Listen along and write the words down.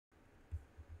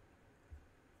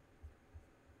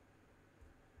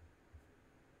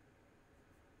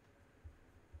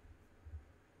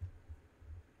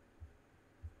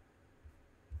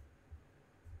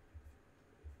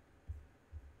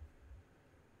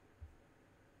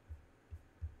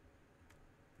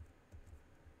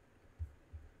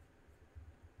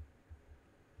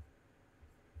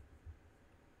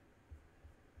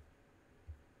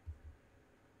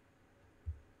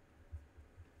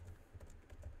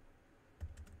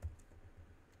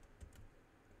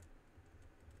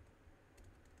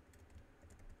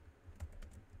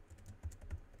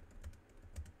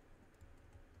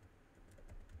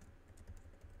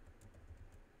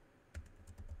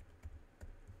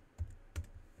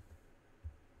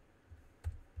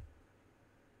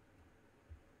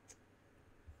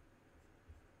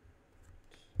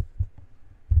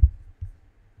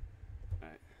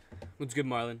What's good,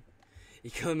 Marlon?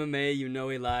 Eagle MMA, you know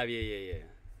we live. Yeah.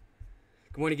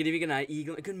 Good morning, good evening, good night,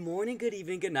 Eagle. Good morning, good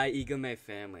evening, good night, Eagle MMA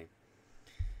family.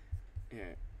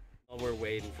 Here. While we're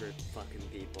waiting for fucking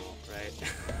people, right?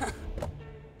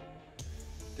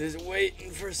 Just waiting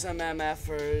for some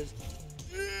MFers.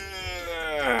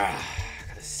 Gotta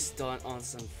stunt on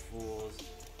some fools.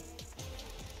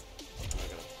 I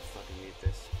gotta fucking mute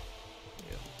this.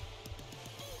 Yeah.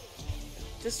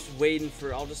 Just waiting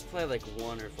for. I'll just play like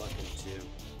one or fucking two.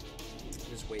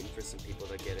 Just waiting for some people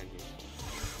to get in here.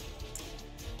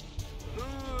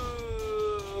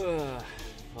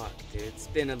 Fuck, dude. It's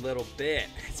been a little bit.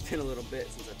 It's been a little bit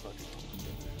since I fucking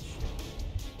did that shit.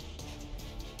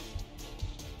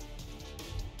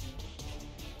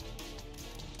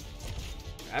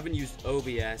 I haven't used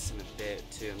OBS in a bit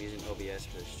too. I'm using OBS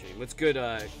for the stream. What's good,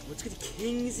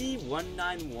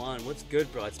 Kingsy191? What's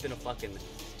good, bro? It's been a fucking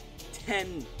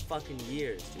 10 fucking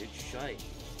years, dude. Shite.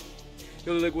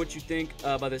 Yo, look what you think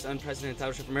about this unprecedented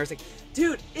title shot from Erceg.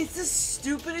 Dude, it's the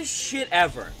stupidest shit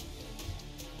ever.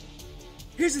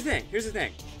 Here's the thing.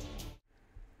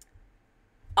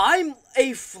 I'm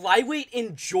a flyweight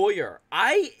enjoyer.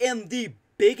 I am the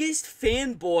biggest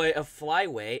fanboy of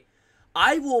flyweight.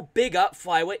 I will big up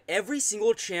flyweight every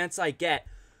single chance I get.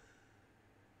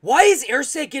 Why is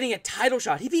Erceg getting a title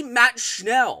shot? He beat Matt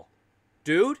Schnell.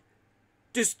 Dude,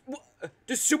 does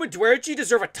Suma Dwergy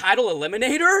deserve a title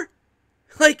eliminator?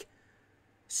 Like,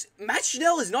 Matt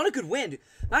Schnell is not a good win.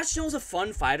 Matt Schnell is a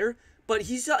fun fighter, but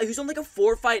he's on like a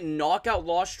 4-fight knockout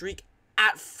loss streak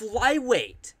at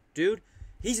flyweight, dude.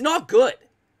 He's not good.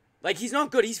 Like, he's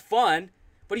not good. He's fun,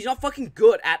 but he's not fucking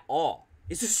good at all.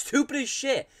 It's the stupidest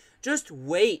shit. Just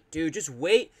wait, dude. Just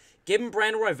wait. Give him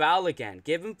Brandon Royval again.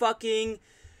 Give him fucking...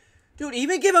 Dude,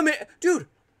 even give him... Dude,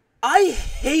 I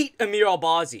hate Amir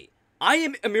Albazi. I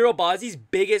am Amir Albazi's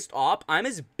biggest op. I'm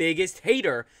his biggest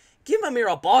hater. Give him Amir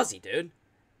Albazi, dude.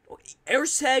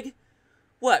 Erceg,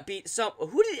 what, beat some...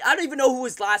 I don't even know who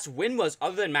his last win was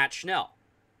other than Matt Schnell.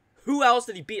 Who else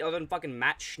did he beat other than fucking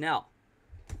Matt Schnell?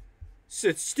 So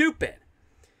it's stupid.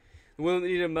 Will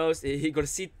need the most.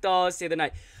 Higorcito, say the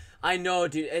night. I know,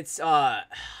 dude. It's,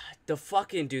 the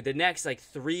fucking, dude, the next, like,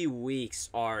 3 weeks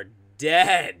are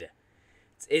dead.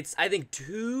 It's I think,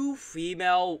 2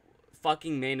 female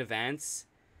fucking main events.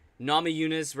 Nami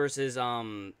Yunus versus, I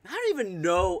don't even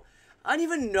know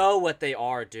what they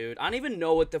are, dude. I don't even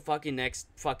know what the fucking next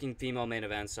fucking female main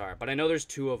events are. But I know there's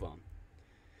 2 of them.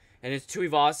 And it's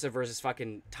Tuivasa versus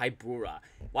fucking Tybura.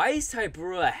 Why is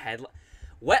Tybura a headliner?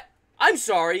 What? I'm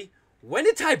sorry. When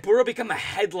did Tybura become a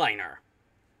headliner?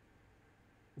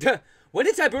 When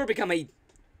did Tybura become a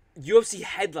UFC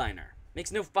headliner?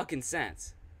 Makes no fucking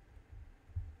sense.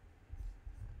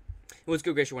 Let's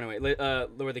go, Gracia, one away.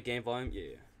 Lower the game volume.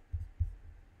 Yeah.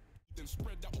 If I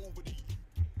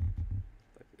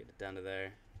can get it down to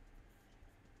there.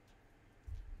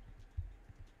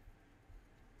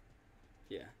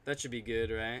 Yeah, that should be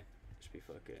good, right? Should be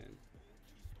fucking...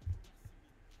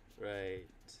 Right.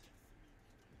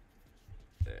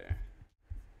 There.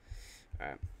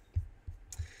 Alright.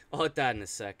 I'll hit that in a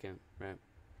second, right?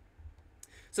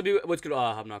 Some people, what's good?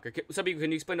 Hobknocker. Some people,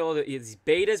 can you explain to all these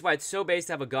betas why it's so base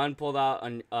to have a gun pulled out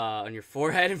on your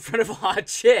forehead in front of a hot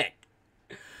chick?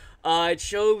 It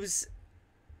shows...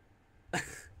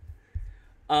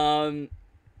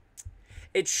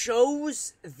 It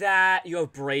shows that you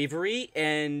have bravery,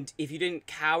 and if you didn't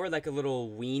cower like a little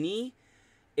weenie,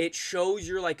 it shows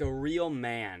you're like a real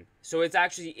man. So it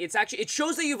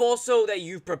shows that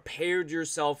you've prepared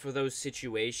yourself for those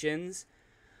situations,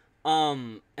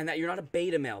 and that you're not a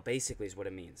beta male, basically, is what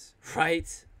it means,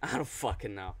 right? I don't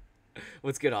fucking know.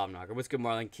 What's good, Hobknocker? What's good,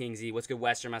 Marlon Kingsy? What's good,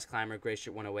 Western Mass Climber? Great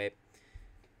shit, 108.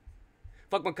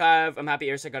 Fuck Mokaev. I'm happy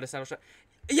Erceg got a title shot.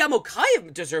 Yeah,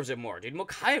 Mokaev deserves it more, dude.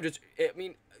 Mokaev just... I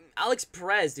mean, Alex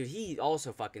Perez, dude, he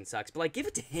also fucking sucks. But, like, give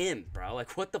it to him, bro.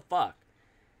 Like, what the fuck?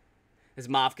 This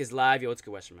Mafka's live. Yo, what's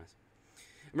good, Western Mass?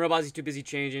 Murabazi's too busy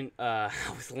changing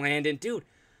with Landon. Dude,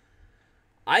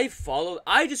 I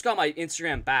just got my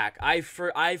Instagram back. I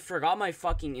forgot my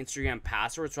fucking Instagram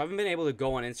password, so I haven't been able to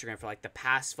go on Instagram for, like, the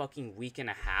past fucking week and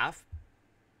a half.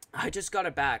 I just got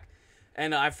it back.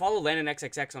 And I follow Landon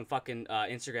XXX on fucking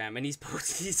Instagram, and he's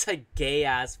posting these like gay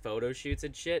ass photo shoots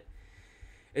and shit.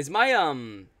 Is my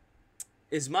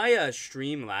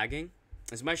stream lagging?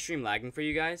 Is my stream lagging for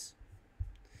you guys?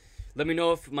 Let me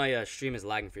know if my stream is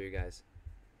lagging for you guys.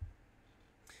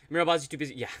 Mirabazi's too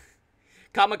busy. Yeah.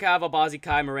 Kamakawa, Abazi,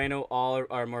 Kai, Moreno, all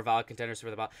are more valid contenders for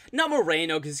the belt. Not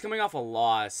Moreno, because he's coming off a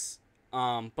loss.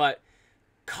 But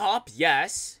Cop,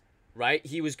 yes, right?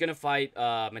 He was gonna fight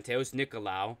Mateus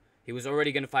Nicolau. He was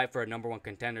already going to fight for a #1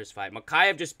 contenders fight.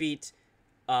 Mokaev just beat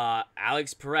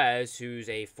Alex Perez, who's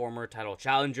a former title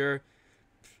challenger.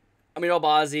 Amir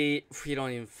Albazi, we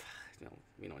don't need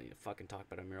to fucking talk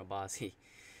about Amir Albazi.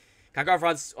 Kakar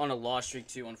Front's on a loss streak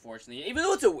too, unfortunately. Even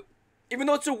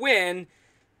though it's a win,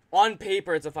 on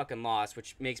paper it's a fucking loss,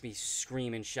 which makes me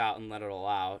scream and shout and let it all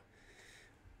out.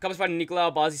 Cubs fighting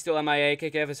Nicolau, Albazi still MIA.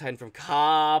 KKF is hiding from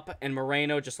Cop, and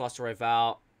Moreno just lost to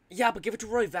Royval. Yeah, but give it to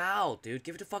Royval, dude.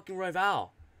 Give it to fucking Royval.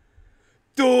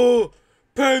 Duh!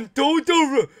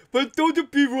 Pantoja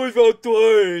beat Royval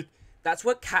twice.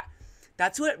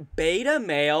 That's what beta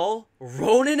male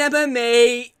Ronin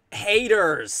MMA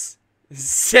haters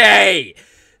say.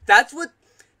 That's what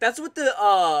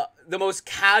the most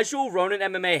casual Ronin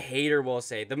MMA hater will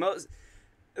say.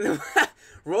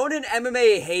 Ronin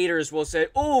MMA haters will say,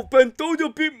 "Oh,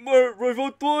 Pantoja beat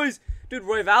Royval twice." Dude,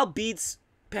 Royval beats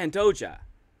Pantoja.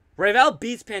 Royval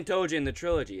beats Pantoja in the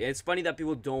trilogy. It's funny that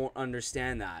people don't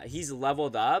understand that. He's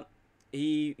leveled up.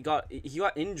 He got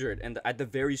injured at the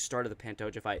very start of the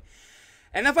Pantoja fight.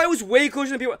 And that fight was way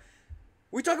closer than people.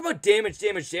 We talk about damage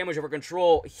over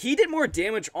control. He did more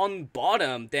damage on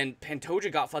bottom than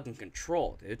Pantoja got fucking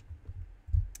control, dude.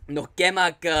 No,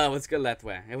 Gemaka. What's good,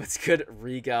 Letwe? Hey, what's good,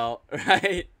 Rigo?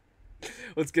 Right?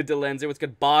 What's good, Delenzer? What's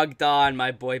good, Bogdan?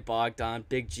 My boy Bogdan.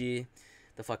 Big G.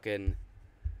 The fucking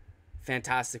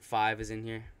Fantastic Five is in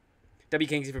here. W.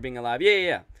 Kingsley for being alive.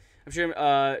 Yeah. I'm sure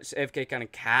AFK kind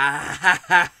of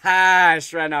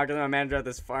cash right now because I'm a manager at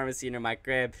this pharmacy near my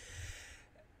crib.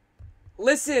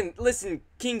 Listen,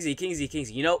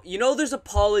 Kingsy. You know there's a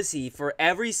policy for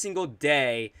every single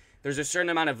day. There's a certain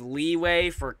amount of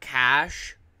leeway for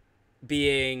cash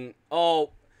being,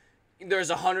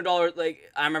 there's $100,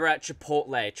 like, I remember at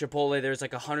Chipotle, there's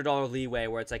like $100 leeway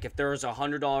where it's like if there's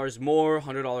 $100 more,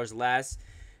 $100 less,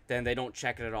 then they don't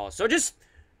check it at all. So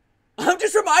I'm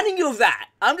just reminding you of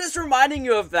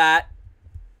that.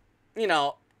 You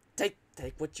know, take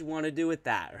what you want to do with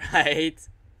that, right?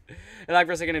 And like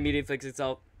for a second, immediately flicks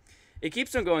itself. It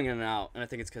keeps on going in and out, and I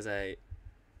think it's because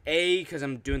because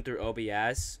I'm doing through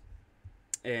OBS,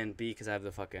 and B, because I have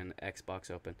the fucking Xbox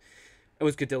open. It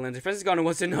was good, Dylan. Your friends is gone and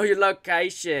wants to know your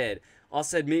location. I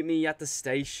said, meet me at the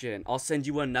station. I'll send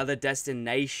you another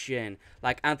destination.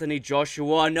 Like Anthony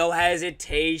Joshua, no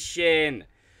hesitation.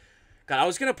 God, I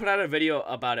was going to put out a video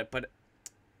about it, but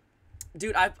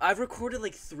dude, I've recorded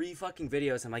like 3 fucking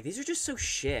videos. I'm like, these are just so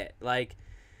shit. Like,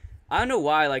 I don't know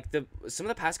why. Like, some of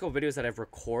the past couple videos that I've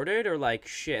recorded are like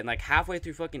shit. And like halfway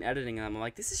through fucking editing them, I'm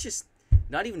like, this is just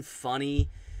not even funny.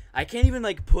 I can't even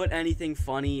like put anything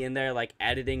funny in there, like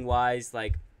editing wise.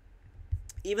 Like,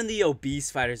 even the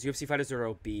obese fighters, UFC fighters that are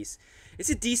obese. It's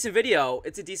a decent video.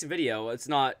 It's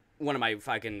not one of my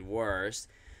fucking worst.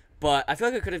 But I feel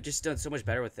like I could have just done so much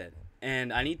better with it.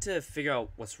 And I need to figure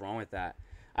out what's wrong with that.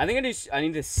 I think I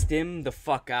need to stim the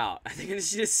fuck out. I think I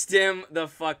just need to stim the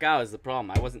fuck out is the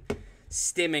problem. I wasn't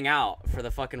stimming out for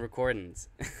the fucking recordings.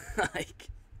 Like,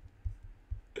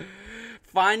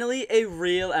 finally a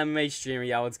real MMA streamer.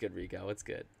 Yeah, what's good, Rico? What's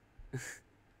good?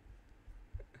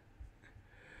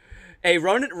 Hey,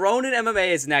 Ronin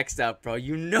MMA is next up, bro.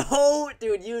 You know,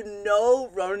 dude,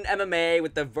 Ronin MMA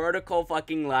with the vertical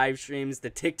fucking live streams, the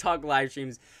TikTok live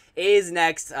streams is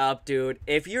next up, dude.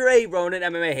 If you're a Ronin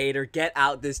MMA hater, get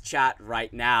out this chat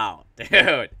right now,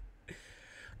 dude.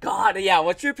 God, yeah,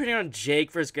 what's your opinion on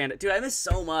Jake versus Grant? Dude, I miss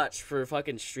so much for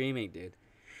fucking streaming, dude.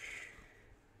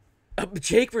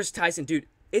 Jake versus Tyson, dude.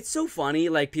 It's so funny,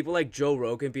 like, people like Joe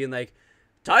Rogan being like,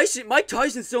 Mike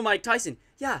Tyson's still Mike Tyson.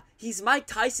 Yeah, he's Mike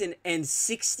Tyson and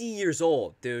 60 years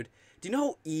old, dude. Do you know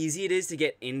how easy it is to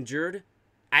get injured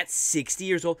at 60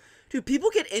 years old? Dude,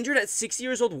 people get injured at 60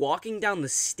 years old walking down the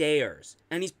stairs.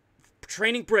 And he's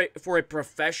training for a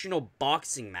professional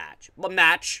boxing match.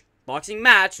 Boxing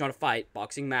match, not a fight.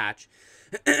 Boxing match.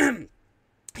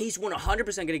 He's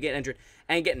 100% going to get injured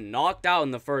and get knocked out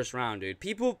in the first round, dude.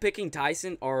 People picking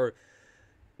Tyson are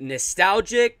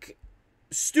nostalgic,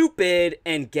 stupid,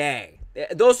 and gay.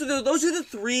 Those are the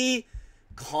 3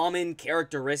 common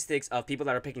characteristics of people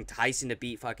that are picking Tyson to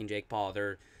beat fucking Jake Paul.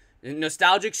 They're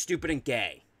nostalgic, stupid, and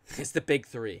gay. It's the big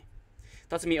 3.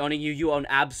 Thoughts of me owning you? You own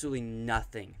absolutely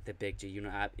nothing. The Big G, you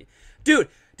know. Dude,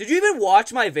 did you even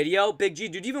watch my video, Big G?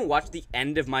 Did you even watch the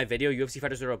end of my video, UFC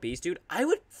fighters are obese, dude? I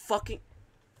would fucking.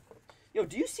 Yo,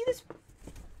 do you see this?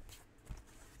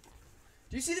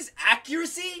 Do you see this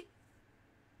accuracy?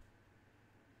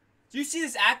 Do you see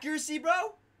this accuracy,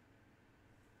 bro?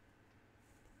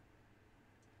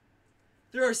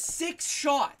 There are 6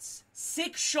 shots.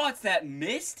 6 shots that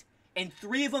missed, and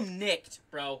 3 of them nicked,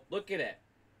 bro. Look at it.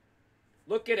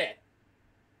 Look at it.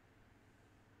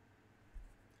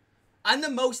 I'm the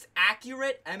most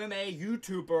accurate MMA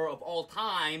YouTuber of all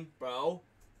time, bro.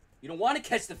 You don't want to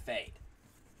catch the fade.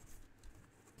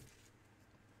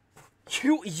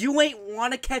 You ain't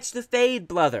want to catch the fade,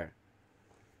 brother.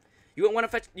 You ain't want to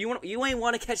fetch. You ain't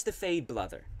want to catch the fade,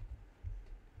 brother.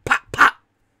 Pop, pop,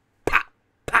 pop,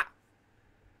 pop.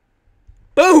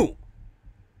 Boom.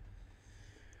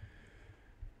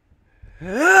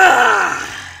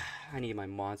 I need my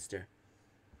monster.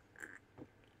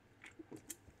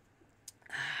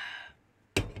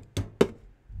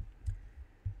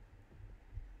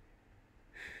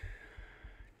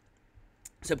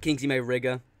 What's up, Kingsy, my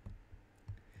rigga?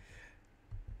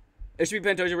 It should be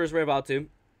Pantoja versus Ray about to.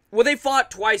 Well, they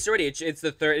fought twice already. It's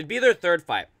the third. It'd be their third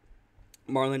fight.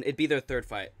 Marlon, it'd be their third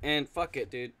fight. And fuck it,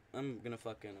 dude. I'm gonna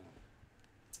fucking...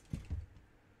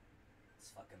 It's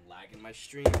fucking lagging my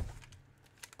stream.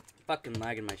 Fucking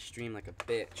lagging my stream like a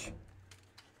bitch.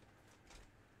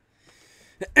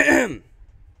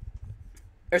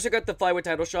 Erceg got the flyweight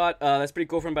title shot. That's pretty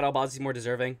cool for him, but Albazi's more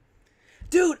deserving.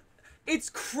 Dude, it's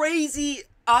crazy.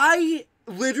 I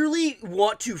literally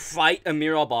want to fight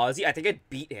Amir Albazi. I think I'd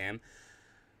beat him.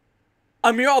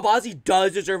 Amir Albazi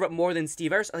does deserve it more than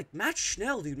Steve Harris. Like, Matt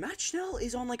Schnell, dude. Matt Schnell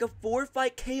is on like a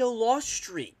 4-fight KO loss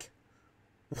streak.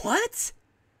 What?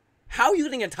 How are you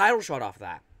getting a title shot off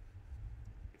that?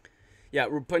 Yeah,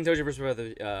 Pantoja versus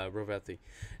Rovethi.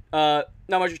 Not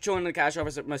much, chilling in the cash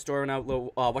office at my store now,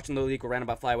 watching the league rant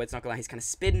about flyweights. Not gonna lie, he's kind of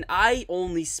spitting. I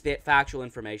only spit factual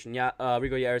information. Yeah,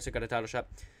 Rigo, yeah, Erceg got a title shot.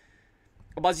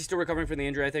 Albazi's still recovering from the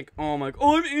injury, I think. Oh my,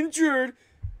 oh, I'm injured.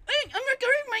 I'm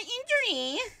recovering from my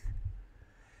injury.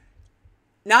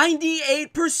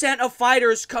 98% of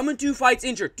fighters come into fights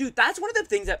injured. Dude, that's one of the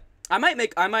things that I'm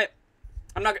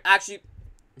not actually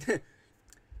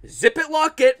zip it,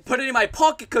 lock it, put it in my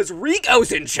pocket because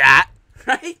Rigo's in chat,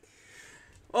 right?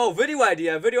 Oh, video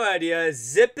idea,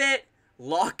 zip it,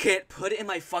 lock it, put it in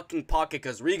my fucking pocket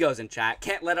because Rigo's in chat.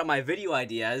 Can't let out my video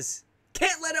ideas.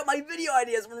 Can't let out my video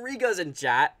ideas when Rigo's in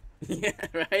chat. Yeah,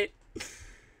 right?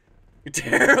 You're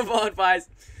terrible advice.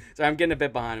 Sorry, I'm getting a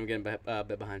bit behind.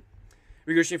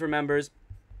 Rigo stream for members.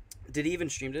 Did he even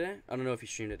stream today? I don't know if he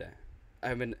streamed today.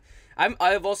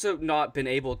 I've also not been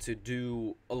able to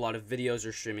do a lot of videos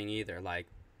or streaming either. Like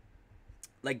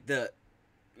the,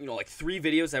 you know, like 3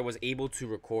 videos I was able to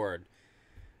record,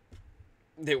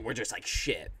 they were just like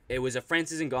shit. It was a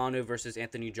Francis Ngannou versus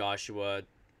Anthony Joshua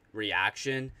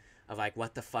reaction of like,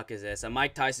 what the fuck is this? A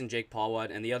Mike Tyson, Jake Paul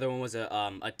one, and the other one was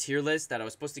a tier list that I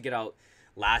was supposed to get out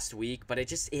last week, but I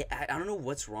don't know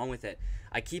what's wrong with it.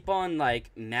 I keep on like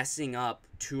messing up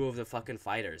 2 of the fucking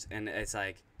fighters, and it's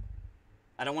like,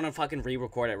 I don't want to fucking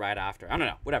re-record it right after. I don't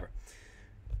know, whatever.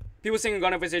 People saying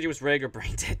Ngannou versus AJ was rigged or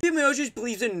brain dead. Steve Miocic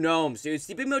believes in gnomes, dude.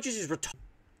 Steve Miocic is retarded.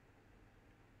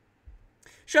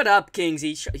 Shut up,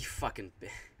 Kingsy. You fucking...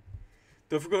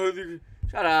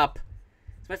 Shut up.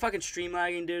 Is my fucking stream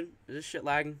lagging, dude? Is this shit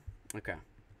lagging? Okay.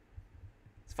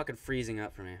 It's fucking freezing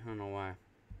up for me. I don't know why.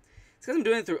 It's because I'm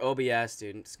doing it through OBS,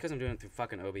 dude. It's because I'm doing it through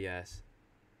fucking OBS.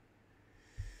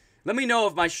 Let me know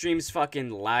if my stream's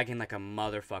fucking lagging like a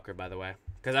motherfucker, by the way.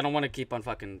 Because I don't want to keep on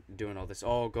fucking doing all this.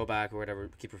 Oh, go back or whatever.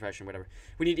 Keep refreshing, whatever.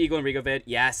 We need Eagle and Rigo vid.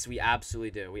 Yes, we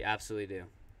absolutely do. We absolutely do.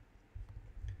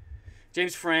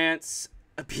 James France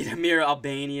beat Amir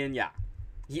Albanian. Yeah.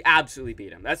 He absolutely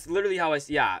beat him. That's literally how I...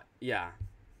 Yeah. Yeah.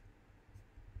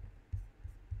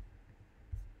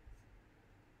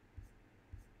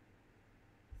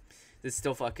 This is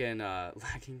still fucking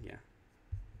lagging. Yeah.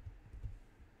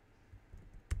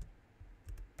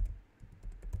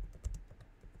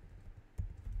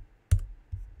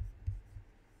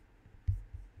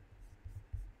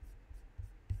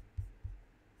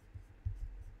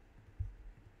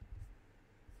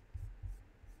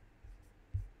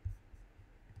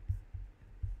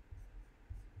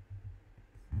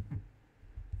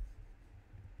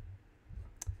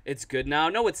 It's good now?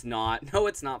 No, it's not. No,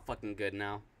 it's not fucking good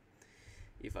now.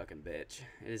 You fucking bitch.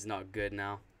 It is not good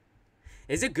now.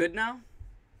 Is it good now?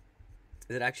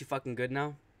 Is it actually fucking good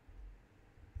now?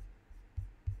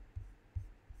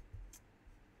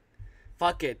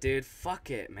 Fuck it, dude.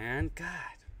 Fuck it, man. God.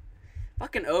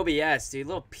 Fucking OBS, dude.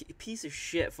 Little piece of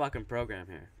shit fucking program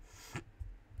here.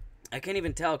 I can't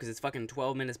even tell because it's fucking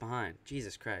 12 minutes behind.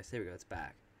 Jesus Christ. There we go. It's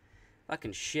back.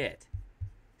 Fucking shit.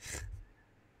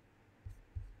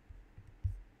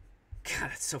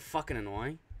 God, that's so fucking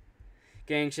annoying.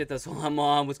 Gang shit, that's all I'm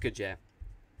on. What's good, Jay?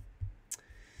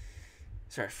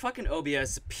 Sorry, fucking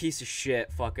OBS is a piece of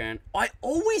shit, fucking. I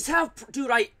always have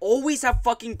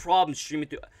fucking problems streaming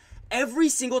through. Every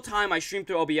single time I stream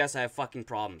through OBS, I have fucking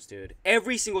problems, dude.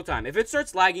 Every single time. If it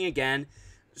starts lagging again,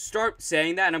 start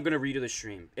saying that, and I'm gonna redo the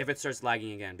stream if it starts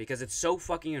lagging again, because it's so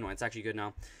fucking annoying. It's actually good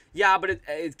now. Yeah, but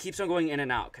it keeps on going in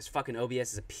and out, because fucking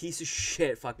OBS is a piece of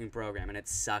shit fucking program, and it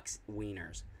sucks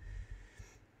wieners.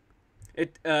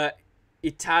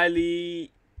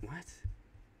 Italy... What?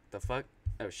 The fuck?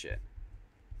 Oh, shit.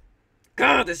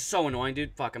 God, this is so annoying,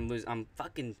 dude. Fuck, I'm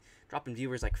fucking dropping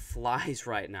viewers like flies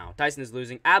right now. Tyson is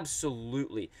losing.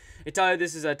 Absolutely. Italy,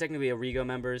 this is technically a Rigo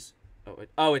members.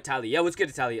 Oh, Italy. Yeah, what's good,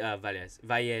 Italy?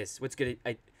 Valles. What's good?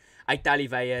 Italy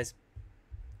Valles.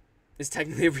 It's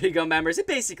technically a Rigo members. It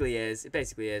basically is. It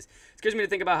basically is. It scares me to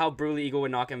think about how brutally Eagle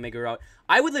would knock him and make her out.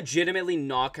 I would legitimately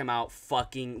knock him out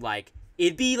fucking, like,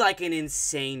 it'd be like an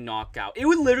insane knockout. It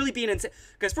would literally be an insane,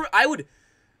 because I would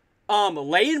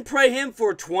lay and pray him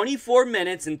for 24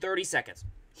 minutes and 30 seconds.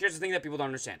 Here's the thing that people don't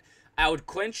understand. I would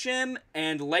clinch him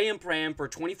and lay and pray him for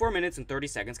 24 minutes and 30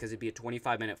 seconds, because it'd be a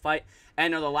 25-minute fight.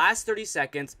 And in the last 30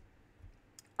 seconds,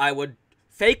 I would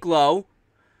fake low,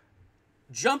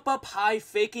 jump up high,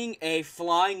 faking a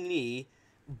flying knee,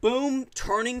 boom,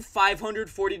 turning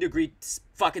 540-degree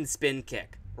fucking spin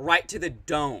kick right to the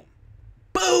dome.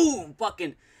 Boom!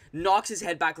 Fucking knocks his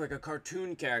head back like a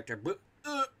cartoon character.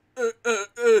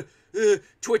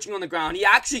 Twitching on the ground. He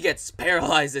actually gets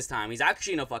paralyzed this time. He's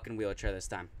actually in a fucking wheelchair this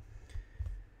time.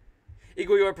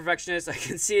 Eagle, you're a perfectionist. I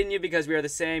can see it in you because we are the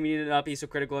same. You need to not be so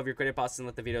critical of your creative process and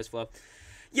let the videos flow.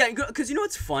 Yeah, because you know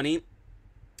what's funny?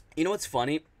 You know what's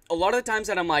funny? A lot of the times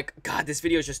that I'm like, God, this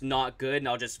video is just not good, and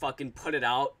I'll just fucking put it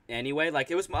out anyway. Like,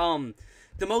 it was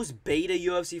the most beta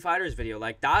UFC fighters video.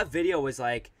 Like, that video was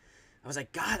like, I was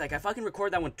like, God, like, I fucking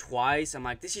recorded that one twice. I'm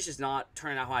like, this is just not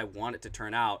turning out how I want it to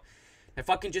turn out. I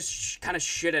fucking just kind of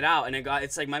shit it out, and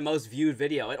it's like my most viewed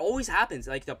video. It always happens.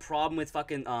 Like, the problem with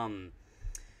fucking,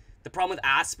 the problem with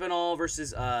Aspinall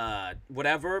versus,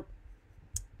 whatever,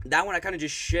 that one I kind of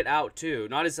just shit out, too.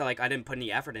 Not as, like, I didn't put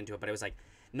any effort into it, but it was, like,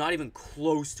 not even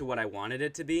close to what I wanted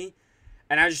it to be.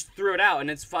 And I just threw it out, and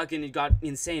it got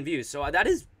insane views. So that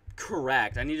is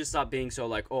correct. I need to stop being so,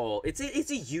 like, oh, it's a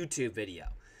YouTube video.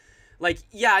 Like,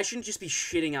 yeah, I shouldn't just be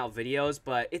shitting out videos,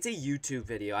 but it's a YouTube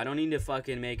video. I don't need to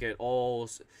fucking make it all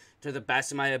to the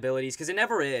best of my abilities, because it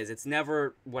never is. It's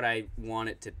never what I want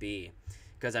it to be,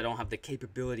 because I don't have the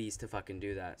capabilities to fucking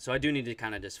do that. So I do need to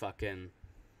kind of just fucking,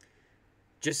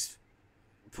 just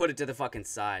put it to the fucking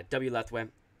side. W Lethway.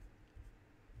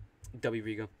 W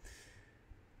Rigo.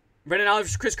 Brendan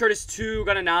Alves, Chris Curtis 2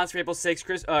 got announced for April 6th.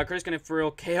 Curtis gonna for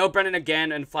real KO Brendan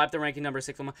again and fly up the ranking number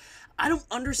 6. I don't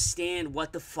understand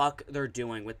what the fuck they're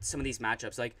doing with some of these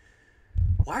matchups. Like,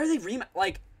 why are they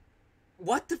like,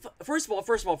 what the first of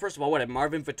all, what did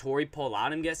Marvin Vettori pull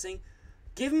out, I'm guessing?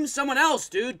 Give him someone else,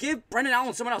 dude. Give Brendan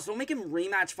Allen someone else. Don't make him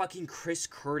rematch fucking Chris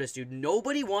Curtis, dude.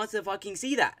 Nobody wants to fucking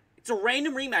see that. It's a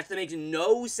random rematch that makes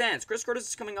no sense. Chris Curtis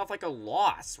is coming off like a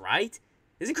loss, right?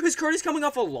 Isn't Chris Curtis coming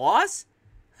off a loss?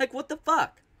 Like, what the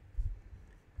fuck?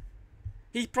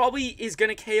 He probably is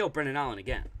going to KO Brendan Allen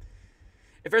again.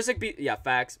 If Erceg beat... Yeah,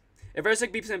 facts. If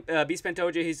Erceg beats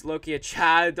Pantoja, he's low-key a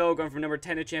Chad, though, going from number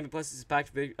 10 to champion. Plus, his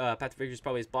path to victory is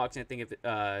probably his boxing. I think if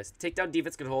his takedown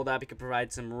defense could hold up, he could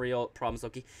provide some real problems,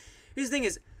 low-key. Here's the thing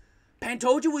is,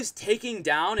 Pantoja was taking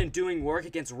down and doing work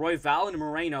against Royval and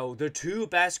Moreno, the two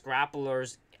best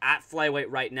grapplers at flyweight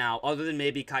right now, other than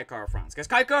maybe Kai Kara-France. Because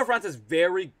Kai Kara-France is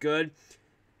very good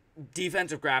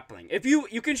defensive grappling. If you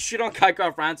can shit on Kai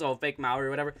Kara-France or fake Maori or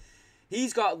whatever,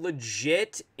 he's got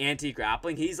legit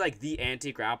anti-grappling. He's like the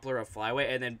anti-grappler of flyweight.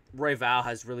 And then Royval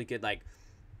has really good like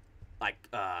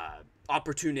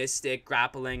opportunistic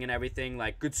grappling and everything,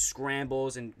 like good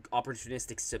scrambles and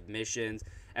opportunistic submissions.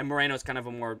 And Moreno's kind of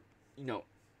a more, you know,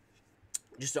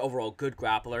 just an overall good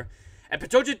grappler. And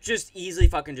Pantoja just easily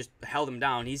fucking just held him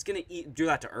down. He's gonna do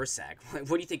that to Erceg. Like,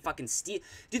 what do you think fucking Steve...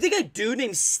 Do you think a dude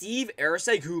named Steve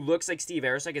Erceg, who looks like Steve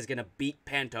Erceg, is gonna beat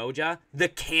Pantoja? The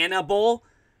cannibal?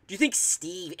 Do you think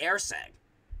Steve Erceg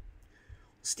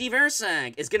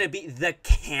is gonna beat the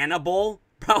cannibal?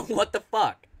 Bro, what the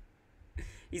fuck?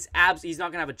 He's not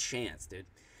gonna have a chance, dude.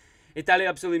 Italy,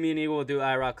 absolutely, me and Eagle will do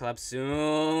IRL collab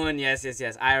soon. Yes.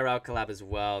 IRL collab as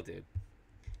well, dude.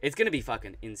 It's gonna be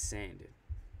fucking insane, dude.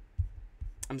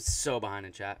 I'm so behind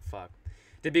in chat. Fuck.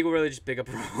 Did Beagle really just big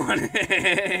up Ron?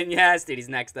 Yes, dude, he's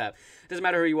next up. Doesn't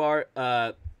matter who you are.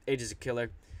 Age is a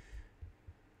killer.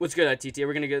 What's good, TT?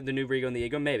 We're going to get the new Rigo and the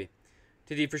Ego? Maybe.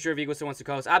 TT, for sure, if Eagle still wants to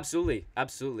call us. Absolutely.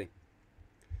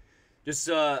 Just,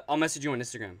 I'll message you on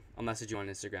Instagram.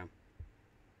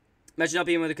 Imagine not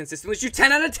being able to consistently shoot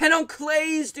 10 out of 10 on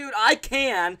clays, dude. I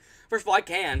can. First of all, I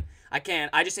can. I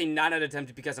just say 9 out of 10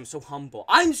 because I'm so humble.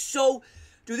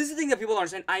 Dude, this is the thing that people don't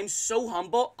understand. I'm so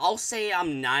humble. I'll say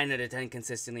I'm 9 out of 10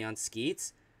 consistently on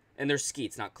skeets. And they're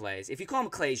skeets, not clays. If you call them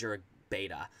clays, you're a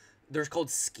beta. They're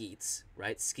called skeets,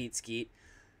 right? Skeet.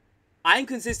 I'm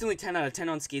consistently 10 out of 10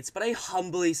 on skeets, but I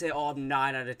humbly say, oh, I'm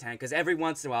 9 out of 10, because every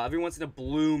once in a while, every once in a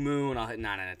blue moon, I'll hit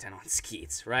 9 out of 10 on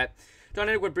skeets, right? Don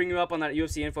Eric would bring you up on that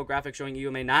UFC infographic showing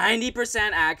UMA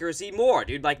 90% accuracy more,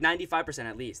 dude, like 95%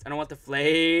 at least. I don't want the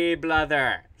flayed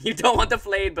brother. You don't want the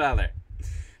flayed brother.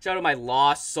 Shout out to my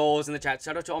lost souls in the chat.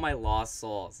 Shout out to all my lost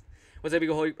souls. What's up,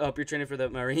 you hope you're training for the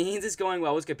Marines? It's going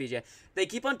well. What's good, PJ? They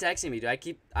keep on texting me, dude.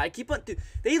 I keep on, dude.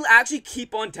 They actually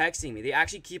keep on texting me.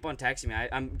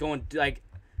 I'm going, like,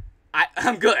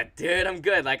 I'm good, dude. I'm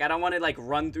good. Like, I don't want to, like,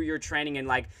 run through your training and,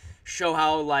 like, show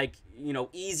how, like, you know,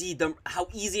 how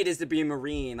easy it is to be a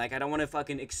Marine. Like, I don't want to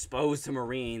fucking expose the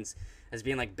Marines as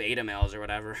being, like, beta males or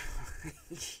whatever.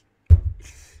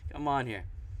 Come on here.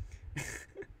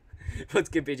 What's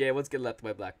good, PJ? What's good, Left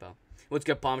White Black Belt? What's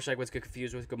good, Palm Strike? What's good,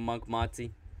 Confused? What's good, Monk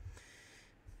Motzi? I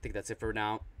think that's it for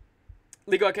now.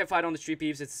 Legal, I can't fight on the street,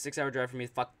 peeps. It's a 6-hour drive for me.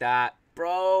 Fuck that.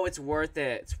 Bro, it's worth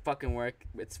it. It's fucking worth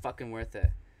it. It's fucking worth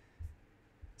it,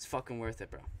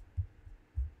 bro.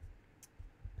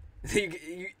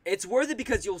 It's worth it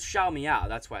because you'll shout me out.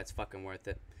 That's why it's fucking worth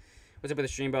it. What's up with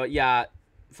the stream, bro? Yeah,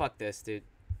 fuck this, dude.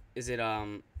 Is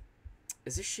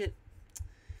this shit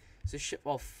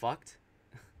all fucked?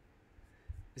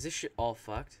 Is this shit all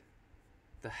fucked?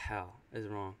 The hell is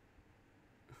wrong?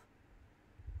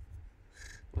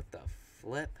 What the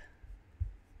flip?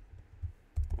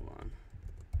 Hold on.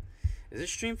 Is this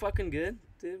stream fucking good?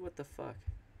 Dude, what the fuck?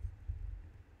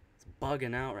 It's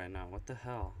bugging out right now. What the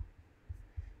hell?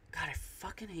 God, I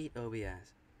fucking hate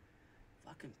OBS.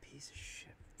 Fucking piece of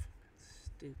shit. Fucking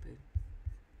stupid.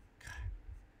 God.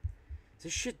 Is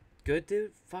this shit good,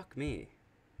 dude? Fuck me.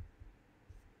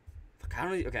 Fuck, I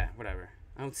don't... Okay, whatever.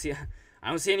 I don't see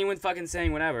anyone fucking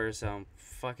saying whatever, so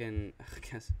fucking, I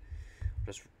guess,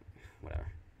 just,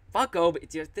 whatever. Fuck OBS,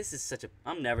 dude, this is such a,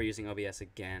 I'm never using OBS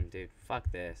again, dude.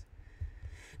 Fuck this.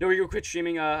 No, you quit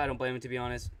streaming, I don't blame him, to be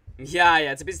honest. Yeah,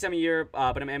 it's a busy time of year,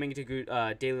 but I'm aiming to do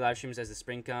daily live streams as the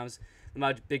spring comes.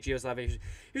 My big Geo's live streams.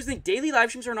 Here's the thing, daily live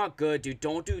streams are not good, dude.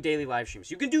 Don't do daily live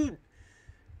streams. You can do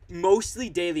mostly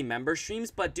daily member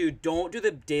streams, but dude, don't do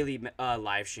the daily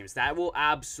live streams. That will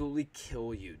absolutely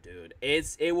kill you, dude.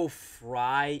 It will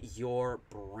fry your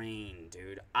brain,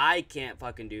 dude. I can't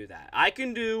fucking do that. I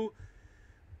can do,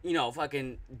 you know,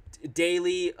 fucking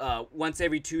daily once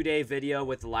every 2-day video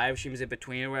with live streams in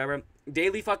between or whatever.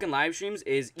 Daily fucking live streams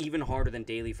is even harder than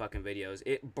daily fucking videos.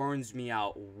 It burns me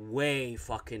out way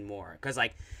fucking more, because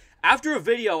like after a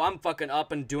video I'm fucking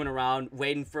up and doing around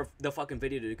waiting for the fucking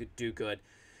video to do good.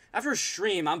 After a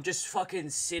stream, I'm just fucking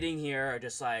sitting here,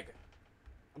 just like,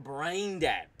 brain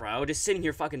dead, bro. Just sitting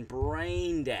here fucking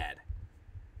brain dead.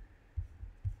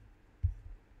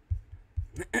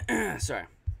 Sorry.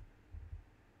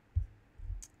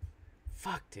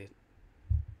 Fuck, dude.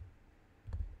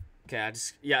 Okay,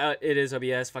 yeah, it is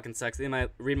OBS. Fucking sucks.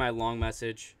 Read my long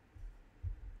message.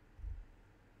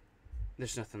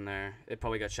 There's nothing there. It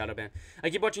probably got shadow banned. I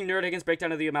keep watching Nerd Hagen's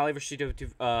breakdown of the O'Malley vs.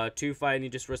 Cheeto 2 fight, and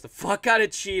he just roast the fuck out of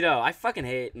Cheeto. I fucking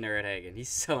hate Nerd Hagen. He's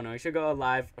so annoying. I should go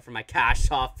live for my cash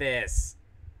office.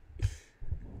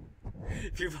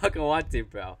 If you fucking want to,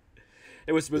 bro.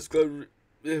 It was West Climber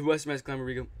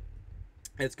Rico.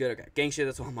 It's good. Okay. Gang shit,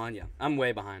 that's what I'm on. Yeah. I'm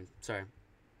way behind. Sorry.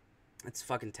 It's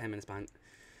fucking 10 minutes behind.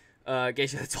 Gang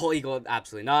shit, that's all equal.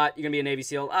 Absolutely not. You're gonna be a Navy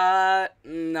SEAL?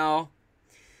 No.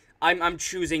 I'm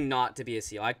choosing not to be a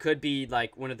SEAL. I could be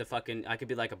like one of the fucking, I could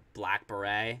be like a black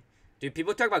beret. Dude,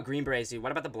 people talk about green berets, dude.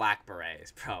 What about the black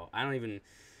berets, bro?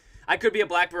 I could be a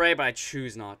black beret, but I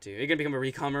choose not to. You're gonna become a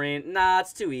recon marine? Nah,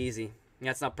 it's too easy.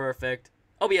 Yeah, it's not perfect.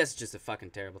 OBS is just a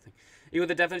fucking terrible thing. You with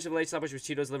the definition of late stoppage with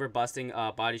Cheeto's liver busting,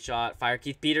 body shot, fire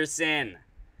Keith Peterson.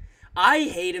 I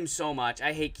hate him so much.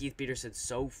 I hate Keith Peterson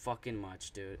so fucking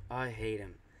much, dude. I hate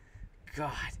him.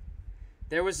 God.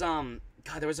 There was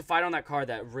a fight on that card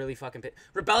that really fucking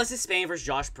Rebellious in Spain versus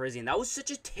Josh Parisian. That was such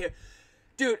a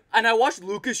dude, and I watched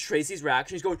Lucas Tracy's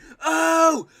reaction. He's going,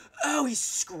 oh, he's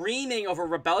screaming over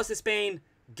Rebellious in Spain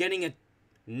getting a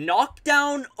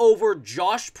knockdown over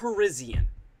Josh Parisian.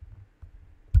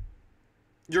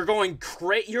 You're going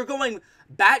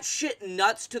batshit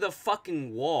nuts to the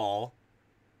fucking wall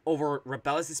over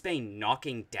Rebellious in Spain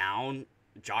knocking down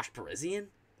Josh Parisian?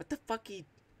 What the fuck?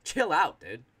 Chill out,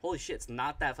 dude. Holy shit, it's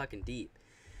not that fucking deep.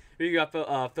 Here you got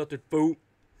Filtered Boot.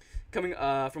 Coming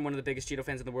from one of the biggest Cheeto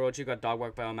fans in the world. You got dog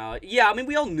walked by O'Malley. Yeah, I mean,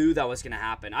 we all knew that was going to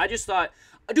happen. I just thought,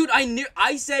 dude,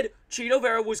 I said Cheeto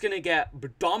Vera was going to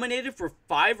get dominated for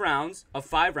 5 rounds,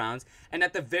 and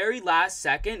at the very last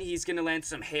second, he's going to land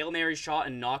some Hail Mary shot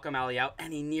and knock O'Malley out,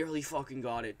 and he nearly fucking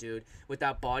got it, dude. With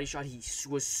that body shot, he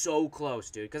was so close,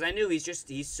 dude, because I knew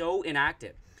he's so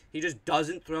inactive. He just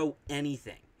doesn't throw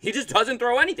anything. He just doesn't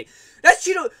throw anything. That's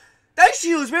Chito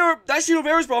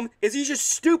Rivera's problem is he's just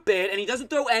stupid and he doesn't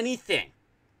throw anything.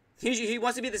 He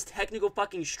wants to be this technical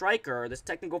fucking striker, this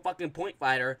technical fucking point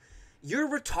fighter. You're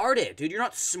retarded, dude. You're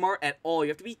not smart at all.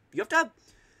 You have to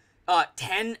have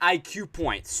 10 IQ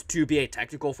points to be a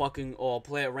technical fucking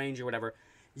play at range or whatever.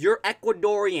 You're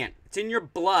Ecuadorian. It's in your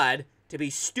blood to be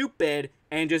stupid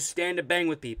and just stand to bang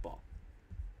with people.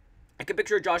 I can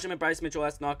picture Josh and Bryce Mitchell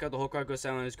last knockout. The whole crowd goes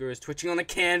silent. His guru is twitching on the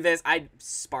canvas. I'd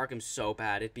spark him so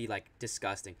bad. It'd be, like,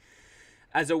 disgusting.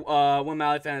 As a one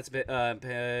Mally fan, it's a bit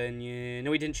opinion.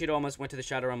 No, he didn't. Chito almost went to the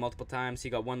shadow run multiple times.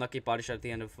 He got one lucky body shot at the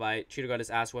end of the fight. Chito got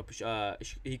his ass whooped.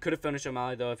 He could have finished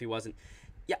O'Malley, though, if he wasn't.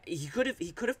 Yeah, he could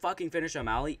have fucking finished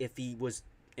O'Malley if he wasn't,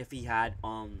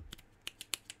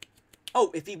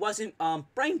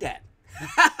 brain dead.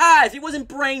 If he wasn't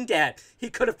brain dead, he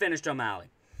could have finished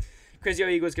O'Malley. Crazy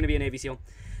Ego is going to be a Navy SEAL.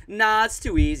 Nah, it's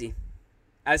too easy.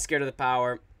 I was scared of the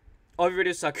power. All of your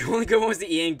videos suck. The only good one was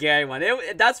the Ian Gary one.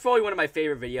 That's probably one of my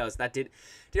favorite videos. Dude,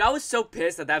 I was so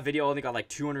pissed that video only got like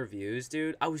 200 views,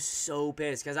 dude. I was so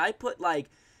pissed because I put like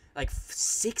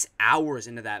 6 hours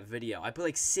into that video. I put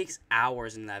like 6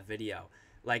 hours into that video.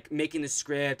 Like making the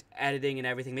script, editing and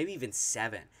everything. Maybe even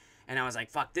 7. And I was like,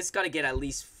 fuck, this got to get at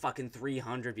least fucking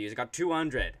 300 views. It got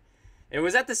 200. It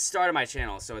was at the start of my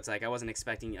channel, so it's like I wasn't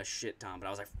expecting a shit ton. But I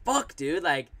was like, fuck, dude.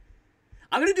 Like,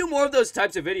 I'm going to do more of those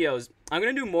types of videos.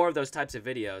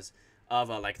 Of,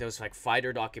 like, those, like,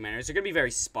 fighter documentaries. They're going to be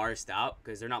very sparsed out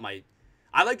because they're not my...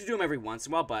 I like to do them every once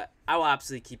in a while, but I will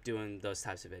absolutely keep doing those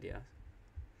types of videos.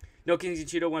 No, Kings and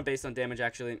Cheeto won based on damage,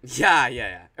 actually.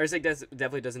 Yeah. Erceg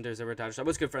definitely doesn't deserve a title shot.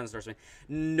 What's good friends, me?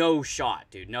 No shot,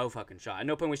 dude. No fucking shot. At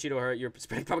no point was Cheeto hurt. You're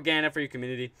spreading propaganda for your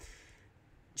community.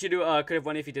 Cheeto could have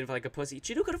won if he didn't fight like a pussy.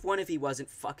 Cheeto could have won if he wasn't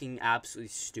fucking absolutely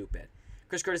stupid.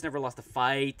 Chris Curtis never lost a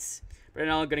fight.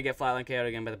 Brandon Allen gonna get flatline KO'd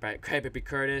again by the crybaby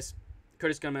Curtis.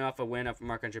 Curtis coming off a win off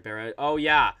Marc-Andre Barrios. Oh,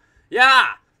 yeah.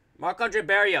 Marc-Andre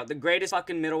Barrios, the greatest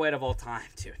fucking middleweight of all time,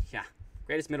 dude. Yeah.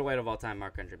 Greatest middleweight of all time,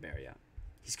 Marc-Andre Barrios.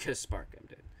 He's gonna spark him,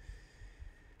 dude.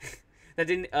 That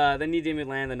knee didn't even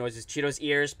land. The noises. Cheeto's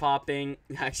ears popping.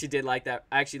 I actually did like that.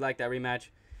 I actually like that rematch.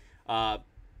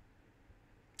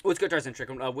 Let's go Tarzan Trick.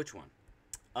 Which one?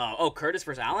 Curtis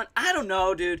versus Allen? I don't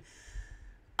know, dude.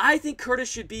 I think Curtis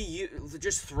should be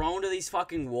just thrown to these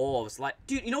fucking wolves. Like,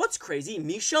 dude, you know what's crazy?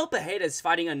 Michel Pereira is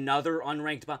fighting another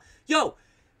unranked bomb. Yo,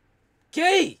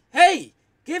 hey,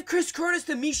 give Chris Curtis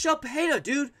to Michel Pereira,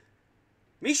 dude.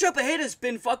 Michel Pereira's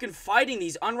been fucking fighting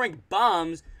these unranked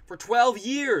bums for 12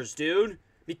 years, dude.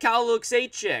 Mikhail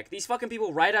Luxacek. These fucking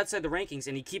people right outside the rankings,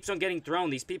 and he keeps on getting thrown.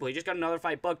 These people. He just got another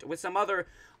fight booked with some other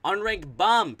unranked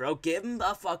bum, bro. Give him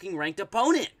a fucking ranked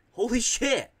opponent. Holy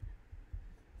shit.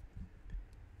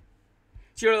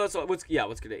 What's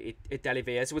good? Italy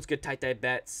VS. What's good? Tight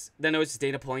bets. Then it was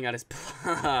Dana pulling out his.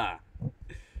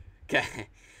 Okay.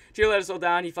 Gio let us all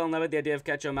down. He fell in love with the idea of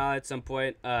catch O'Malley at some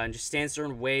point and just stands there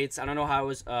and waits. I don't know how I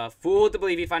was fooled to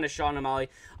believe he'd find a shot on O'Malley.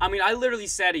 I mean, I literally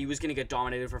said he was going to get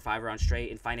dominated for 5 rounds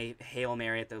straight and find a Hail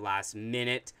Mary at the last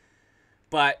minute.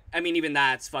 But, I mean, even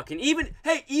that's fucking... Even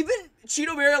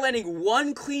Chito Vera landing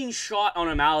one clean shot on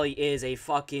O'Malley is a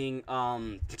fucking...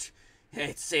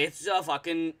 It's a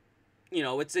fucking... You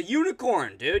know, it's a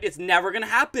unicorn, dude. It's never going to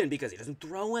happen because he doesn't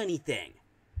throw anything.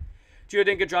 Gio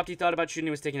didn't get dropped. He thought about shooting.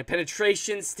 He was taking a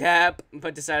penetration step,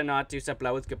 but decided not to. Step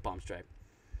low with good palm strike.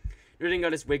 Nerd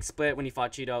got his wig split when he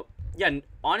fought Cheeto. Yeah,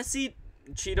 honestly,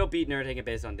 Cheeto beat Nerd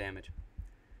based on damage.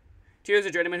 Cheeto's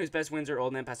a journeyman whose best wins are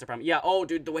old man past the prime. Yeah, oh,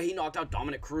 dude, the way he knocked out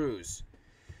Dominic Cruz.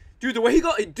 Dude, the way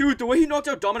he knocked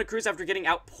out Dominic Cruz after getting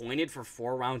outpointed for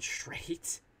 4 rounds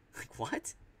straight. Like,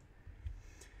 what?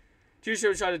 Cheeto should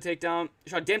have shot a takedown.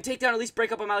 Shot a damn takedown, at least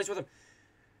break up O'Malley's with him.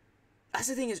 That's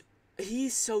the thing is,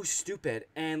 he's so stupid,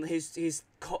 and his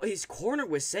corner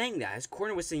was saying that. His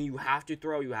corner was saying you have to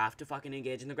throw, you have to fucking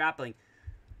engage in the grappling.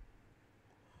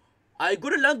 I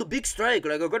gotta land the big strike,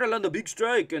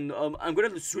 and I'm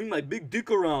gonna swing my big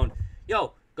dick around.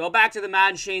 Yo, go back to the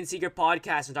Mad Shane Secret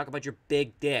podcast and talk about your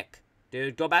big dick,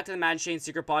 dude. Go back to the Mad Shane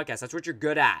Secret podcast. That's what you're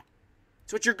good at.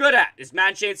 That's what you're good at. It's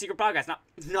Mad Shane Secret podcast,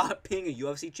 not being a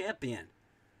UFC champion.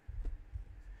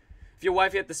 If your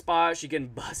wife hit the spot, she getting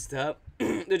bust up.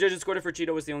 The judges scored it for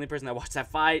Cheeto was the only person that watched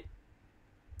that fight.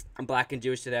 I'm black and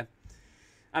Jewish today.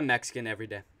 I'm Mexican every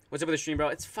day. What's up with the stream, bro?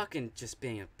 It's fucking just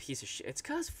being a piece of shit. It's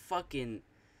cause fucking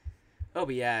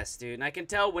OBS, dude. And I can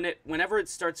tell whenever it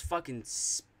starts fucking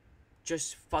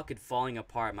just fucking falling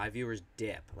apart, my viewers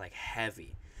dip like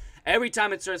heavy. Every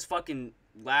time it starts fucking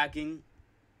lagging,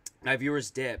 my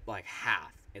viewers dip like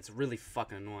half. It's really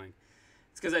fucking annoying.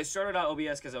 It's because I started out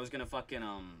OBS because I was gonna fucking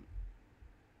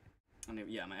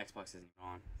Yeah, my Xbox isn't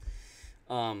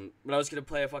on. But I was gonna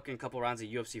play a fucking couple rounds of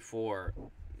UFC 4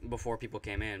 before people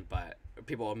came in, but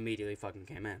people immediately fucking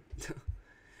came in.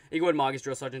 You would mog his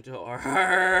drill sergeant to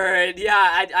hard.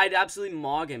 Yeah, I'd absolutely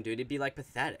mog him, dude. It'd be like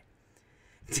pathetic.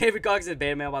 David Cox is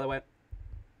beta male, by the way.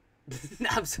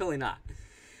 Absolutely not.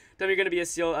 Tell me you're gonna be a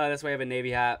SEAL. That's why I have a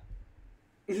Navy hat.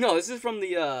 No, this is from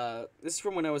the. This is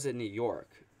from when I was in New York.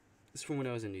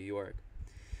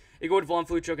 You go with Von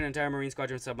Flew choke an entire Marine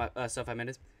squadron sub 5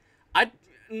 minutes. I'd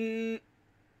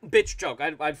bitch choke.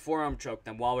 I'd forearm choke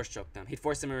them, walrus choke them. He'd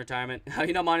force them in retirement.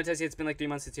 You know, monetize. It's been like 3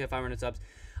 months since you have 500 subs.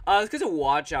 It's because of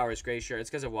watch hours, Gray Shirt. It's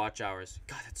because of watch hours.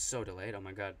 God, that's so delayed. Oh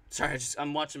my god. Sorry,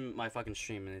 I'm watching my fucking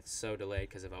stream and it's so delayed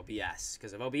because of OBS.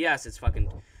 It's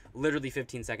fucking literally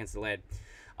 15 seconds delayed.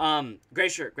 Gray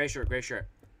Shirt.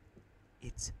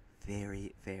 It's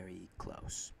very, very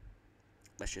close.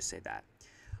 Let's just say that.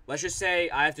 Let's just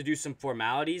say I have to do some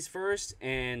formalities first,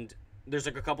 and there's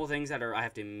like a couple things that I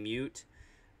have to mute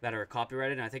that are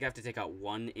copyrighted, and I think I have to take out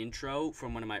one intro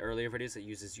from one of my earlier videos that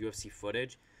uses UFC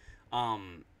footage.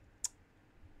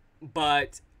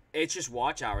 But it's just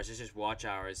watch hours.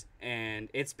 And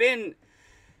it's been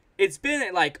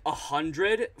at like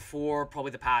 100 for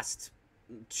probably the past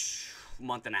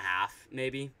month and a half,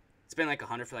 maybe. It's been like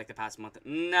 100 for like the past month.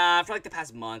 Nah, for like the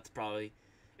past month, probably.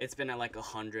 It's been at like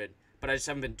 100. But I just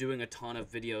haven't been doing a ton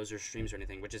of videos or streams or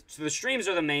anything. So the streams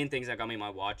are the main things that got me my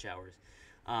watch hours.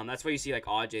 That's why you see like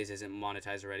OddJ's isn't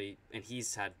monetized already. And he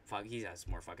has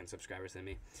more fucking subscribers than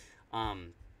me.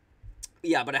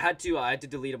 Yeah, but I had to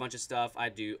delete a bunch of stuff. I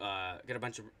had to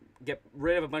get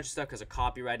rid of a bunch of stuff because of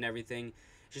copyright and everything.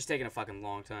 It's just taking a fucking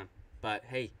long time. But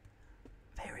hey,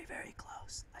 very, very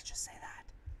close. Let's just say that.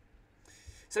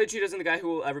 So Cheetah isn't the guy who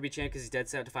will ever be champ because he's dead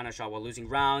set to find a shot while losing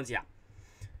rounds. Yeah.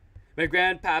 My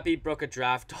grandpappy broke a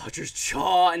draft Dodger's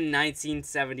jaw in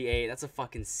 1978. That's a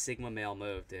fucking Sigma male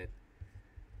move, dude.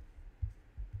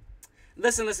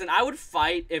 Listen. I would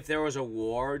fight if there was a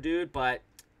war, dude, but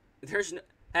there's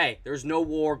no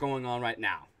war going on right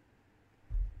now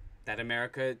that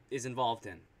America is involved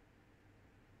in.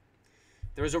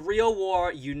 If there was a real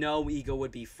war, you know Ego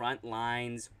would be front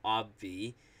lines,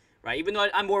 obvi, right? Even though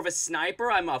I'm more of a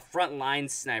sniper, I'm a front line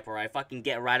sniper. I fucking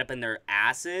get right up in their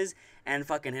asses and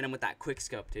fucking hit them with that quick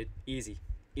scope, dude. Easy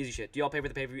shit. Do y'all pay for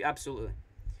the pay-per-view? Absolutely.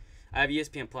 I have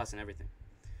ESPN Plus and everything.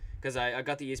 Because I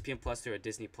got the ESPN Plus through a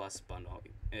Disney Plus bundle.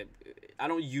 I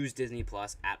don't use Disney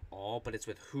Plus at all, but it's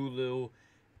with Hulu,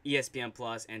 ESPN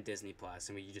Plus, and Disney Plus,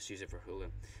 and we just use it for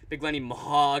Hulu. Big Lenny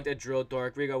mogged a drill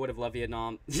dork. Rigo would have loved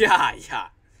Vietnam. Yeah.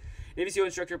 Navy SEAL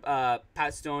instructor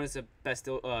Pat Stone is the best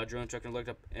drill instructor. Looked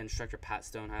up instructor Pat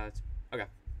Stone highlights. Okay.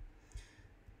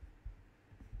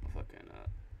 Fucking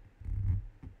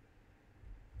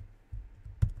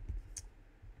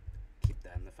keep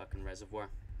that in the fucking reservoir.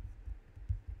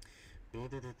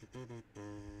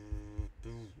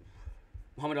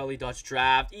 Muhammad Ali dodged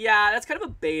draft. Yeah, that's kind of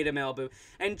a beta male boo.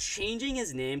 And changing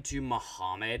his name to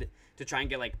Muhammad to try and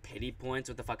get like pity points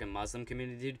with the fucking Muslim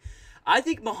community, dude. I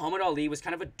think Muhammad Ali was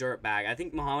kind of a dirtbag. I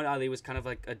think Muhammad Ali was kind of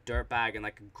like a dirtbag and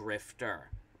like a grifter,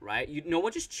 right? No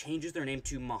one just changes their name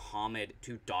to Muhammad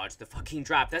to dodge the fucking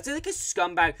draft. That's like a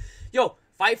scumbag. Yo,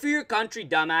 fight for your country,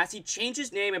 dumbass. He changed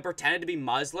his name and pretended to be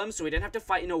Muslim so he didn't have to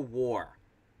fight in a war.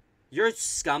 You're a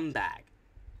scumbag.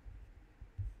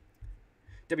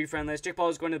 W friendless. Jake Paul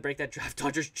is going to break that draft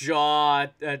Dodgers jaw.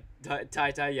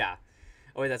 Ty, yeah.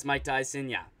 Oh wait, that's Mike Tyson,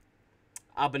 yeah.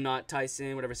 Abanot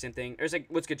Tyson, whatever, same thing. Erceg,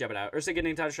 what's good, Jeb it out. Erceg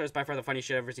getting title show is by far the funniest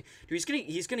shit I've ever seen. Dude,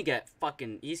 he's gonna get subbed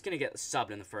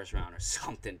in the first round or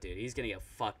something, dude. He's gonna get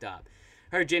fucked up.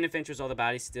 Heard Jaden Finch was all the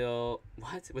baddies still.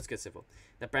 What? What's good, Civil?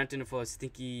 That Brampton full of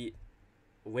stinky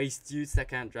waste youths that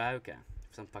can't drive. Okay,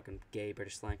 some fucking gay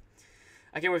British slang.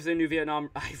 I can't wait for the new Vietnam.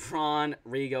 Iran,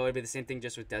 Rigo. It'd be the same thing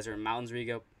just with desert and mountains,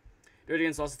 Rigo. Do it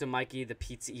against lost to Mikey, the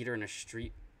pizza eater in a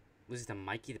street. Loses to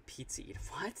Mikey, the pizza eater.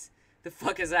 What? The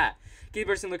fuck is that? Key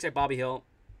person looks like Bobby Hill.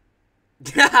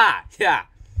 Yeah.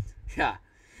 I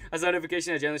saw a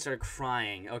notification. I generally started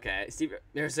crying. Okay. Steve,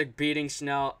 there's like beating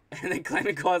Schnell and then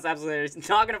claiming call is absolutely. He's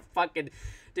not gonna fucking.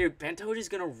 Dude, Pantoja's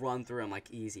gonna run through him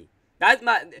like easy.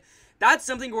 That's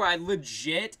something where I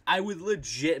would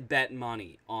legit bet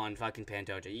money on fucking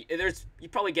Pantoja. You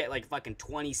probably get like fucking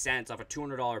 20 cents off a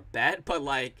 $200 bet, but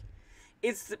like,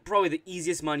 it's probably the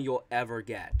easiest money you'll ever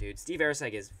get, dude. Steve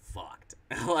Erceg is fucked.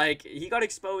 Like, he got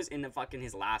exposed in the fucking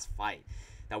his last fight.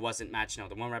 That wasn't match no,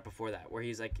 the one right before that, where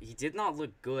he's like, he did not look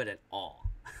good at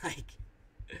all. Like,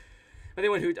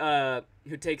 anyone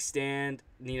who takes stand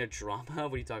need a drama?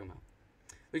 What are you talking about?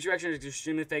 Luke's reaction is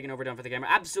extremely fake and overdone for the camera.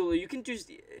 Absolutely, you can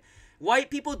just.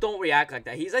 White people don't react like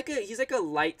that. He's like a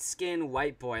light-skinned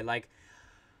white boy. Like,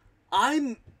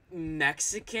 I'm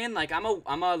Mexican. Like I'm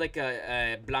a like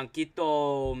a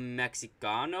blanquito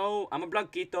Mexicano. I'm a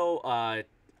blanquito.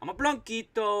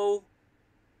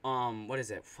 What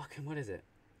is it? What is it?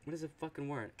 What is the fucking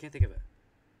word? Can't think of it.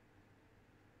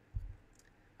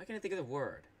 Why can't I think of the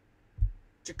word?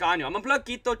 Chicano. I'm a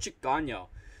blanquito Chicano.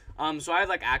 So I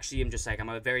like actually am just like I'm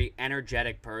a very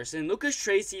energetic person. Lucas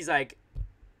Tracy's like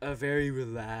a very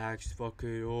relaxed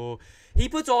fucking he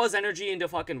puts all his energy into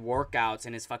fucking workouts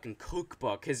and his fucking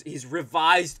cookbook, his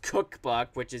revised cookbook,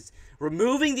 which is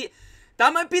removing the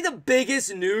that might be the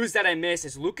biggest news that I missed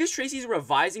is Lucas Tracy's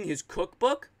revising his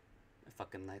cookbook. My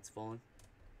fucking light's falling.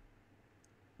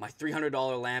 My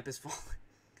 $300 lamp is falling.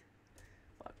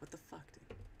 Fuck, what the fuck,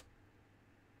 dude?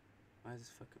 Why is this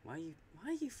fucking why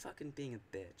are you fucking being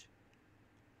a bitch?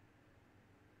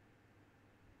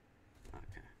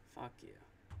 Okay, fuck you.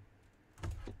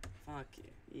 Fuck you,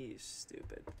 you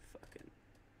stupid fucking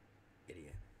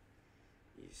idiot.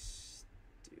 You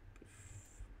stupid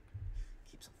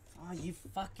keeps on. Oh, you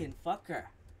fucking fucker.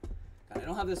 God, I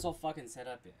don't have this all fucking set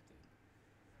up yet,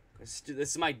 dude.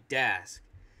 This is my desk.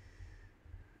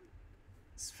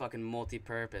 It's fucking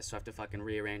multi-purpose, so I have to fucking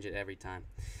rearrange it every time.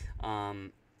 I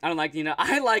don't like Nina.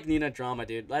 I like Nina drama,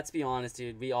 dude. Let's be honest,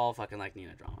 dude. We all fucking like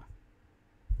Nina drama.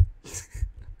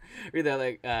 Read that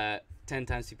like 10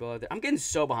 times people out there. I'm getting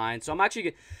so behind, so I'm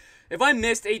actually if I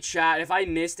missed a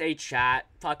chat,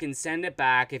 fucking send it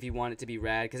back if you want it to be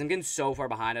read, because I'm getting so far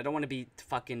behind. I don't want to be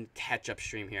fucking catch-up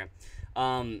stream here.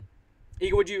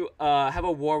 Ego, would you have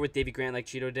a war with Davey Grant like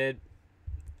Cheeto did?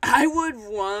 I would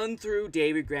run through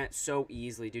Davey Grant so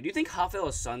easily, dude. Do you think Rafael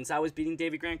Sunsao was beating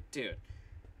Davey Grant? Dude,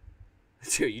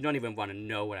 you don't even want to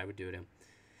know what I would do to him.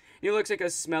 He looks like a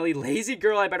smelly, lazy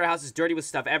girl. I bet her house is dirty with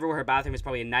stuff everywhere. Her bathroom is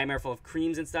probably a nightmare full of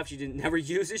creams and stuff she never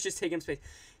uses. Just taking space.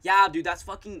 Yeah, dude, that's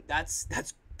fucking,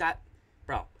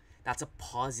 bro, that's a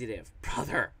positive.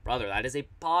 Brother, that is a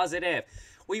positive.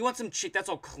 Well, you want some chick that's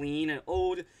all clean and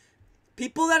old.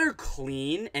 People that are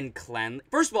clean and cleanly.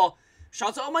 First of all, shout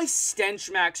out to all my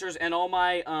stench maxers and all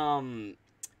my,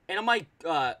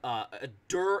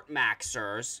 dirt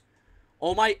maxers.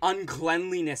 All my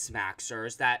uncleanliness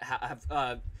maxers that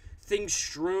have, things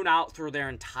strewn out through their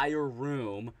entire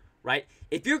room, right?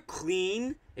 If you're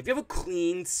clean, if you have a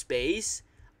clean space,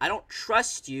 I don't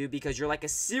trust you because you're like a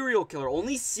serial killer.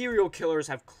 Only serial killers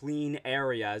have clean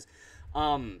areas.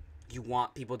 You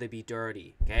want people to be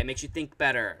dirty, okay? It makes you think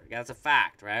better. Yeah, that's a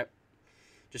fact, right?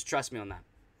 Just trust me on that.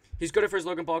 He's good for his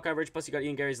Logan Paul coverage, plus he got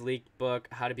Ian Gary's leaked book,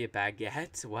 How to Be a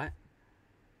Baguette. What?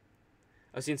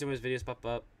 I've seen some of his videos pop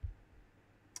up.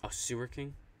 Oh, Sewer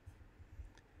King?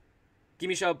 Give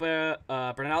me Michelle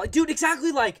Brennan. Dude,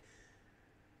 exactly, like,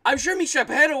 I'm sure Michelle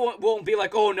Pena won't be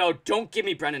like, oh, no, don't give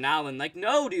me Brennan Allen. Like,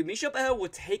 no, dude, Michelle Pena will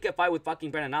take a fight with fucking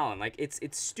Brennan Allen. Like, it's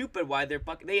stupid why they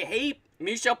hate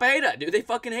Michelle Pena, dude. They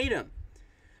fucking hate him.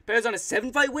 Pena's on a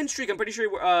 7-fight win streak. I'm pretty sure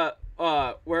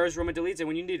whereas Roman deletes it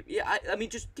when you need, yeah, I mean,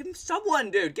 just give him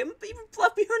someone, dude. Give him even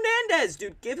Fluffy Hernandez,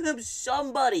 dude. Give him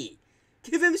somebody.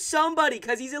 Give him somebody,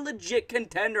 because he's a legit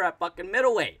contender at fucking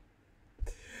middleweight.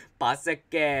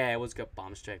 Paseke. What's good,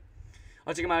 bomb straight?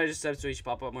 I'll check him out. I just said so he should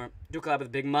pop up more. Do a collab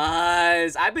with Big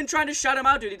Muzz. I've been trying to shut him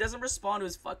out, dude. He doesn't respond to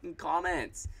his fucking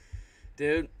comments.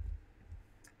 Dude.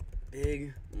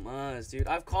 Big Muzz, dude.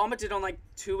 I've commented on like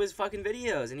 2 of his fucking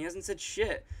videos, and he hasn't said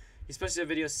shit. He posted a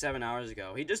video 7 hours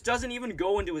ago. He just doesn't even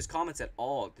go into his comments at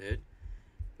all, dude.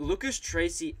 Lucas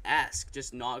Tracy-esque.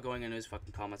 Just not going into his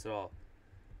fucking comments at all.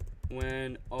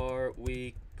 When are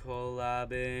we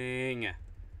collabing?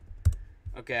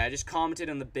 Okay, I just commented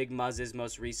on the Big Muzz's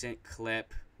most recent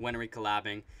clip. When are we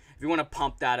collabing? If you want to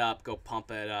pump that up, go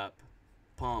pump it up.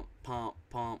 Pump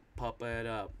it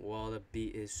up while the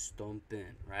beat is stomping,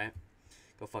 right?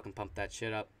 Go fucking pump that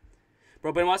shit up.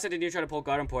 Bro, Ben Watson, did you try to pull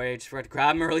guard on Poirier? Just forgot to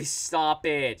grab him early. Stop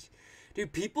it.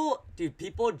 Dude, people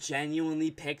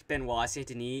genuinely picked Benoit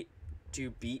Saint-Denis to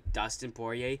beat Dustin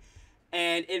Poirier,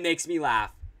 and it makes me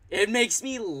laugh. It makes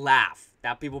me laugh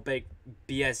that people pick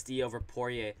BSD over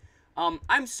Poirier.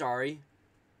 I'm sorry.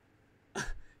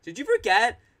 Did you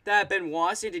forget that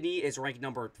Benoit Saint-Denis is ranked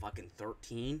number fucking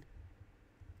 13?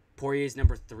 Poirier is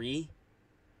number 3?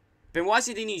 Benoit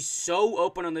Saint-Denis is so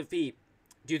open on the feet.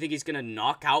 Do you think he's gonna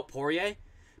knock out Poirier?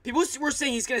 People were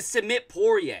saying he's gonna submit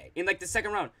Poirier in like the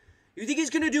second round. You think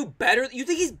he's gonna do better? You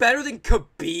think he's better than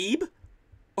Khabib?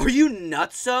 Are you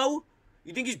nutso?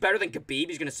 You think he's better than Khabib?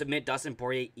 He's gonna submit Dustin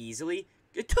Poirier easily?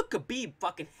 It took Khabib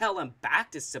fucking hell and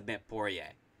back to submit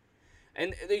Poirier.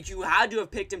 And you had to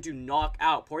have picked him to knock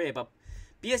out Poirier, but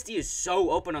BSD is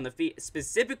so open on the feet.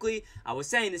 Specifically, I was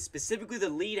saying this, specifically the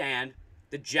lead hand,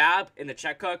 the jab, and the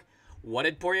check hook. What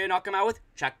did Poirier knock him out with?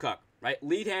 Check hook. right?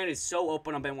 Lead hand is so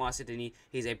open on Benoit Saint-Denis.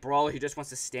 He's a brawler. He just wants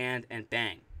to stand and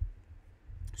bang.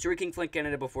 Shuri King flanked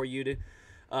Canada before you did.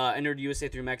 Entered USA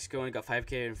through Mexico and got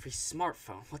 5K and free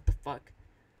smartphone. What the fuck?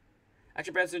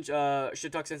 Actually, Branson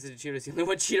should talk sense to Cheeto. Is the only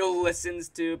one Cheeto listens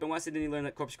to. Benoit Saint-Denis learned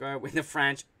that Corpse Guard with the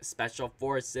French Special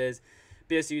Forces.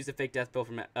 BSU used a fake death bill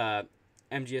from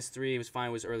MGS3. It was fine.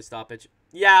 It was early stoppage.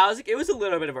 Yeah, it was a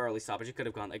little bit of an early stoppage. It could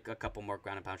have gone like a couple more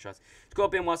ground and pound shots. To go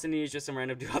up Benoit Saint-Denis is just some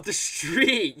random dude off the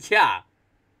street. Yeah.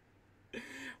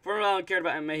 For cared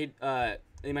about MMA,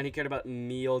 he cared about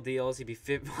meal deals. He'd be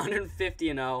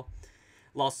 150-0.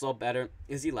 Lost all better.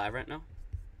 Is he live right now?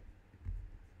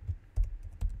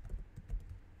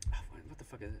 Oh, what the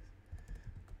fuck is this?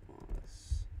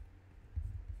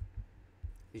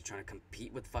 He's trying to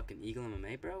compete with fucking Eagle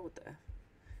MMA, bro? What the F?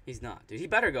 He's not, dude. He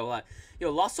better go live.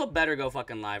 Yo, Losso better go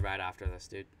fucking live right after this,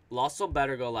 dude. Losso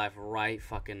better go live right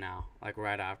fucking now. Like,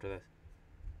 right after this.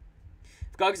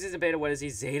 If Goggins is a beta, what is he?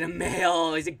 Zeta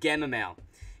male. He's a gamma male.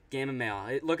 Gamma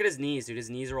male. Look at his knees, dude. His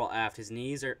knees are all effed. His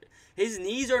knees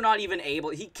are not even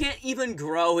able. He can't even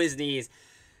grow his knees.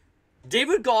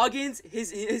 David Goggins,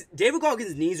 David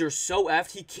Goggins' knees are so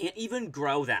effed, he can't even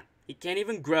grow them. He can't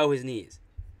even grow his knees.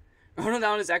 Ronald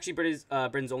Allen is actually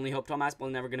Britain's only hope. Tom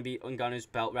Aspinall never gonna beat Ngannou's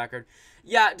belt record.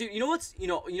 Yeah, dude. You know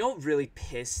what really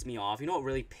pissed me off? You know what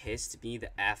really pissed me the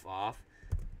F off?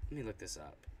 Let me look this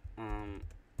up. God,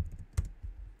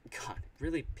 it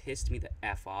really pissed me the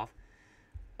F off.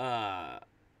 The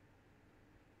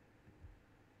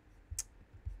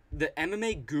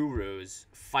MMA Gurus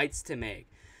fights to make.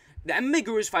 The MMA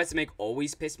Gurus fights to make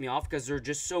always piss me off because they're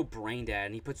just so brain dead,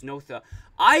 and he puts no thought.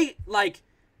 I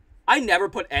never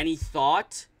put any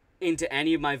thought into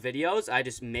any of my videos. I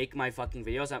just make my fucking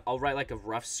videos. I'll write like a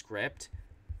rough script.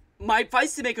 My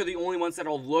fights to make are the only ones that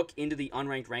I'll look into the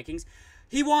unranked rankings.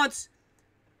 He wants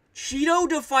Cheeto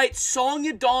to fight Song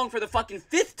Yadong for the fucking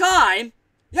 5th time.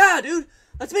 Yeah, dude.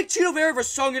 Let's make Cheeto Vera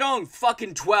versus Song Yadong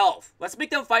fucking 12. Let's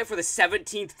make them fight for the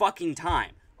 17th fucking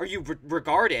time. Are you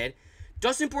regarded?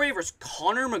 Dustin Poirier versus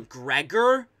Conor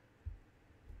McGregor?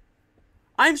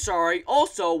 I'm sorry.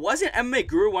 Also, wasn't MMA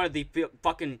Guru one of the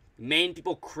fucking main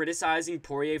people criticizing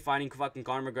Poirier fighting fucking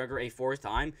Conor McGregor a 4th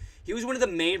time? He was one of the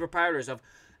main proprietors of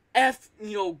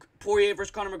Poirier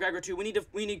versus Conor McGregor too. We need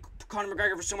Conor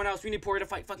McGregor for someone else. We need Poirier to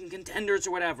fight fucking contenders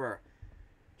or whatever.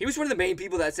 He was one of the main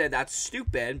people that said that's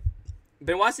stupid.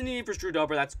 Benoit Saint-Denis versus Drew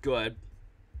Dober, that's good.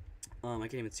 I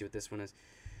can't even see what this one is.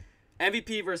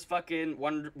 MVP versus fucking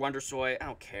Wonder Soy, I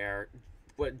don't care.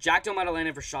 What, Jack Del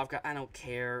Maddalena versus Shavkat, I don't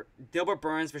care. Dilbert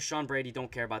Burns versus Sean Brady,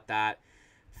 don't care about that.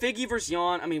 Figgy versus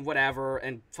Jan, I mean, whatever.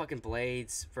 And fucking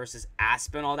Blades versus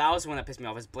Aspinall, that was the one that pissed me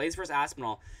off. It's Blades versus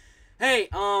Aspinall. Hey,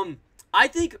 I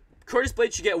think Curtis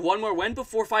Blades should get one more win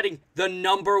before fighting the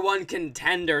 #1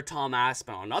 contender, Tom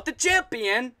Aspinall. Not the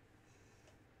champion.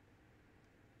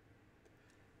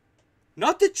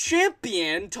 Not the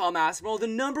champion, Tom Aspinall. The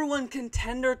 #1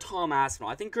 contender, Tom Aspinall.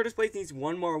 I think Curtis Blades needs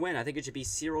one more win. I think it should be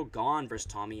Cyril Gahn versus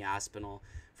Tommy Aspinall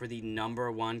for the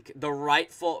 #1, the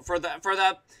rightful, for the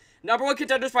 #1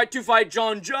 contenders fight to fight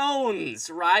John Jones,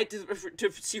 right?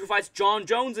 To see who fights John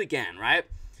Jones again, right?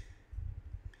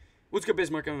 What's good,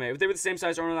 Bismarck MMA? If they were the same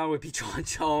size, Arnold Allen would be John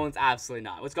Jones. Absolutely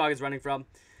not. What's Goggins running from?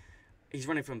 He's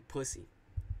running from pussy.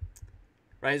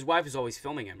 Right, his wife is always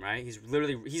filming him, right? He's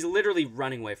literally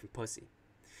running away from pussy.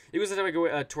 He was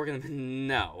twerking them.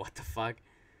 No, what the fuck?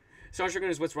 Sean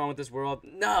Strickland is what's wrong with this world?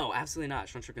 No, absolutely not.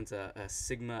 Sean Strickland's a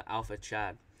Sigma Alpha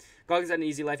Chad. Goggins had an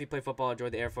easy life. He played football,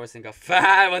 enjoyed the Air Force, and got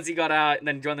fat once he got out. And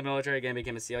then joined the military again,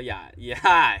 became a SEAL.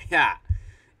 Yeah.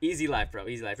 Easy life, bro.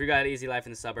 Easy life. You got an easy life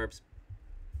in the suburbs.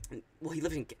 Well, he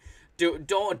lives in... Dude,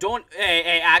 don't...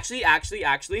 Hey, actually,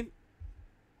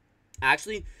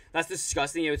 that's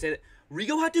disgusting. I would say that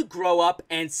Rigo had to grow up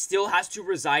and still has to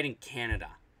reside in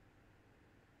Canada.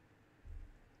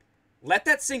 Let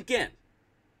that sink in.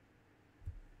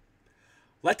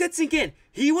 Let that sink in.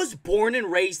 He was born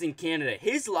and raised in Canada.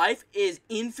 His life is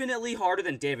infinitely harder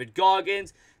than David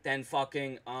Goggins, than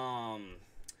fucking,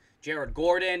 Jared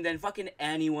Gordon, than fucking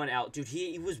anyone else. Dude,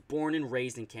 he was born and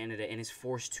raised in Canada and is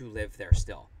forced to live there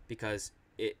still. Because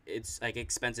it's, like,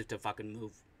 expensive to fucking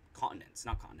move continents.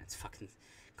 Not continents, fucking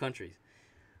countries.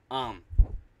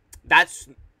 That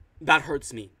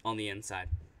hurts me on the inside.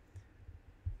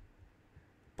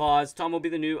 Pause. Tom will be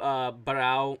the new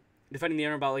Barao, defending the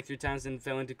honor about like 3 times and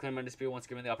failing to claim undisputed once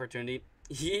given the opportunity.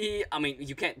 I mean,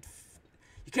 you can't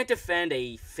defend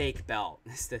a fake belt.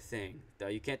 That's the thing, though.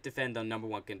 You can't defend the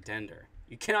 #1 contender.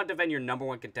 You cannot defend your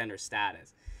 #1 contender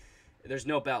status. There's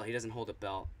no belt. He doesn't hold a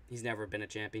belt. He's never been a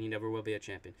champion. He never will be a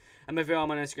champion. I'm a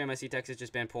film on Instagram. I see Texas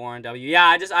just banned porn.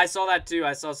 Yeah, I saw that too.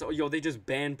 Yo, they just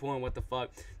banned porn. What the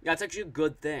fuck? Yeah, that's actually a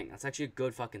good thing. That's actually a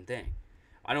good fucking thing.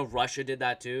 I know Russia did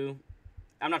that too.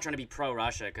 I'm not trying to be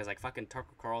pro-Russia because like fucking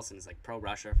Tucker Carlson is like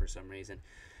pro-Russia for some reason.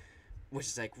 Which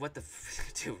is like, what the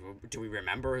do we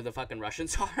remember who the fucking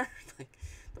Russians are? Like,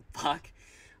 the fuck?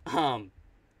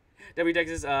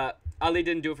 Texas, Ali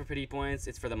didn't do it for pity points.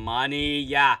 It's for the money.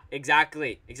 Yeah,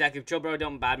 exactly. Chill, bro.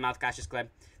 Don't badmouth Cassius Clay.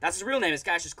 That's his real name, is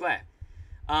Cassius Clay.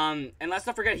 And let's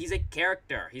not forget, he's a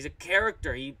character.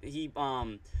 He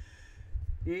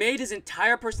made his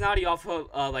entire personality off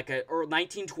of like a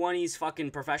 1920s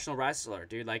fucking professional wrestler,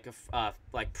 dude. Like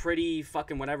pretty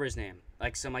fucking whatever his name.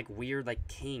 Like some like weird like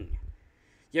king.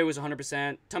 Yeah, it was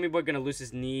 100%. Tommy Boy gonna lose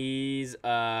his knees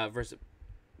versus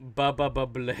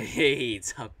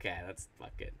Blades. Okay, that's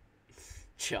fucking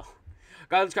chill.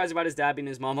 Garland cries about his dad being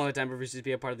his mom all the time, refuses to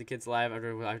be a part of the kid's life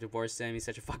after I divorced him. He's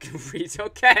such a fucking freak.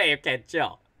 Okay,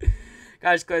 chill.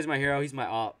 Guys, Clay's my hero. He's my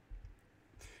op.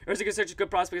 Erceg is such a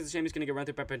good prospect. It's a shame he's gonna get run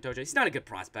through by Pantoja. He's not a good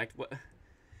prospect.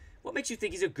 What makes you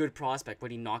think he's a good prospect?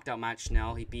 When he knocked out Matt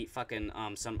Schnell, he beat fucking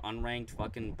some unranked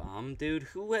fucking bum, dude.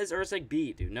 Who has Erceg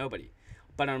beat, dude? Nobody.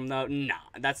 But no,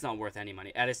 that's not worth any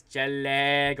money. Eres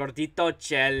Chele, Gordito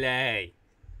Chele.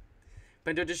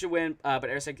 Pantoja should win, but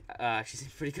Erceg actually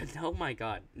seems pretty good. Oh my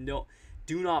god, no,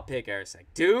 do not pick Erceg.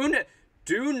 Do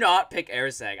not pick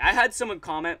Erceg. I had someone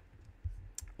comment.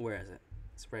 Where is it?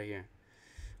 It's right here.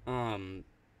 Fuck,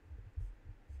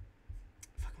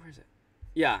 where is it?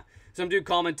 Yeah. Some dude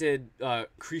commented,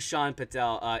 Krishan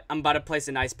Patel, I'm about to place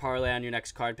a nice parlay on your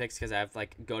next card picks because I have,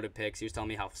 like, go-to picks. He was telling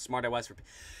me how smart I was for...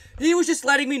 He was just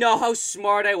letting me know how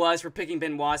smart I was for picking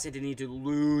Benoit Saint Denis to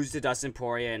lose to Dustin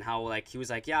Poirier, and how, like, he was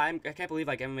like, yeah, I can't believe,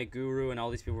 like, MMA Guru and all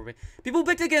these people were... People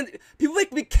picked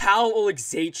Mikhail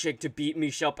Oleksiejczyk to beat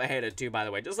Michel Pereira, too, by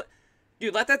the way. Just,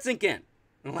 dude, let that sink in.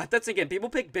 Let that sink in. People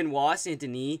picked Benoit Saint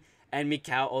Denis and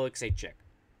Mikhail Oleksiejczyk.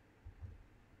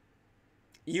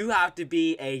 You have to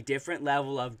be a different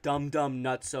level of dumb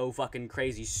nutso fucking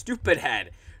crazy stupid head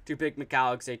to pick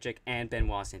Mikhail Oleksiejczyk and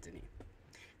Benoit Saint Denis.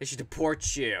 They should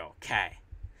deport you. Okay.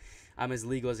 I'm as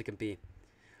legal as it can be.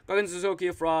 Gogan Suzuki,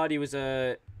 a fraud. He was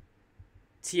a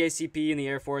TACP in the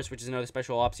Air Force, which is another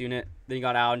special ops unit. Then he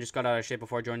got out and just got out of shape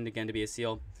before joining again to be a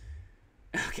SEAL.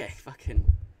 Okay, fucking...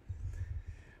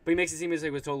 But he makes it seem as like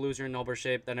he was a total loser in noble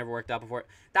shape. That never worked out before.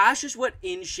 That's just what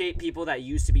in-shape people that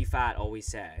used to be fat always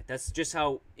say. That's just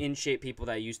how in-shape people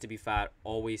that used to be fat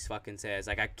always fucking say. It's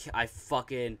like, I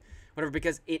fucking... Whatever,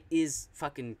 because it is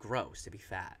fucking gross to be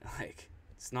fat. Like,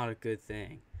 it's not a good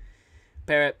thing.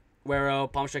 Parrot,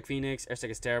 Wero, Palm Strike Phoenix,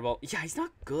 Erceg is terrible. Yeah, he's not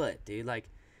good, dude. Like,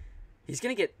 he's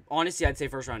gonna get... Honestly, I'd say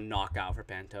first round knockout for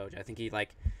Pantoja. I think he,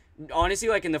 like... Honestly,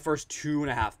 like in the first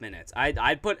 2.5 minutes,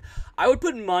 I would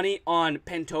put money on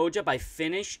Pantoja by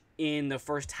finish in the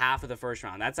first half of the first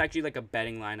round. That's actually like a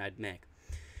betting line I'd make.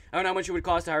 I don't know how much it would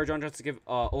cost to hire John Jones to give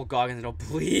old Goggins an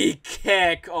oblique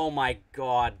kick. Oh my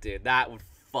god, dude, that would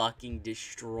fucking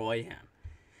destroy him.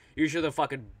 You're sure the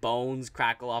fucking bones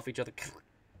crackle off each other.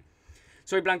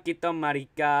 Soy Blanquito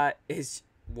Marica is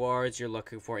words you're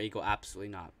looking for. Eagle,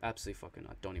 absolutely not. Absolutely fucking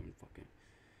not. Don't even fucking.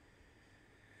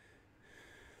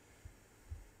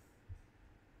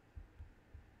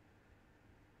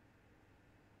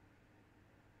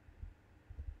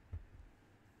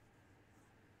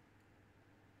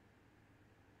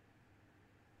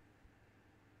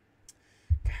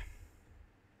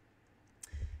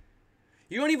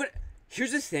 You don't even...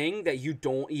 Here's the thing that you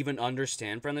don't even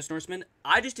understand, Friendless Norseman.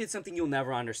 I just did something you'll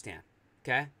never understand.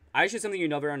 Okay? I just did something you'll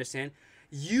never understand.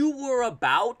 You were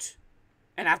about...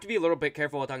 And I have to be a little bit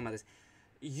careful while talking about this.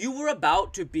 You were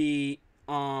about to be...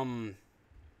 Let's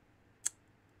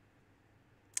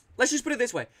just put it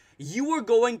this way. You were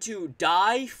going to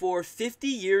die for 50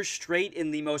 years straight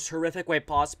in the most horrific way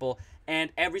possible.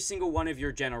 And every single one of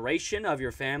your generation, of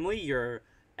your family, your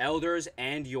elders,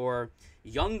 and your...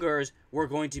 youngers were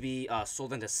going to be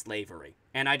sold into slavery.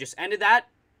 And I just ended that.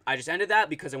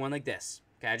 Because I went like this.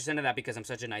 Okay, I just ended that because I'm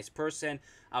such a nice person.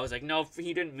 I was like, no,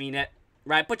 he didn't mean it.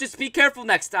 Right? But just be careful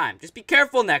next time. Just be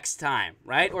careful next time.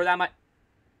 Right? Or that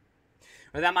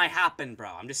might happen, bro.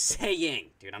 I'm just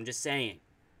saying. Dude, I'm just saying.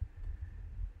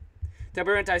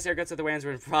 Taipura and Ty's haircuts at the Wans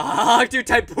were in front. Dude,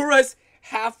 Taipura's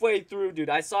halfway through, dude.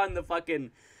 I saw in the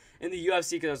fucking... In the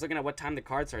UFC, because I was looking at what time the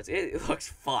card starts. It looks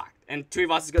fucked. And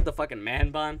Tuivas has got the fucking man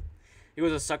bun. He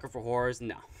was a sucker for horrors.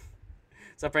 No.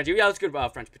 What's up, Frenchie? Yeah, let's go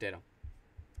French potato.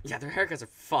 Yeah, their haircuts are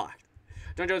fucked.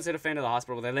 John Jones hit a fan to the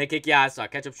hospital with a leg kick. Yeah, I saw.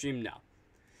 Ketchup stream? No.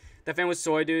 That fan was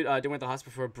soy, dude. Didn't went to the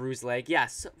hospital for a bruised leg.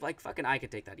 Yes, like fucking, I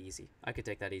could take that easy. I could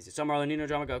take that easy. So Marlon, Nina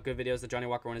Drama got good videos. The Johnny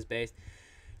Walker one is based.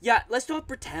 Yeah, let's not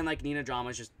pretend like Nina Drama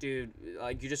is just, dude,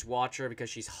 like, you just watch her because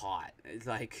she's hot. It's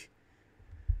like,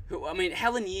 I mean,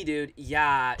 Helen Yee, dude,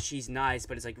 yeah, she's nice,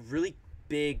 but it's like really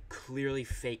big, clearly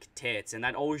fake tits, and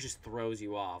that always just throws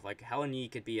you off. Like, Helen Yee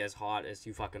could be as hot as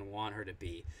you fucking want her to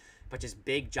be, but just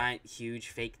big, giant, huge,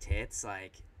 fake tits,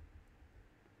 like,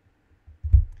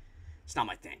 it's not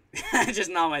my thing. just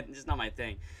not my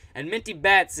thing. And Minty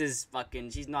Betts is fucking,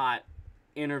 she's not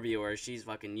interviewer, she's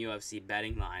fucking UFC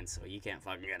betting line, so you can't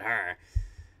fucking get her.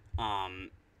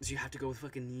 So you have to go with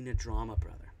fucking Nina Drama,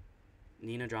 brother.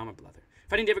 Nina Drama, brother.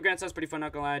 Fighting David Grant sounds pretty fun,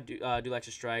 not gonna lie. Do like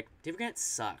to strike. David Grant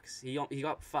sucks. He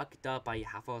got fucked up by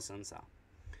Hafo Sunsa.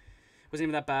 Wasn't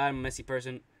even that bad. I'm a messy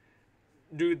person.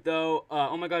 Dude, though,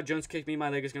 oh my god, Jones kicked me. My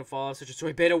leg is gonna fall off. Such a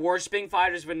story. Beta worshiping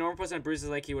fighters. If a normal person had bruises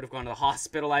like he would have gone to the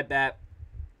hospital, I bet.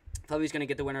 Probably he's gonna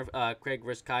get the winner of Craig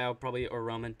versus Kyle, probably, or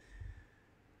Roman.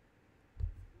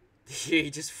 He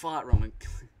just fought Roman.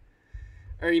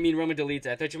 Or you mean Roman Delete?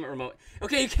 I thought you meant Roman.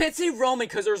 Okay, you can't say Roman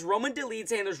because there's Roman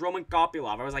Delete and there's Roman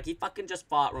Kopylov. I was like, he fucking just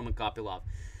fought Roman Kopylov.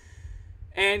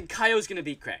 And Kaio's gonna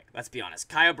beat Craig. Let's be honest.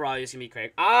 Caio Borralho's gonna beat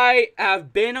Craig. I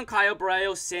have been on Caio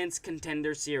Borralho since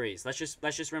Contender Series. Let's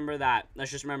just remember that.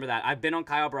 Let's just remember that. I've been on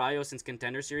Caio Borralho since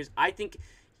Contender Series. I think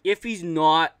if he's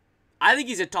not, I think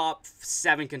he's a top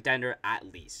 7 contender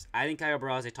at least. I think Caio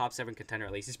Borralho is a top 7 contender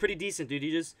at least. He's pretty decent, dude.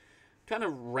 He just kind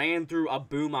of ran through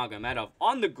Abu Magomedov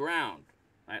on the ground.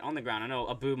 Right, on the ground. I know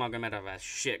Abu Magomedov has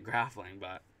shit grappling,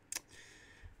 but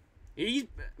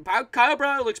Caio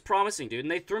Borralho looks promising, dude.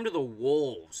 And they threw him to the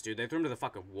wolves, dude. They threw him to the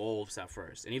fucking wolves at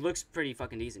first, and he looks pretty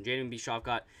fucking decent. JDM beat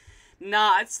Shavkat. Nah,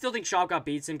 I still think Shavkat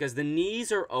beats him because the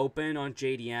knees are open on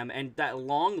JDM, and that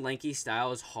long, lanky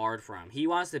style is hard for him. He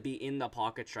wants to be in the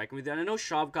pocket striking with it. And I know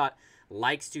Shavkat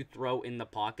likes to throw in the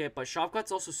pocket, but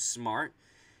Shavkat's also smart.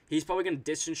 He's probably going to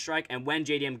distance strike, and when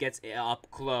JDM gets up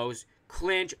close,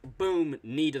 clinch, boom,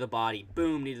 knee to the body,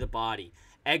 boom, knee to the body.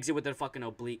 Exit with a fucking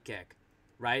oblique kick,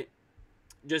 right?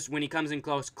 Just when he comes in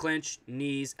close, clinch,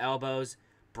 knees, elbows,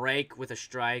 break with a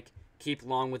strike, keep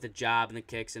long with the jab and the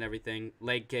kicks and everything.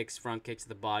 Leg kicks, front kicks to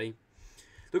the body.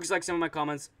 Lucas likes some of my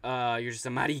comments. You're just a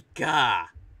marica.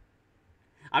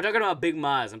 I'm talking about Big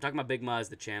Muzz. I'm talking about Big Muzz,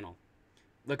 the channel.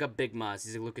 Look up Big Muzz.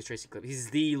 He's a Lucas Tracy clip. He's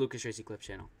the Lucas Tracy clip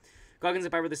channel. Goggins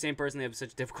and Piper are the same person. They have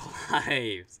such difficult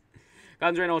lives.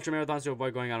 Goggins ran ultra marathons to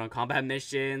avoid going out on combat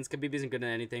missions. Khabib isn't good at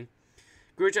anything.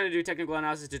 Guru trying to do technical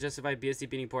analysis to justify BST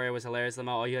beating Poirier was hilarious. Lamau,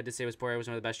 all you had to say was Poirier was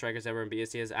one of the best strikers ever, and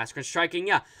BST has aspirin striking.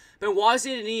 Yeah, Benoit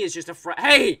Saint-Denis is just a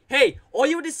Hey! All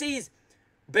you had to say is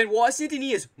Benoit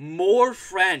Saint-Denis is more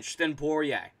French than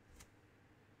Poirier.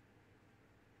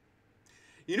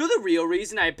 You know the real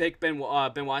reason I picked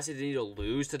Benoit Saint-Denis to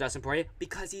lose to Dustin Poirier?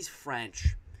 Because he's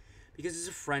French. Because he's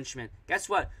a Frenchman. Guess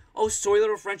what? Oh, soy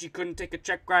little Frenchie couldn't take a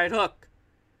check right hook.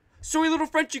 Soy little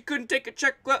Frenchie couldn't take a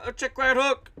check right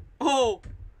hook. Oh,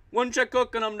 one check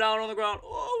hook and I'm down on the ground.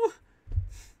 Oh.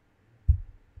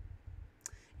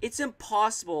 It's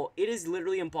impossible. It is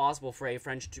literally impossible for a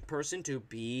French person to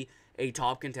be a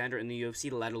top contender in the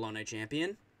UFC, let alone a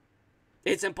champion.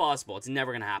 It's impossible. It's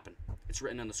never going to happen. It's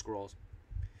written in the scrolls.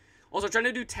 Also, trying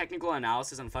to do technical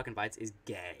analysis on fucking fights is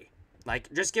gay.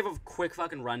 Like, just give a quick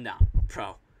fucking rundown.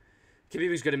 Bro,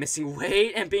 Khabib's good at missing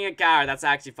weight and being a coward. That's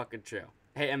actually fucking true.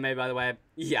 Hey, MMA, by the way.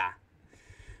 Yeah.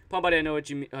 Palm Buddy, I know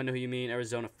who you mean.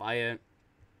 Arizona Fire.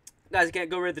 Guys, I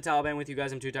can't go raid the Taliban with you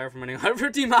guys. I'm too tired from running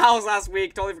 150 miles last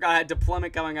week. Totally forgot I had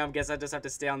deployment coming up. Guess I just have to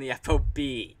stay on the FOB.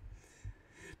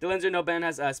 Delenzer No Ben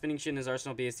has spinning shit in his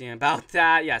arsenal. BST about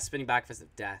that. Yeah, spinning back fist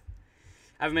of death.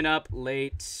 I haven't been up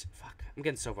late. Fuck, I'm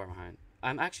getting so far behind.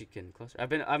 I'm actually getting closer. I've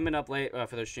been up late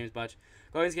for those streams much.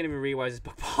 Goggins can't even read why is this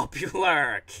book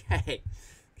popular. Okay.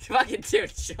 Fucking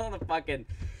dude, chill on the fucking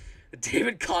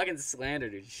David Goggins slander,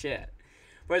 dude. Shit.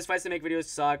 Whereas fights to make videos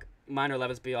suck. Mine are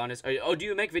 11s, to be honest. Oh, do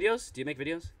you make videos? Do you make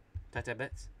videos? Tata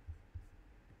bets.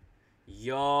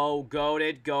 Yo,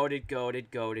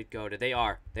 goated. They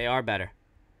are better.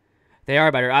 They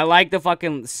are better. I like the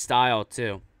fucking style,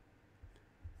 too.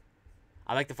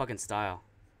 I like the fucking style.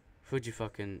 Fuji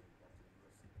fucking...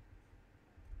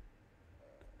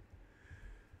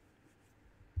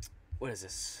 What is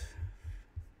this?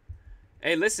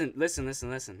 Hey, listen.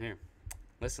 Here.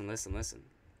 Listen.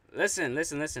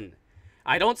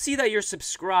 I don't see that you're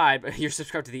subscribed. You're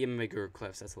subscribed to the MMA Guru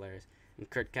Cliffs. That's hilarious. And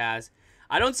Kurt Kaz.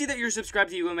 I don't see that you're subscribed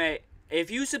to MMA.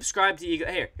 If you subscribe to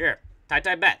here.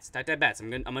 Tai bets. I'm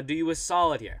gonna do you a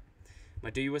solid here.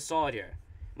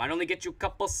 Might only get you a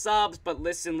couple subs, but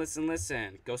listen.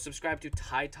 Go subscribe to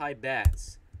Tai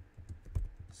Bets.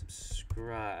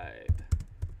 Subscribe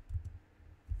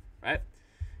right?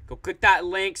 Go click that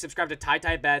link, subscribe to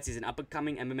Tai Bets. He's an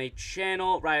up-and-coming MMA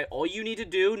channel, right? All you need to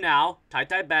do now, Tai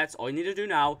Bets, all you need to do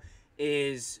now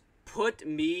is put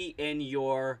me in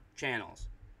your channels.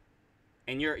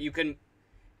 And you can,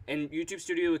 in YouTube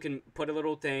Studio, you can put a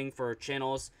little thing for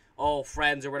channels,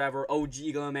 friends or whatever, OG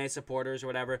Eagle MMA supporters or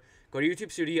whatever. Go to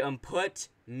YouTube Studio and put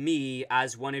me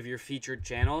as one of your featured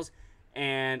channels,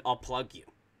 and I'll plug you.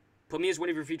 Put me as one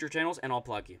of your featured channels, and I'll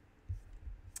plug you.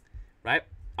 Right?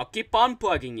 I'll keep on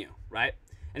plugging you, right?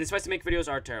 And the spice to make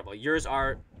videos are terrible. Yours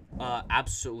are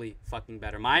absolutely fucking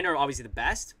better. Mine are obviously the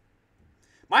best.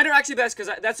 Mine are actually best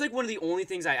because that's like one of the only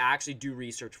things I actually do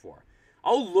research for.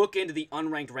 I'll look into the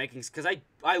unranked rankings because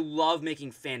I love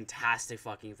making fantastic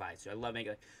fucking fights. I love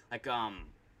making like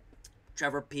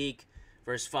Trevor Peek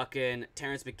versus fucking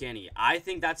Terrence McKinney. I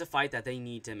think that's a fight that they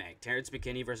need to make. Terrence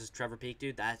McKinney versus Trevor Peek,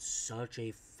 dude. That's such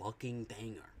a fucking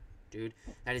banger, dude.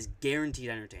 That is guaranteed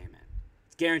entertainment.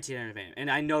 Guaranteed entertainment.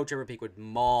 And I know Trevor Peek would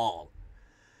maul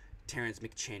Terrence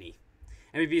McKinney.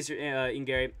 MVP in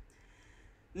Gary.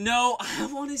 No, I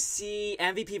want to see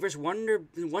MVP versus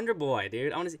Wonder Boy,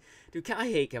 dude. I want to see. Dude, I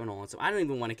hate Kevin Holland, so I don't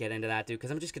even want to get into that, dude,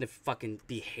 because I'm just going to fucking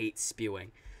be hate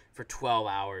spewing for 12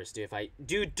 hours, dude.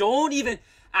 Dude, do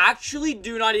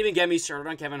not even get me started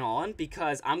on Kevin Holland,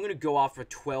 because I'm going to go off for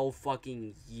 12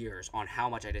 fucking years on how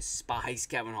much I despise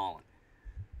Kevin Holland.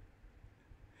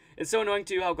 It's so annoying,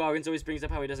 too, how Goggins always brings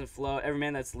up how he doesn't float. Every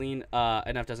man that's lean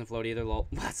enough doesn't float either. Lol.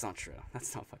 That's not true.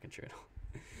 That's not fucking true at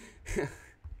all.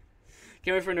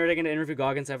 Can't wait for Nerdig to interview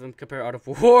Goggins, have him compare Art of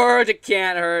War to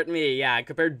Can't Hurt Me. Yeah,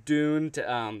 compare Dune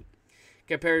to,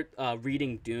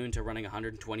 reading Dune to running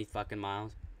 120 fucking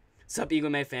miles. Sup, Eagle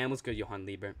May fam? What's good, Johan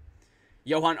Liebert?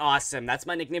 Johan Awesome. That's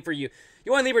my nickname for you.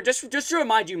 Johan Liebert, just to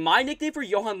remind you, my nickname for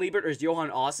Johan Liebert is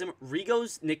Johan Awesome.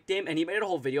 Rigo's nickname, and he made a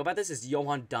whole video about this, is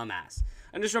Johan Dumbass.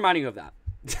 I'm just reminding you of that.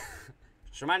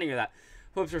 Just reminding you of that.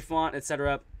 Hopes for font,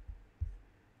 etc.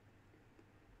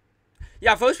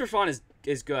 Yeah, Phillips for font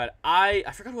is good. I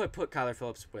forgot who I put Kyler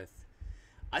Phillips with.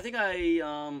 I think who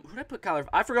did I put Kyler?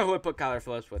 I forgot who I put Kyler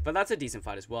Phillips with, but that's a decent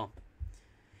fight as well.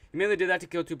 He mainly did that to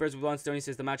kill two birds with one stone. He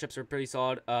says the matchups are pretty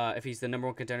solid. If he's the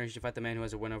 #1 contender, he should fight the man who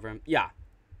has a win over him. Yeah.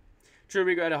 True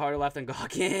Rigo had a harder left than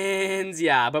Goggins.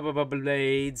 Yeah.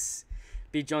 Blades.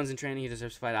 Beat Jones in training. He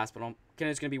deserves to fight Aspinall.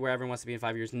 Kennedy's gonna be where everyone wants to be in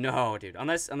 5 years. No, dude.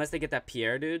 Unless they get that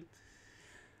Pierre, dude.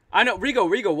 I know.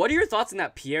 Rigo. What are your thoughts on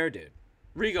that Pierre, dude?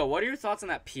 Rigo, what are your thoughts on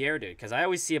that Pierre, dude? Because I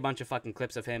always see a bunch of fucking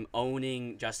clips of him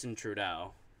owning Justin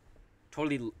Trudeau.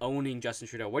 Totally owning Justin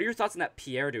Trudeau. What are your thoughts on that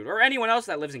Pierre, dude? Or anyone else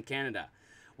that lives in Canada.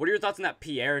 What are your thoughts on that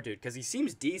Pierre, dude? Because he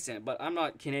seems decent, but I'm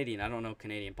not Canadian. I don't know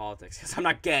Canadian politics. Because I'm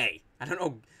not gay. I don't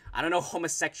know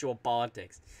homosexual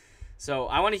politics. So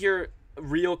I want to hear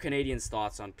real Canadians'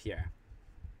 thoughts on Pierre.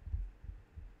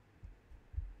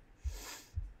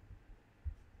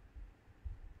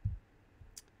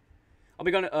 I'll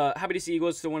be going happy to see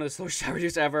Eagles still one of the slowest chat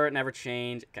readers ever. Never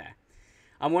change. Okay.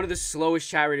 I'm one of the slowest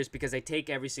chat readers because they take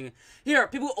every single... Here,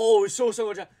 people always so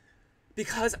chat.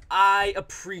 Because I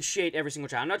appreciate every single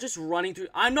chat. I'm not just running through...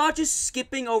 I'm not just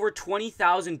skipping over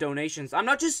 20,000 donations. I'm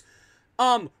not just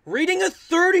reading a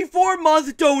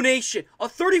 34-month donation. A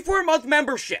 34-month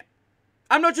membership.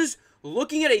 I'm not just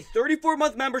looking at a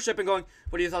 34-month membership and going,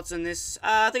 what are your thoughts on this?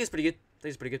 I think it's pretty good. I think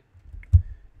it's pretty good.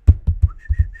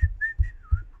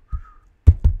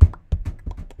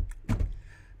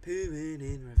 Pooing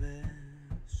in reverse.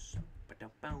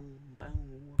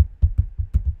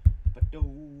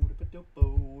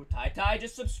 Tai,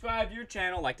 just subscribe to your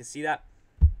channel. Like to see that.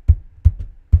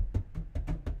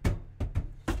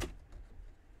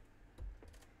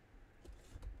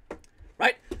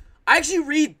 Right? I actually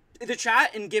read the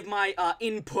chat and give my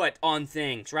input on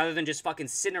things rather than just fucking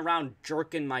sitting around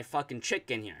jerking my fucking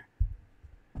chicken here.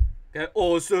 Okay.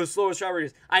 Oh, it's the slowest chat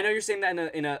readers. I know you're saying that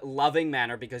in a loving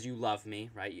manner because you love me,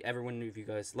 right? Everyone of you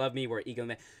guys love me. We're Eagle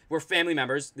MMA. We're family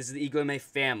members. This is the Eagle MMA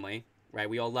family, right?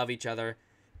 We all love each other.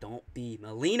 Don't be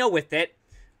Melina with it.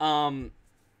 But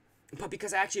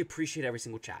because I actually appreciate every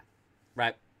single chat,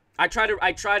 right? I try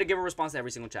to give a response to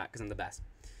every single chat because I'm the best.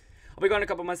 I'll be gone in a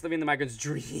couple months living the migrant's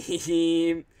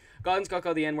dream. Goggins got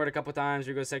called the N-word a couple times.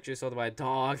 Rigo sexually assaulted by a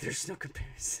dog. There's no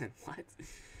comparison. What?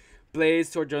 Blaze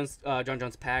toward Jones, John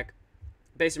Jones' pack.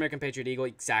 Base American Patriot Eagle.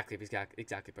 Exactly,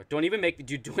 bro. Don't even make me,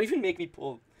 dude. Don't even make me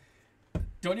pull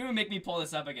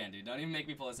this up again, dude. Don't even make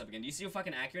me pull this up again. Do you see how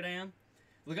fucking accurate I am?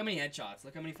 Look how many headshots.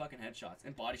 Look how many fucking headshots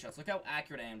and body shots. Look how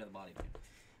accurate I am to the body, dude.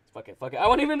 Fuck it. I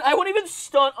won't even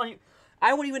stunt on you.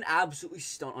 I won't even absolutely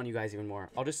stunt on you guys even more.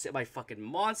 I'll just sit my fucking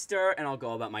monster and I'll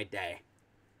go about my day.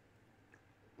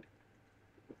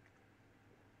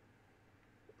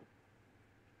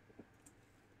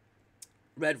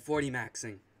 Red 40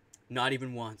 maxing. Not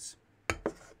even once.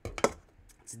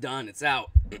 It's done. It's out.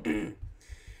 The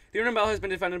interim belt has been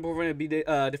defended before and be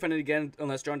defended again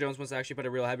unless John Jones wants to actually put a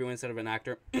real heavyweight instead of an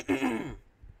actor.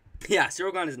 Yeah,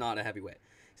 Cyril Gane is not a heavyweight.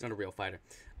 He's not a real fighter.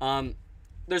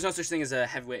 There's no such thing as a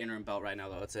heavyweight interim belt right now,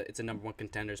 though. It's a number one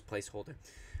contender's placeholder.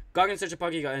 Goggins such a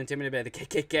punk. He got intimidated by the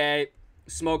KKK.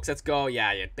 Smokes, let's go.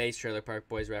 Yeah, base Trailer Park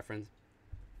Boys reference.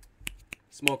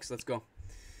 Smokes, let's go.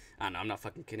 I don't know, I'm not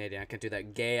fucking Canadian. I can't do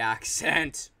that gay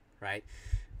accent, right?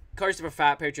 Christopher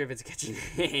Fat Patriot if it's a catchy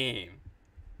name.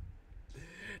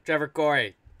 Trevor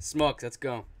Corey, Smokes, let's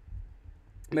go.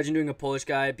 Imagine doing a Polish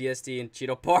guy, BSD, and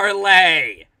Cheeto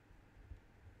parlay.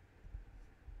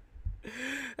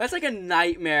 That's like a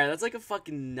nightmare. That's like a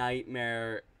fucking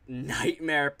nightmare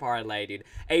parlay, dude.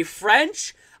 A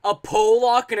French, a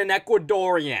Polak, and an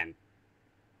Ecuadorian.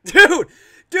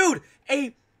 Dude,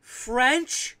 a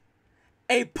French,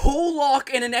 a Polak,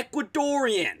 and an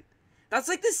Ecuadorian. That's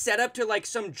like the setup to like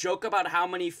some joke about how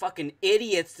many fucking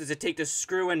idiots does it take to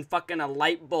screw in fucking a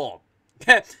light bulb.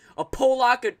 A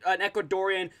Polak, an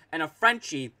Ecuadorian, and a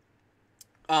Frenchie.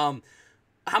 How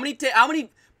many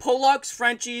Polacks,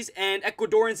 Frenchies, and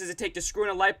Ecuadorians does it take to screw in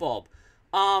a light bulb?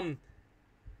 The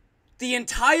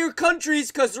entire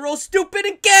countries, because they're all stupid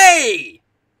and gay!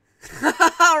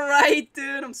 Alright,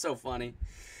 dude, I'm so funny.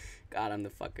 God, I'm the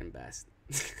fucking best.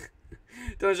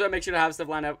 Don't make sure to have stuff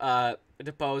lined up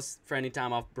to post for any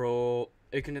time off, bro.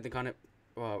 You can hit the content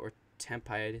or temp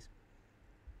hiatus.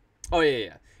 Oh,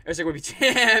 yeah. Erceg would be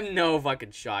jam. No fucking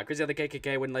shot. Because the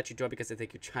KKK wouldn't let you join because they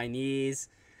think you're Chinese.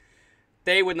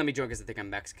 They wouldn't let me join because they think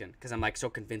I'm Mexican. Because I'm like so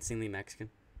convincingly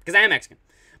Mexican. Because I am Mexican.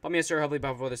 Bought me a sir hopefully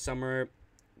before the summer.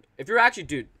 If you're actually,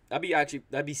 dude,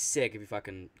 that'd be sick if you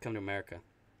fucking come to America.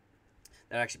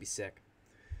 That'd actually be sick.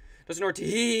 Dustin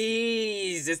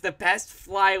Ortiz is the best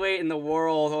flyweight in the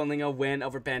world, holding a win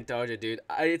over Pantoja, dude.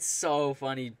 It's so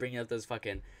funny bringing up those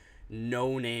fucking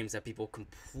no names that people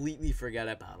completely forget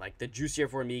about. Like the juicier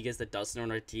Formigas that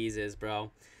Dustin Ortiz is,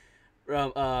 bro.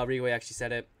 Rigo actually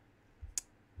said it.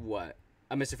 What?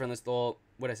 I missed a friendless lol.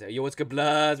 What'd I say? Yo, what's good,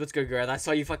 Bloods? What's good, Girth? I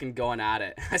saw you fucking going at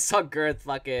it. I saw Girth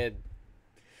fucking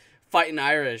fighting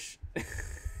Irish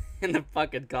in the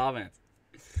fucking comments.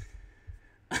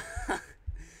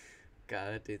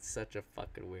 God, that dude's such a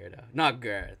fucking weirdo. Not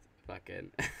Girth.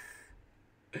 Fucking.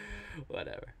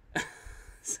 Whatever.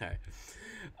 Sorry.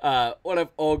 What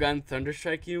if Olgun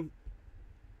Thunderstrike you?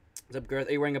 What's up, Girth?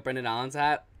 Are you wearing a Brendan Allen's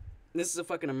hat? This is a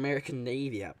fucking American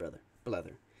Navy hat, brother.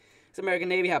 It's American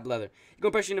Navy hat, brother. You go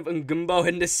impression of Ngumbo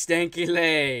in the stanky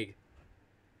leg.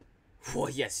 Oh,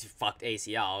 yes, he fucked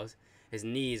ACLs. His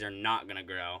knees are not gonna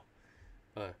grow.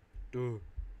 Dude.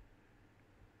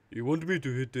 You want me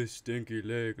to hit this stinky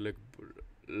leg, like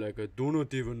I do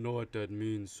not even know what that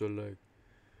means, so like,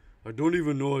 I don't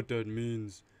even know what that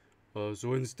means,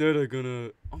 so instead I'm gonna,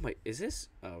 oh my, is this,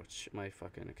 oh, my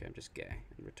fucking, okay, I'm just gay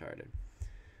and retarded,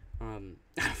 I don't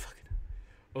fucking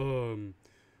know,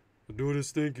 do the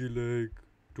stinky leg,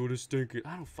 I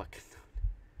don't fucking know,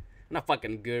 I'm not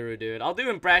fucking guru, dude. I'll do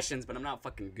impressions, but I'm not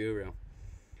fucking guru.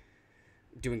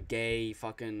 Doing gay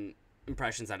fucking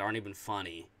impressions that aren't even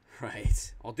funny.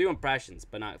 Right. I'll do impressions,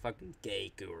 but not fucking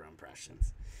gay guru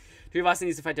impressions. Dude, Austin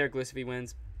needs to fight Derek Lewis if he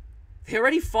wins. They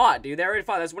already fought, dude.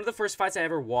 That's one of the first fights I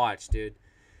ever watched, dude.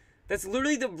 That's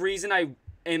literally the reason I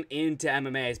am into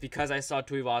MMA is because I saw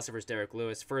Tuivasa versus Derek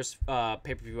Lewis. First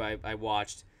pay-per-view I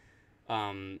watched.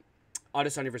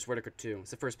 Adesanya versus Whitaker 2.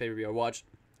 It's the first pay-per-view I watched.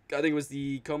 I think it was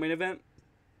the co-main event.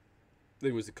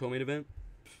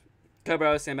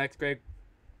 Cabral, Sam X, Craig.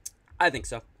 I think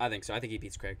so. I think he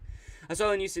beats Craig. I saw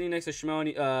Lynn sitting next to Shimon.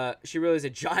 She really is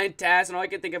a giant ass, and all I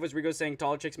could think of was Rigo saying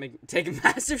tall chicks take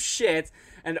massive shits,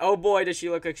 and oh boy, does she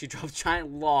look like she dropped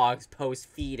giant logs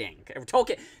post-feeding. Okay.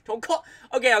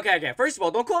 First of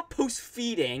all, don't call it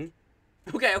post-feeding.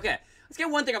 Okay. Let's get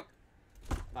one thing up.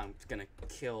 I'm gonna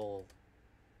kill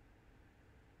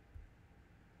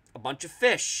a bunch of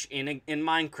fish in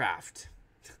Minecraft.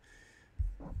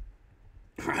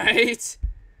 Right?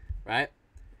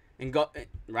 And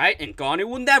Ngannou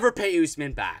will never pay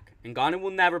Usman back.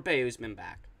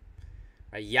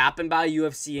 Right? Yapping about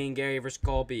UFC and Gary versus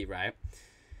Colby, right?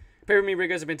 Pay-per-view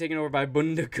Rigas have been taken over by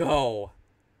Bundago.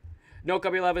 No,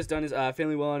 Copy Love has done his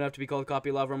family well enough to be called Copy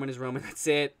Love. Roman is Roman. That's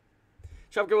it.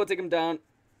 Shopgirl will take him down.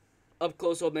 Up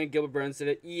close, old man Gilbert Burns did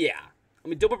it. Yeah. I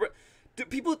mean,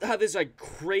 people have this like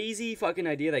crazy fucking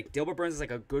idea like Gilbert Burns is like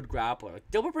a good grappler.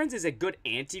 Like, Gilbert Burns is a good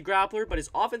anti-grappler, but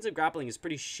his offensive grappling is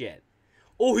pretty shit.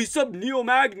 Oh, he subbed Neil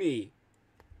Magny.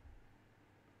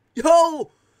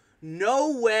 Yo!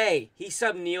 No way. He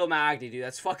subbed Neil Magny, dude.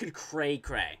 That's fucking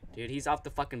cray-cray. Dude, he's off the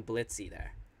fucking Blitzy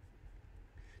there.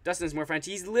 Dustin is more French.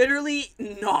 He's literally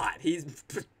not.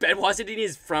 Ben Washington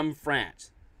is from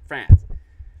France.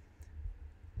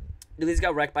 He's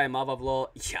got wrecked by a mob of lol.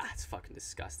 Yeah, it's fucking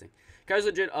disgusting. Guy's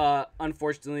legit.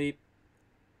 Unfortunately,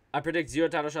 I predict 0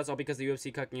 title shots all because the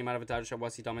UFC cucking him out of a title shot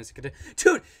while he dominates.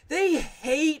 Dude, they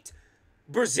hate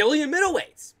Brazilian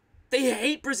middleweights. They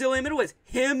hate Brazilian middleweights.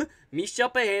 Him, Michel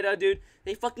Pereira, dude.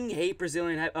 They fucking hate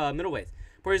Brazilian middleweights.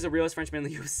 Poirier's the realest Frenchman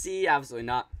in the UFC. Absolutely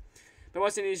not. But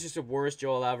Washington is just the worst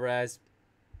Joel Alvarez.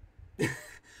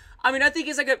 I mean, I think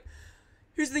it's like a...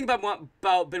 Here's the thing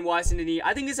about Benoit Saint-Denis.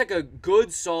 I think he's like a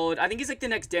good, solid... I think he's like the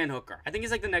next Dan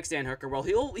Hooker. Well,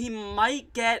 he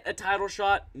might get a title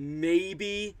shot,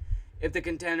 maybe, if the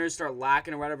contenders start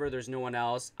lacking or whatever, there's no one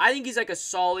else. I think he's like a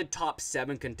solid top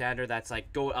 7 contender that's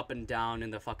like go up and down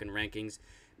in the fucking rankings.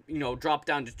 You know, drop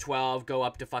down to 12, go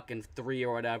up to fucking 3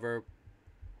 or whatever.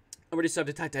 Already subbed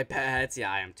to Tight Pets.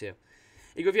 Yeah, I am too.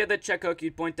 If you had that check hook,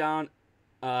 you'd point down...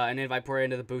 and invite Poirier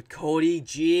into the booth, Cody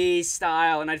G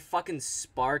style, and I'd fucking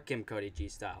spark him, Cody G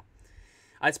style.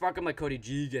 I'd spark him like Cody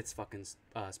G gets fucking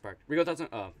sparked. Rigo thoughts on?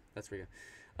 Oh, that's Rigo.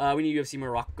 We need UFC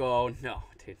Morocco. No,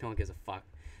 dude, no one gives a fuck.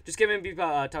 Just give him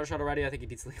a title shot already. I think he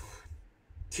beats Leon.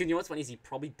 Dude, you know what's funny is he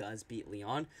probably does beat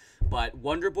Leon, but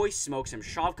Wonderboy smokes him.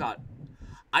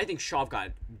 I think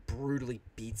Shavkat brutally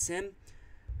beats him.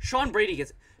 Sean Brady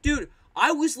gets... Dude,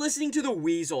 I was listening to the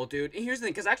Weasel, dude. And here's the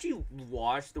thing, because I actually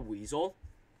watched the Weasel.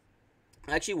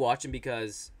 I actually watch him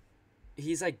because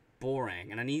he's like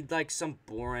boring, and I need like some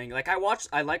boring. Like I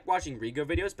like watching Rigo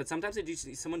videos, but sometimes I do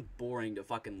see someone boring to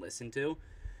fucking listen to.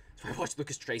 So I watch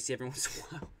Lucas Tracy every once in a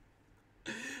while.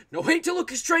 No hate to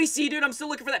Lucas Tracy, dude. I'm still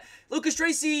looking for that. Lucas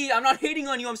Tracy, I'm not hating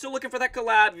on you. I'm still looking for that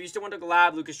collab. If you still want to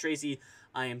collab, Lucas Tracy,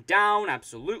 I am down,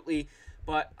 absolutely.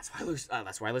 But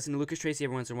that's why I listen to Lucas Tracy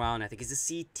every once in a while, and I think he's a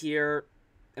C tier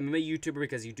MMA YouTuber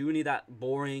because you do need that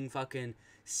boring fucking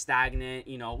stagnant,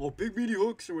 you know, well, big meaty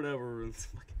hooks or whatever.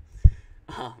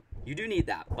 You do need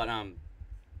that, but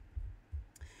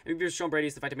MVP Sean Brady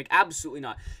is the fight to make. Absolutely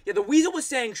not. Yeah, the Weasel was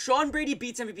saying Sean Brady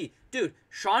beats MVP. Dude,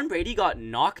 Sean Brady got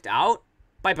knocked out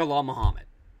by Bilal Muhammad.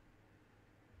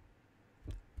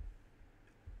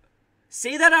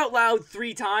 Say that out loud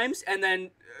 3 times, and then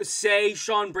say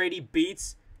Sean Brady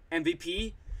beats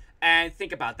MVP, and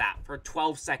think about that for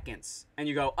 12 seconds, and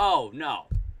you go, oh, no.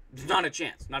 Not a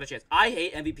chance. Not a chance. I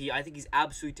hate MVP. I think he's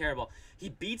absolutely terrible. He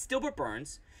beats Dilbert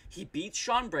Burns. He beats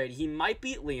Sean Brady. He might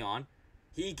beat Leon.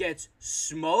 He gets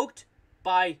smoked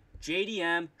by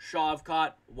JDM,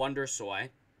 Shavkat, Wonder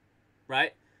Soy.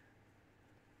 Right?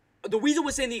 The Weasel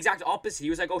was saying the exact opposite. He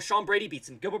was like, oh, Sean Brady beats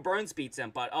him. Gilbert Burns beats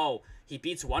him. But, oh, he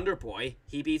beats Wonder Boy.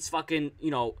 He beats fucking,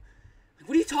 you know...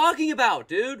 What are you talking about,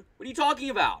 dude? What are you talking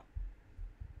about?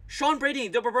 Sean Brady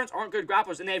and Gilbert Burns aren't good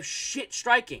grapplers, and they have shit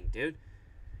striking, dude.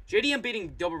 JDM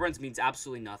beating Dilbert Burns means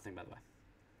absolutely nothing, by the way.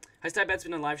 Has Ty Betts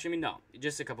been on live streaming? No,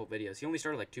 just a couple videos. He only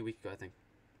started like 2 weeks ago, I think.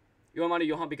 You unmodded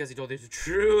Johan because he told you the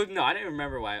truth? No, I don't even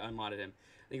remember why I unmodded him.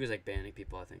 I think he was like banning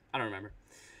people, I think. I don't remember.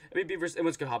 MVP versus... It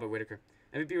was good Hobbit Whitaker.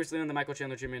 MVP versus Leon, the Michael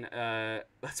Chandler treatment.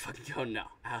 Let's fucking go. No,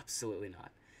 absolutely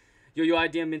not. Yo,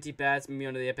 IDM Minty Bats. Me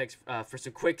under the Apex for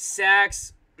some quick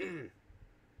sacks.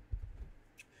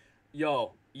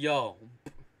 Yo.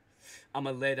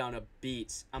 I'ma lay down a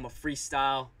beat. I'ma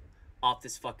freestyle off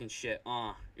this fucking shit.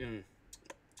 Yeah.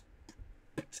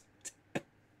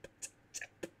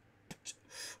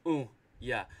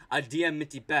 I DM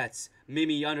Minty Bets.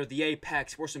 Mimi under the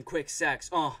Apex for some quick sex.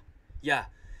 Yeah.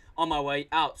 On my way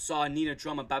out, saw Nina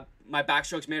Drama. My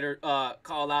backstrokes made her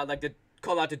call out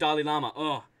to Dalai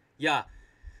Lama. Yeah.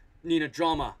 Nina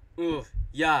Drama.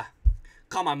 Yeah.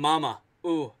 Call my mama.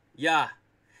 Yeah.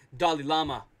 Dalai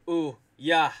Lama.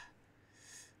 Yeah.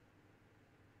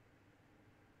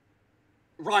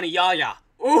 Ronnie Yaya.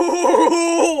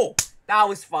 Ooh! That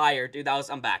was fire, dude.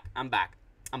 I'm back.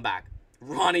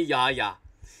 Ronnie Yaya.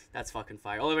 That's fucking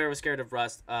fire. Oliver was scared of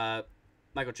Rust.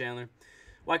 Michael Chandler.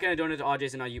 Why can't I donate to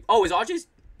AJ's and not you? Oh,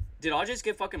 did AJ's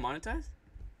get fucking monetized?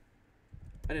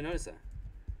 I didn't notice that.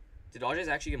 Did AJ's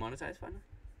actually get monetized finally?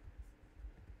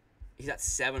 He's at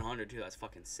 700 too. That's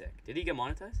fucking sick. Did he get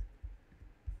monetized?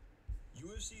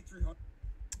 UFC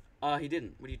 300. He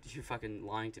didn't. What are you're fucking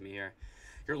lying to me here.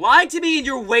 You're lying to me and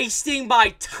you're wasting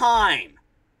my time.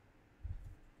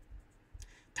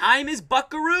 Time is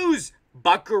buckaroos.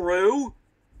 Buckaroo.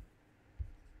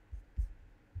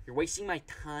 You're wasting my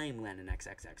time, Landon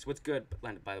XXX. What's good,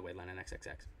 by the way, Landon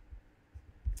XXX?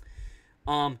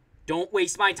 Don't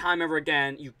waste my time ever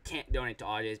again. You can't donate to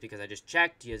AJ's because I just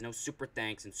checked. He has no super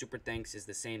thanks, and super thanks is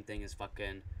the same thing as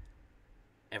fucking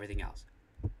everything else.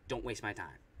 Don't waste my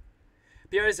time.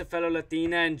 Pierre is a fellow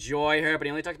Latina. Enjoy her, but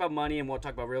he only talks about money and won't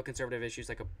talk about real conservative issues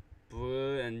like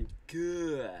and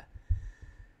good.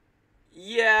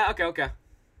 Yeah, okay.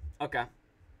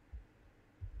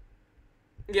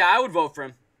 Yeah, I would vote for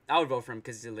him.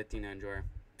 Because he's a Latino enjoyer.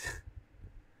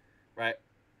 Right?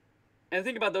 And the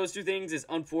thing about those two things is,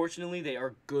 unfortunately, they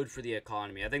are good for the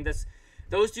economy. I think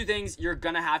those two things you're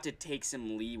going to have to take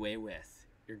some leeway with.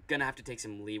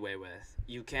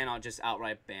 You cannot just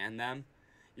outright ban them.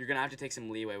 You're going to have to take some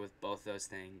leeway with both those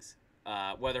things.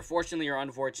 Whether fortunately or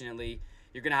unfortunately,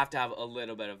 you're going to have a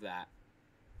little bit of that.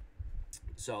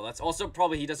 So that's also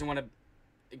probably he doesn't want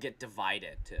to get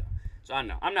divided, too. So I don't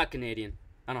know. I'm not Canadian.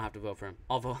 I don't have to vote for him.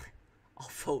 I'll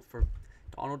vote for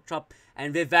Donald Trump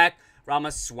and Vivek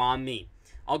Ramaswamy.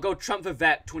 I'll go Trump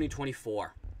Vivek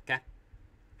 2024. Okay?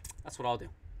 That's what I'll do.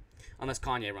 Unless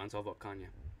Kanye runs, I'll vote Kanye.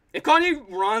 If Kanye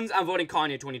runs, I'm voting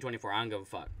Kanye 2024. I don't give a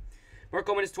fuck. Mark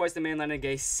Coleman is twice the mainland and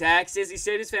gay sexist. He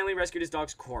saved his family, rescued his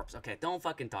dog's corpse. Okay, don't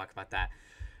fucking talk about that.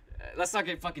 Let's not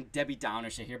get fucking Debbie Downer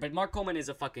shit here. But Mark Coleman is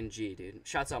a fucking G, dude.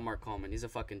 Shouts out Mark Coleman. He's a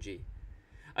fucking G.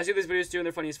 I see these videos too, and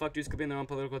they're funny as fuck. Dudes could be in their own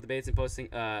political debates and posting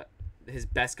his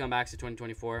best comebacks of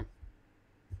 2024.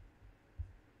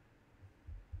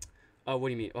 Oh, what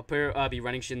do you mean? Oh, Pierre be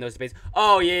running shit in those debates.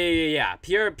 Oh yeah.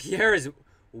 Pierre is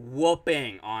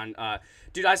whooping on.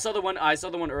 Dude, I saw the one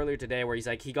earlier today where he's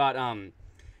like he got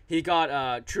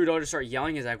Trudeau to start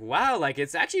yelling. He's like, wow, like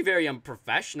it's actually very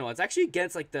unprofessional. It's actually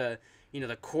against like the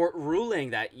the court ruling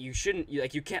that you shouldn't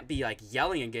you can't be like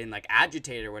yelling and getting like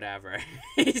agitated or whatever.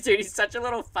 Dude, he's such a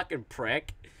little fucking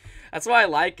prick. That's why I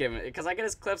like him, because I get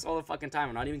his clips all the fucking time.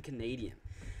 I'm not even Canadian.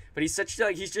 But he's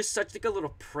just such like a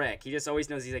little prick. He just always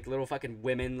knows these like little fucking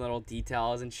women, little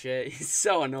details and shit. He's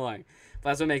so annoying.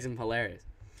 But that's what makes him hilarious.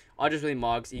 I just really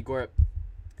mogs Igor.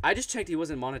 I just checked he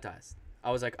wasn't monetized.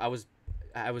 I was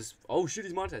oh shit,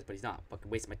 he's monetized, but he's not. Fucking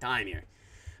wasting my time here.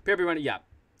 PRP running, yeah.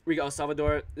 We got El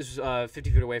Salvador. This is 50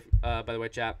 feet away, by the way,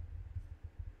 chat.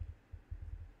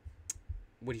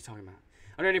 What are you talking about?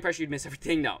 Under any pressure, you'd miss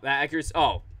everything. No, that accuracy.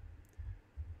 Oh,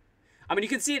 I mean, you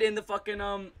can see it in the fucking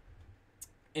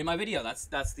in my video. That's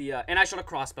the and I shot a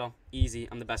crossbow. Easy.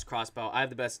 I'm the best crossbow. I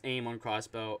have the best aim on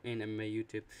crossbow in MMA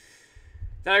YouTube.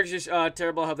 That accuracy is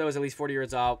terrible. I hope that was at least 40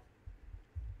 yards out.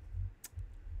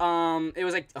 It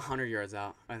was like 100 yards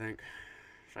out. I think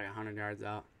it's like 100 yards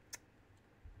out.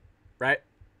 Right?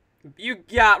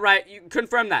 Yeah, right. You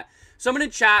confirm that. Somebody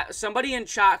in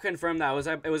chat confirmed that.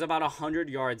 It was about 100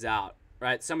 yards out.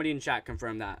 Right? Somebody in chat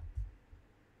confirmed that.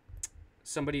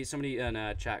 Somebody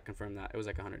in chat confirmed that. It was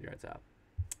like 100 yards out.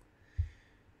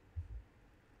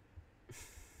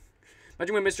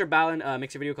 Imagine when Mr. Ballin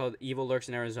makes a video called Evil Lurks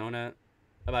in Arizona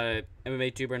about a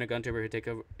MMA tuber and a gun tuber who take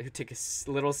a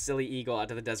little silly eagle out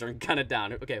to the desert and gun it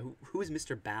down. Okay, who is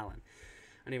Mr. Ballin?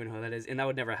 I don't even know who that is, and that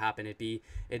would never happen. It'd be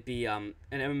an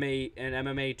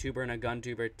MMA tuber and a gun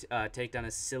tuber take down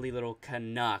a silly little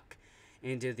Canuck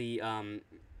into the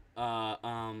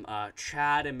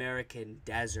Chad American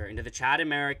desert, into the Chad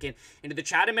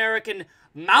American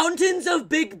mountains of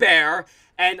Big Bear,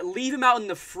 and leave him out in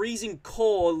the freezing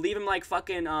cold. Leave him like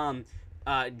fucking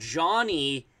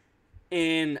Johnny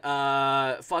in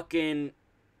fucking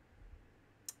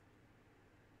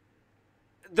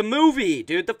the movie,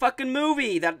 dude. The fucking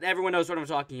movie that everyone knows what I'm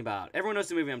talking about. Everyone knows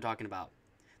the movie I'm talking about.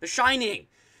 The Shining.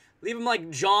 Leave him like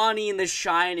Johnny in The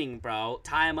Shining, bro.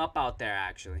 Tie him up out there,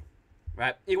 actually.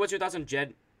 Right? What's your thoughts on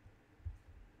Jed?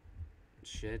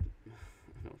 Shit.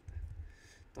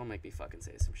 Don't make me fucking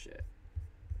say some shit.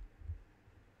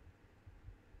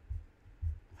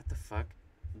 What the fuck?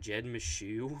 Jed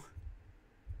Mishu?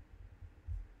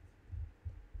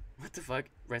 What the fuck?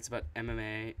 Writes about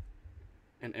MMA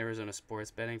and Arizona sports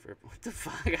betting for... What the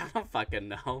fuck? I don't fucking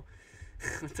know.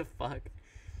 What the fuck?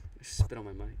 I spit on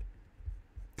my mic.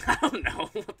 I don't know.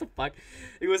 What the fuck?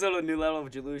 It was at a new level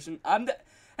of delusion.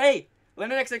 Hey,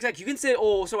 Leonard XXX, you can say,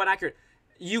 oh, so inaccurate.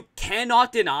 You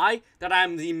cannot deny that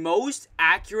I'm the most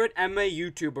accurate MMA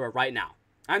YouTuber right now.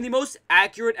 I'm the most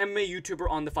accurate MMA YouTuber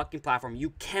on the fucking platform.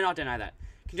 You cannot deny that.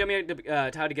 Can you tell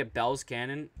me how to get Bell's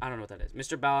Cannon? I don't know what that is.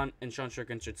 Mr. Ballin and Sean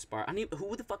Strickland should spar.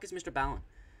 Who the fuck is Mr. Ballin?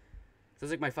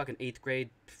 Sounds like my fucking 8th grade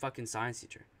fucking science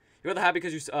teacher. You're the happy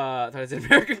because you thought it was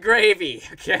American Gravy.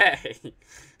 Okay.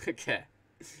 Okay.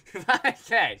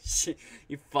 Okay.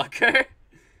 You fucker.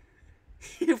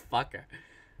 You fucker.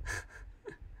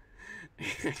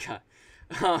 God.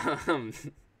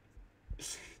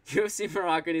 UFC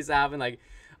Morocco needs to happen like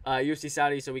UFC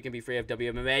Saudi so we can be free of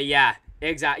WMMA. Yeah,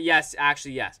 exactly. Yes,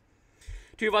 actually, yes.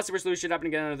 Tuivasa versus Lou should happen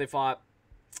again after they fought.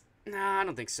 Nah, I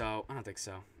don't think so. I think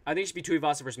it should be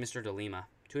Tuivasa versus Mr. De Lima.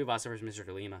 Tuivasa versus Mr.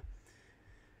 De Lima.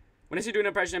 When I say do an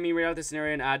impression, I mean read out the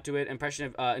scenario and add to it. Impression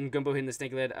of Ngumbo hitting the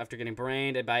snake lid after getting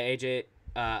brained by AJ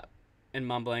and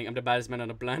mumbling, I'm the baddest man on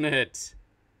the planet.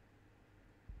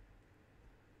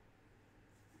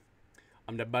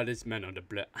 I'm the baddest man on the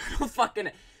planet. I don't fucking...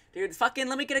 Dude, fucking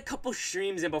let me get a couple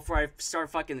streams in before I start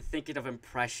fucking thinking of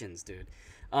impressions, dude.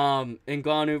 And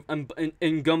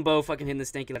Gumbo fucking hitting the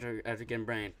stanky after getting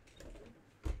brain.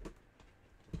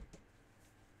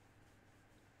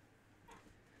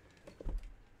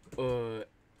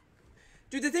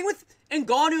 Dude, the thing with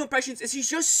Ngannou impressions is he's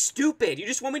just stupid. You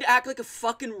just want me to act like a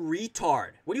fucking retard.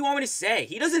 What do you want me to say?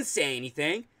 He doesn't say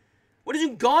anything. What does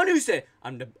Ngannou say?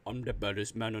 I'm the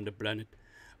baddest man on the planet.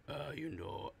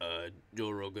 Joe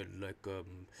Rogan, like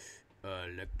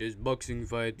this boxing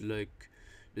fight,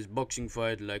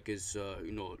 is,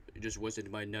 it just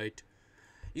wasn't my night.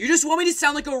 You just want me to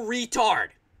sound like a retard.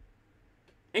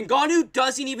 Ngannou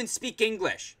doesn't even speak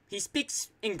English. He speaks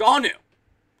Ngannou.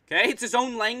 Okay? It's his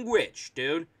own language,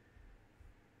 dude.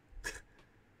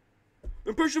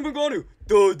 Impression of Ngannou.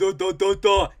 Duh, duh, duh, duh,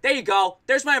 duh. There you go.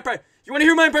 There's my impression. You want to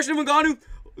hear my impression of Ngannou?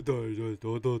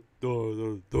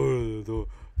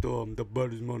 I'm the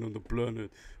baddest man on the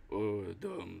planet.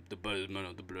 The baddest man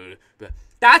on the planet.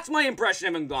 That's my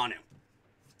impression of Ngannou.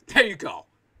 There you go.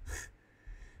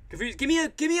 Give me a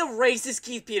racist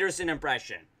Keith Peterson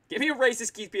impression. Give me a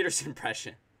racist Keith Peterson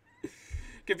impression.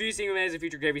 Confusing man as a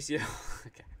future Gravy Seal.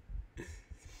 Okay.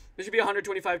 There should be a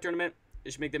 125 tournament.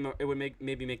 It should make them. It would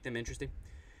maybe make them interesting.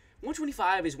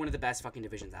 125 is one of the best fucking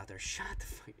divisions out there. Shut the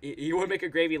fuck. You would make a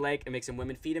gravy lake and make some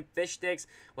women feed him fish sticks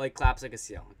while he claps like a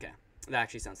seal. Okay. That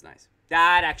actually sounds nice.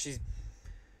 That actually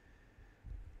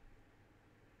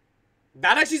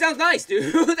sounds nice,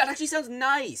 dude. That actually sounds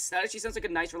nice. That actually sounds like a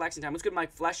nice, relaxing time. What's good,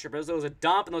 Mike Flesher? Brazil is a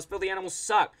dump, and those filthy animals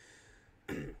suck.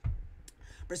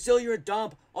 Brazil, you're a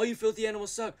dump. All you filthy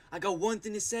animals suck. I got one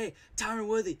thing to say. Tyron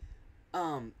Woodley.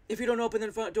 If you don't open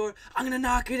the front door, I'm gonna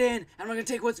knock it in, and I'm gonna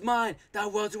take what's mine.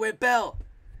 That welterweight belt.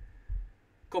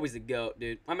 Kobe's the GOAT,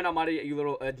 dude. I'm not mad at you,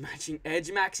 little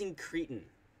edge-maxing cretin.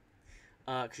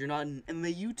 Because you're not an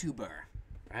MMA YouTuber,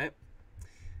 right?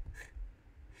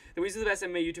 The Weezy is the best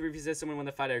MMA YouTuber. If he says someone won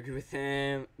the fight, I agree with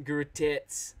him. Guru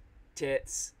tits.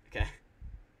 Okay.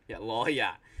 Yeah, lol,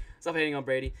 yeah. Stop hating on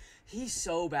Brady. He's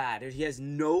so bad, dude. He has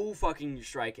no fucking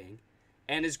striking.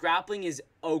 And his grappling is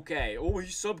okay. Oh, he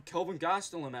subbed Kelvin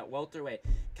Gastelum at welterweight.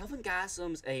 Kelvin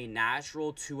Gastelum's a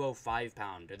natural 205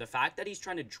 pounder. The fact that he's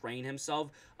trying to drain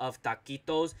himself of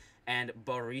taquitos and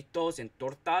burritos and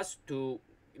tortas to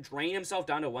drain himself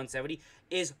down to 170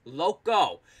 is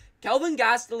loco. Kelvin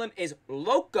Gastelum is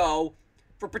loco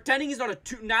for pretending he's not a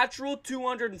natural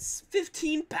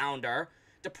 215 pounder,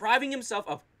 depriving himself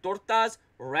of tortas,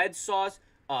 red sauce,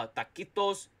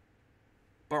 taquitos,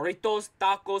 burritos,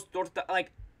 tacos, torta,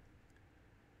 like,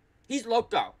 he's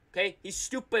loco, okay? He's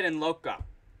stupid and loco.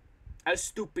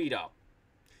 Estupido.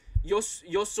 Yo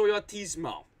soy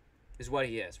autismo is what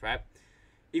he is, right?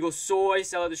 He goes soy,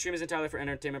 sell it. The stream is entirely for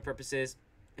entertainment purposes.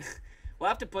 Well, I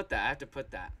have to put that.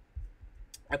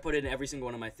 I put it in every single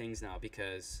one of my things now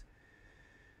because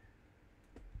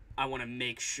I want to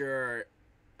make sure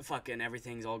fucking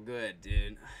everything's all good,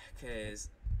 dude. Because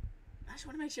I just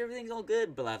want to make sure everything's all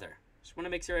good, brother. Just want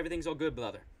to make sure everything's all good,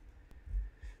 brother.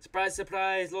 Surprise,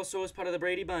 surprise. Loso is part of the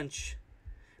Brady bunch.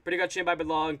 Brady got chinned by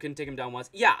BLUH and couldn't take him down once.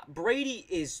 Yeah, Brady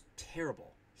is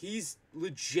terrible. He's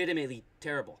legitimately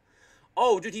terrible.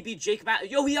 Oh, dude, he beat Jake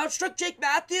Matthews. Yo, he outstruck Jake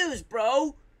Matthews,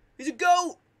 bro. He's a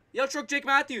GOAT. He outstruck Jake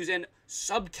Matthews and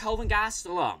sub Kelvin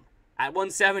Gastelum at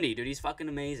 170. Dude, he's fucking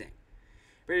amazing.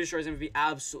 Brady destroys him.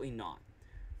 Absolutely not.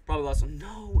 Probably lost him.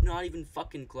 No, not even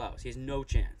fucking close. He has no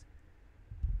chance.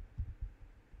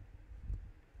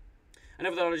 I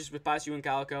never thought I'd just pass you and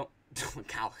Calico.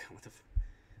 Calico, what the f...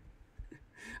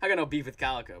 I got no beef with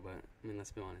Calico, but, I mean,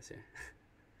 let's be honest here.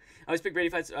 I always pick Brady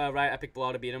fights, right? I picked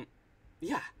BLUH to beat him.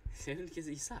 Yeah, because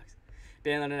he sucks.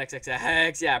 Ban London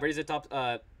XXX. Yeah, Brady's a top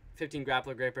 15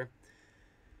 grappler graper.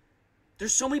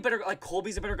 There's so many better, like,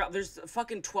 Colby's a better grappler. There's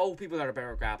fucking 12 people that are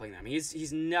better at grappling than him.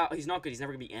 He's not good. He's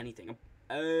never going to be anything.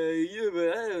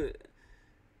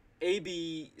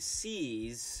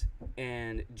 ABCs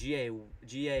and GADs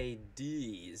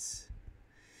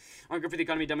aren't good for the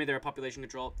economy, dummy. They're a population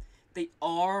control. They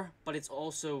are, but it's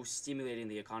also stimulating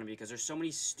the economy because there's so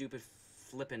many stupid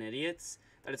flippin' idiots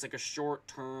that it's like a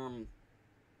short-term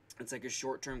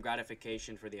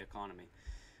gratification for the economy.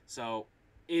 So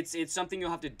it's something you'll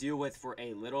have to deal with for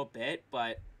a little bit,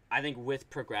 but I think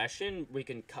with progression we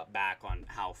can cut back on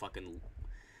how fucking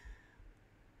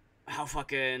I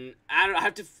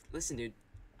have to listen, dude.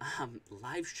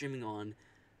 Live streaming on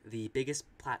the biggest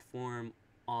platform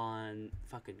on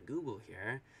fucking Google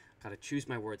here. Gotta choose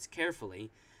my words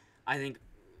carefully. I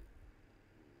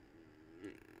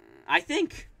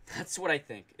think That's what I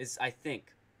think. I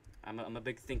think. I'm a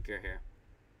big thinker here.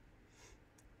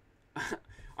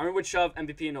 Armin would shove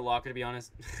MVP in a locker, to be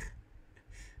honest.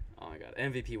 Oh my god.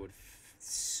 MVP would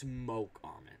smoke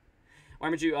Armin. Why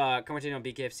would you commentate on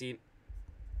BKFC?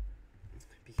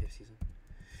 BKFC.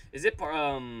 Is it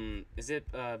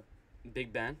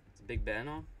Big Ben? Is Big Ben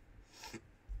on?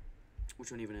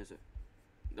 Which one even is it?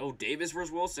 Oh, Davis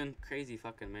versus Wilson. Crazy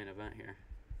fucking main event here.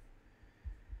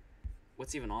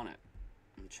 What's even on it?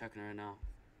 I'm checking right now.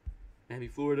 Miami,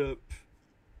 Florida.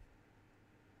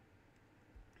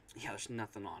 Yeah, there's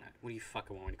nothing on it. What do you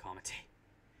fucking want me to commentate?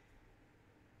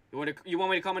 You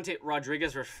want me to commentate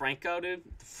Rodriguez versus Franco, dude?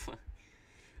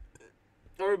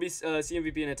 Or would be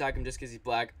CMVP and attack him just because he's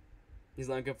black. He's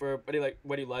not confirmed, but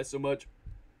he lies so much.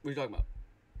 What are you talking about?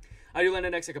 I do land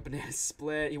next like a banana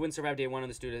split. He wouldn't survive day one on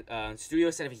the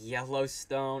studio set of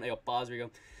Yellowstone. Hey, pause. Here we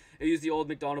go. I use the old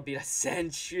McDonald beat. I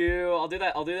sent you. I'll do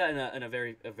that in a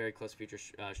very close future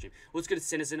stream. What's good,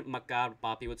 Citizen? Makar,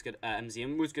 Poppy. What's good,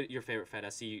 MZM? What's good? Your favorite Fed? I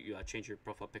see you change your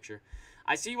profile picture.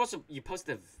 I see you also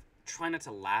posted a try not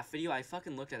to laugh video. I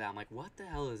fucking looked at that. I'm like, what the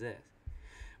hell is this?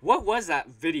 What was that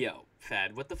video,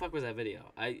 Fed? What the fuck was that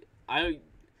video? I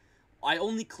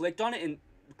only clicked on it and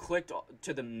clicked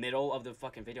to the middle of the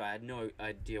fucking video. I had no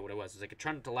idea what it was. It was like a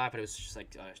try not to laugh, but it was just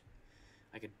like I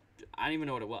don't even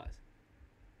know what it was.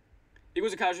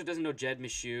 Equals a casual doesn't know Jed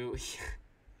Michoud.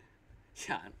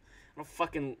 Yeah, I don't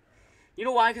fucking... You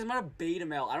know why? Because I'm not a beta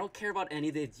male. I don't care about any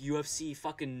of the UFC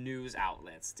fucking news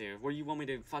outlets, dude. Where you want me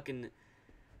to fucking...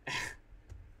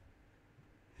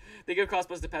 They give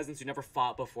crossbows to peasants who never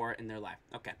fought before in their life.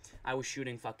 Okay. I was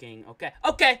shooting fucking... Okay.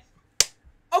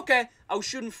 I was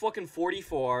shooting fucking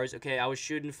 44s. Okay. I was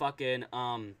shooting fucking...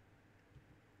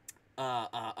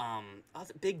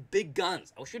 big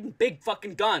guns. I was shooting big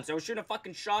fucking guns. I was shooting a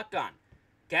fucking shotgun.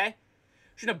 Okay?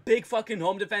 Shooting a big fucking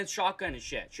home defense shotgun and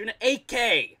shit. Shooting an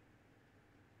AK.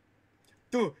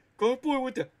 Dude, crossbow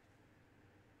with the...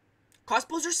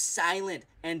 Crossbows are silent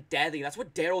and deadly. That's what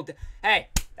Hey,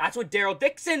 that's what Daryl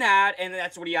Dixon had, and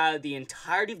that's what he had the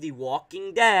entirety of The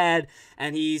Walking Dead,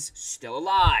 and he's still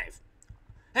alive.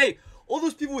 Hey, all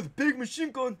those people with big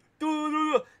machine guns,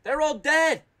 they're all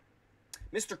dead.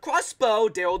 Mr. Crossbow,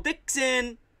 Daryl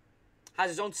Dixon, has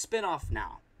his own spin-off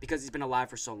now because he's been alive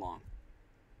for so long.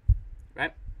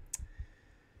 Right?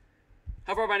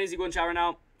 How far behind is he going shower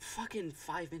now? Fucking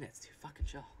 5 minutes, dude. Fucking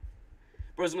chill.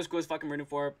 Bros, most cool is fucking rooting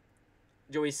for.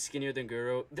 Joey's skinnier than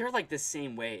Guru. They're like the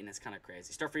same weight, and it's kind of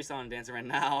crazy. Start freestyling and dancing right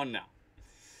now? No.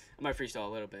 I might freestyle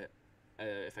a little bit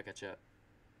if I catch up.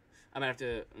 I might have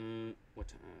to. What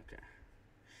time? Okay.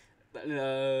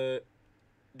 Do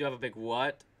you have a big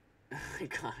what?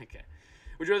 God, okay.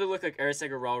 Would you rather look like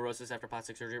Erceg or Raul Rosas after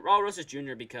plastic surgery? Raul Rosas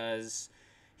Jr. because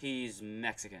he's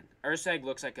Mexican. Erceg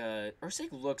looks like a...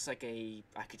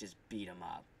 I could just beat him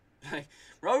up. Like,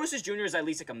 Raul Rosas Jr. is at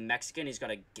least like a Mexican. He's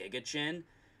got a giga chin,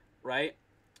 right?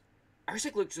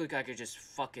 Erceg looks like I could just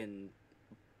fucking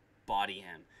body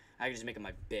him. I could just make him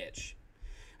my bitch.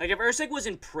 Like, if Erceg was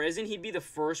in prison, he'd be the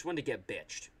first one to get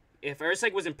bitched. If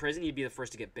Erceg was in prison, he'd be the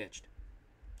first to get bitched.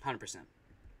 100%.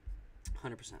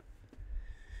 100%.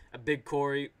 A big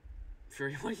Corey.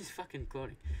 Fury, what are you fucking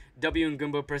quoting? W and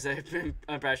Gumbo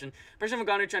impression. President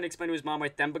Magano trying to explain to his mom why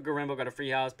Themba Garimbo got a free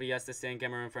house, but he has to stay in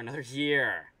Cameroon for another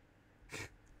year.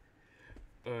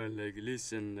 Like,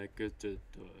 listen, like, it's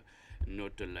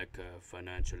not like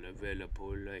financial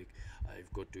available. Like,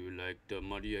 I've got to, like, the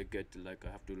money I get, like,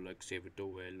 I have to, like, save it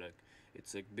away. Like,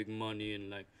 it's, like, big money, and,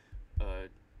 like,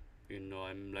 you know,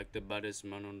 I'm, like, the baddest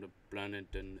man on the planet,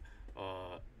 and,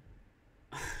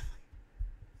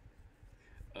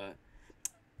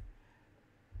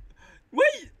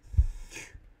 wait!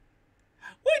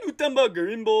 Why do Themba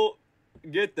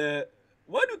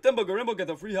Garimbo get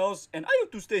a free house and I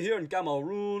have to stay here in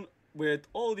Cameroon with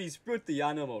all these pretty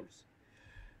animals?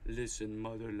 Listen,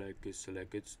 mother, like it's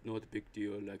not a big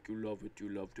deal. Like, you love it, you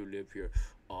love to live here.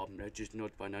 It's just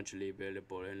not financially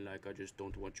available, and like I just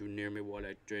don't want you near me while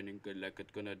I'm training. Cause like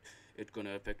it's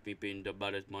gonna affect me being the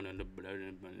baddest man on the blah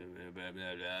blah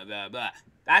blah blah blah.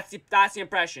 That's the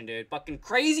impression, dude. Fucking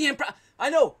crazy I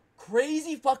know,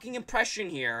 crazy fucking impression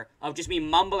here of just me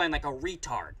mumbling like a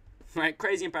retard. Right,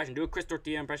 crazy impression. Do a Chris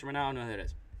Tortilla impression right now. I don't know who that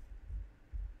is.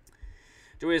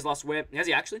 Joey has lost weight. Has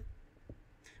he actually?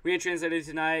 We ain't translated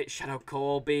tonight. Shout out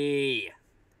Colby.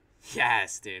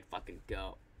 Yes, dude. Fucking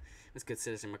go. Let's get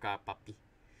Citizen Mercado, papi.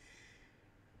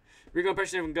 Rigo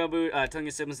impression from Gobu, telling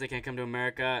his siblings they can't come to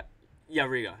America. Yeah,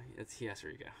 Rigo. Yes,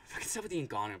 Rigo. Fucking stop with the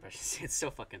Ngano impressions. It's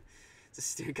so fucking... It's a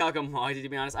stupid Calico Mahdi, to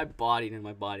be honest. I bodied him.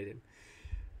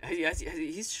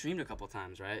 He's streamed a couple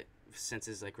times, right? Since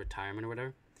his, like, retirement or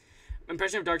whatever.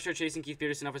 Impression of Darkstar chasing Keith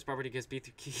Peterson off his property because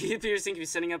Keith Peterson keeps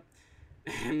setting up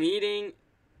meeting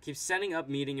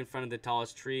in front of the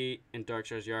tallest tree in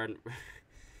Darkstar's yard.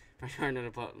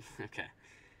 Okay.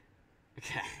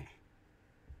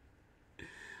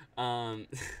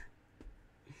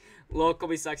 Lol,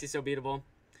 Kobe sucks. He's so beatable.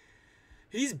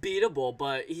 He's beatable,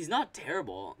 but he's not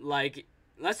terrible. Like,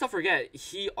 let's not forget,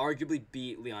 he arguably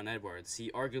beat Leon Edwards.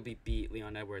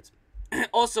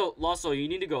 Also, Lawso, you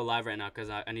need to go live right now because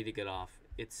I need to get off.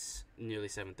 It's nearly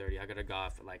 7:30. I gotta go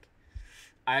off. Like,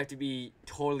 I have to be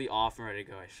totally off and ready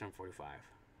to go at 7:45.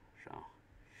 So,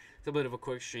 it's a bit of a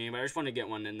quick stream, but I just want to get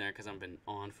one in there because I've been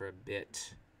on for a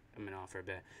bit.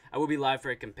 I will be live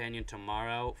for a companion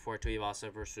tomorrow for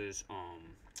Tuivasa versus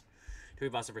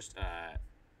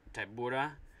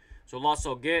Taibura. So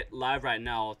Lasso, get live right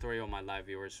now. I'll throw you all my live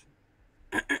viewers.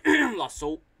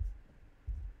 Lasso.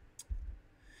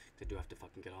 I do have to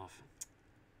fucking get off.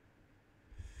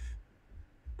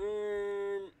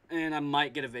 And I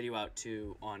might get a video out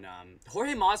too on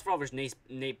Jorge Masvidal versus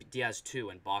Nate Diaz 2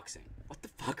 in boxing. What the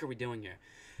fuck are we doing here?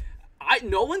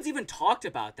 No one's even talked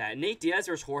about that. Nate Diaz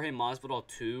versus Jorge Masvidal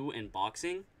 2 in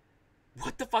boxing.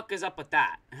 What the fuck is up with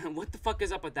that?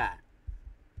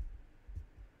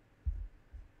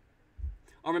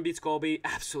 Armin beats Colby.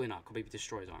 Absolutely not. Colby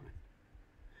destroys Armin.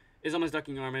 Is almost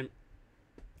ducking Armin.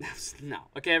 No.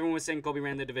 Okay, everyone was saying Colby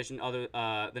ran the division other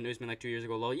than Usman like 2 years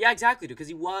ago. Lol. Yeah, exactly, dude. Because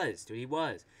he was, dude. He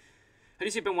was. How do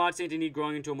you see Ben Saint Denis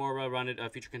growing into a more well-rounded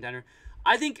future contender?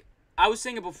 I was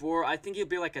saying it before. I think he'll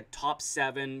be like a top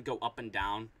 7, go up and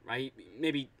down, right?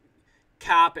 Maybe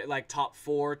cap at like top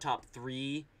 4, top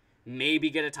 3.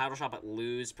 Maybe get a title shot, but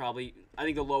lose probably. I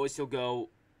think the lowest he'll go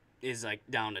is like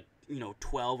down to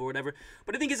 12 or whatever.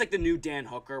 But I think it's like the new Dan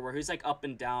Hooker where he's like up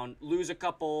and down. Lose a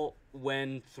couple,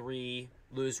 win 3,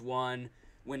 lose 1,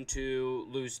 win 2,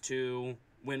 lose 2,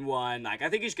 win 1. Like, I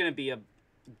think he's going to be a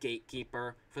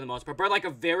gatekeeper for the most part. But like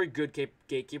a very good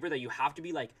gatekeeper that you have to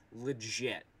be like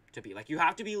legit to be. Like, you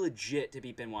have to be legit to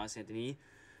beat Benoit Saint-Denis.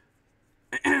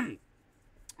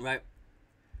 Right?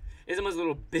 Isma's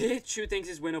little bitch who thinks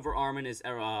his win over Armin is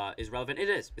relevant. It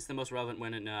is. It's the most relevant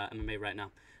win in MMA right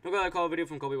now. No glad I call a video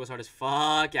from Colby was hard as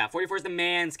fuck. Yeah, 44 is the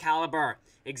man's caliber.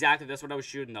 Exactly. That's what I was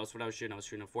shooting. I was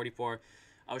shooting a 44.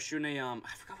 I was shooting a I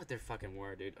forgot what their fucking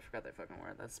word, dude. I forgot their fucking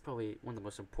word. That's probably one of the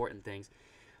most important things.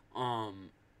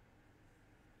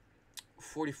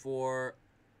 44.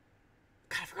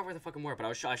 God, I forgot where the fucking word, but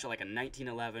I shot like a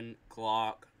 1911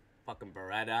 Glock, fucking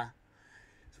Beretta,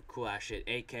 some cool ass shit.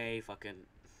 AK, fucking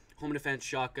home defense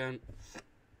shotgun,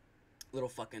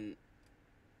 little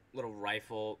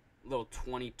rifle, little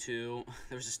 22.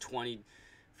 There was this 20,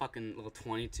 fucking little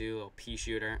 22, little pea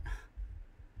shooter. I'm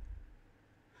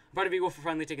proud of Eagle for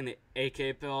finally taking the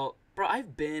AK pill. Bro,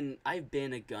 I've been a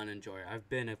gun enjoyer. I've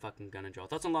been a fucking gun enjoyer.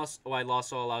 Thoughts on why Lost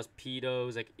Soul allows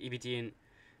pedos like EBT and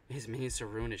his minions to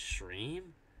ruin his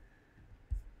stream?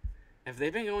 Have they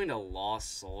been going to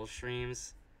Lost Soul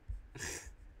streams? Is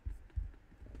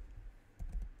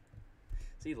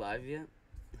he live yet?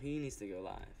 He needs to go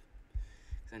live.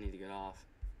 Cause I need to get off.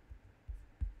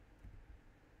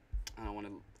 I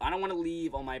don't want to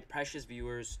leave all my precious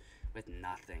viewers with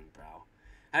nothing, bro.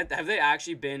 Have they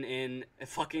actually been in a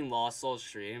fucking Lost Soul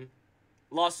stream?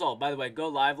 Lost Soul, by the way, go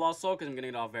live, Lost Soul, because I'm going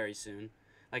to get off very soon.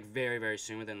 Like, very, very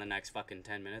soon, within the next fucking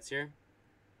 10 minutes here.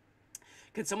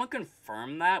 Can someone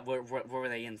confirm that? Were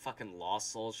they in fucking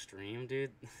Lost Soul stream,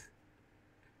 dude?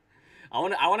 I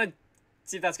want to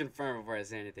see if that's confirmed before I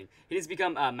say anything. He needs to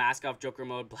become mask off Joker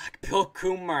mode, Black Bill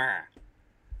Coomer.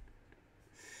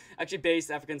 Actually,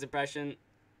 based African's impression.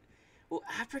 Well,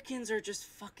 Africans are just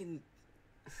fucking...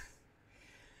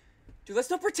 Dude,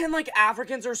 let's not pretend like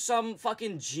Africans are some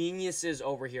fucking geniuses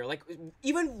over here. Like,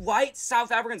 even white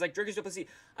South Africans, like Dricus du Plessis.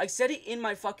 I said it in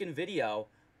my fucking video.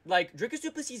 Like, Dricus du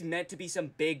Plessis is meant to be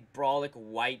some big, brolic,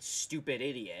 white, stupid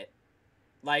idiot.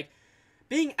 Like,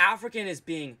 being African is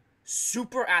being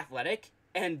super athletic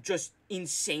and just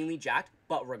insanely jacked,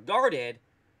 but regarded.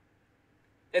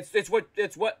 It's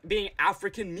what being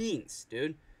African means,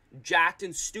 dude. Jacked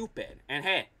and stupid. And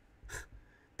hey,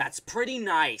 that's pretty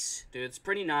nice, dude. It's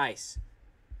pretty nice.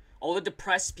 All the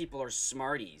depressed people are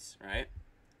smarties, right?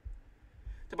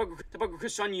 About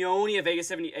Chris Tonioni of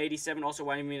Vegas 87. Also,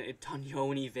 why do you mean a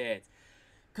Tonioni vid?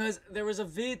 Because there was a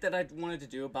vid that I wanted to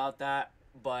do about that,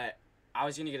 but I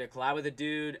was going to get a collab with a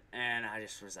dude, and I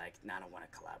just was like, nah, I don't want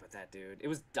to collab with that dude. It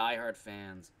was diehard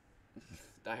fans.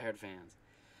 Diehard fans.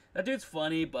 That dude's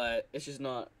funny, but it's just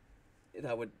not...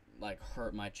 That would, like,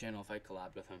 hurt my channel if I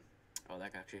collabed with him. Oh,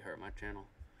 that could actually hurt my channel.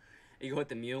 You go with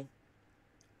the Mew.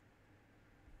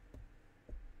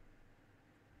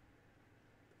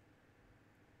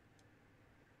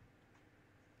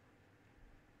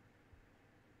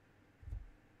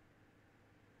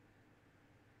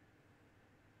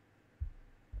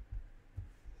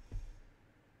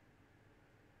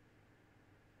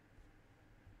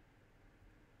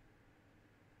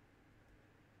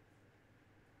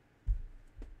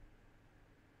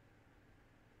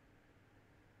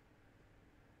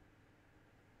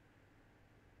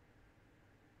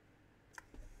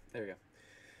 There we go.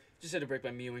 Just had to break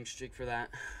my mewing streak for that.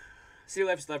 City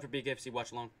Life is live for BKFC.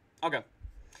 Watch along. Okay.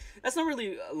 That's not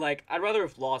really, like, I'd rather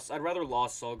Lost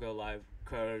Soul go live,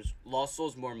 because Lost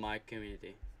Soul's more my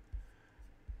community.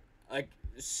 Like,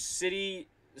 City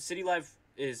Life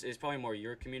is probably more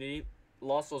your community.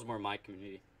 Lost Soul's more my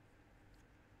community.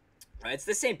 Right? It's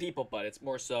the same people, but it's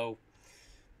more so,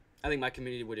 I think my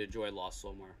community would enjoy Lost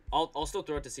Soul more. I'll still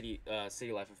throw it to City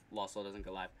Life if Lost Soul doesn't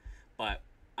go live. But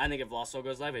I think if Lost Soul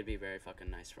goes live, it'd be very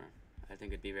fucking nice for him. I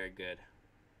think it'd be very good.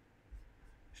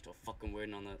 Still fucking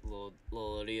waiting on that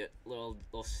little idiot, little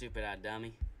stupid ass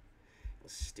dummy. Little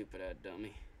stupid ass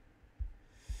dummy.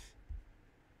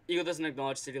 Eagle doesn't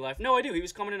acknowledge City Life. No, I do. He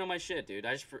was commenting on my shit, dude.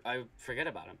 I forget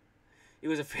about him. He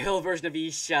was a failed version of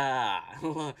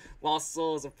Isha. Lost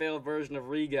Soul is a failed version of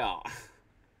Rigo.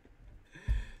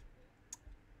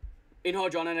 You know how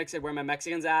John NX said where my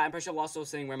Mexicans at? I'm pretty sure Lost Soul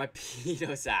saying where my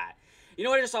pedos at. You know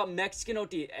what I just saw? Mexican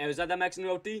OT. Was that Mexican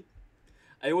OT?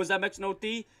 It was that Mexican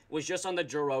OT. It was just on the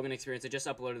Joe Rogan Experience. I just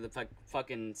uploaded the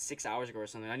fucking 6 hours ago or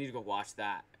something. I need to go watch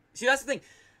that. See, that's the thing.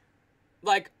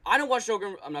 Like, I don't watch Joe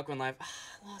Rogan. I'm not going live.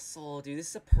 Lost Soul, dude.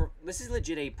 This is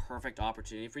legit a perfect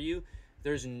opportunity for you.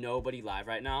 There's nobody live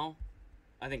right now.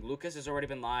 I think Lucas has already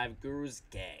been live. Guru's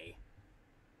gay.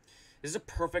 This is a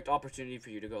perfect opportunity for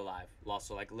you to go live. Lost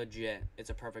Soul, like, legit. It's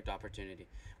a perfect opportunity.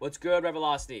 What's good,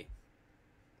 Revelocity?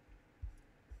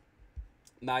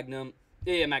 Magnum.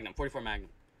 Yeah, Magnum. 44 Magnum.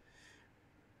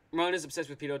 Marlon is obsessed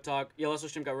with pedo talk. Yellow Soul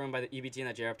stream got ruined by the EBT and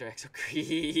that J after EXO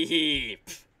creep.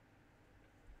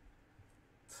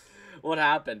 What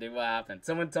happened, dude? What happened?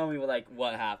 Someone tell me, like,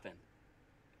 what happened.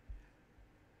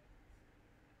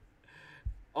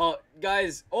 Oh,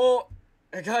 guys. Oh,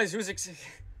 guys, who's excited?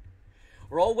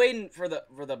 We're all waiting for the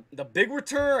big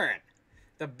return.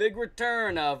 The big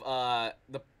return of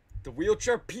the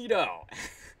wheelchair pedo.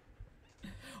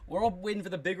 We're all waiting for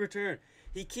the big return.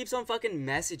 He keeps on fucking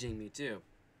messaging me too.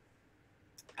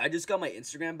 I just got my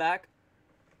Instagram back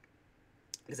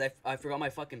because I forgot my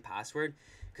fucking password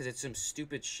because it's some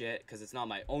stupid shit because it's not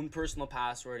my own personal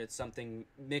password. It's something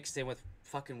mixed in with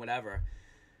fucking whatever.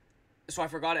 So I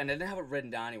forgot it and I didn't have it written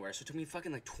down anywhere. So it took me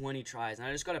fucking like 20 tries and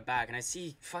I just got it back and I see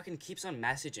he fucking keeps on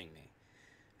messaging me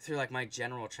through like my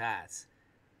general chats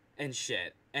and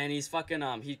shit. And he's fucking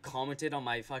he commented on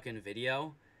my fucking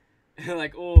video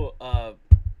like, oh,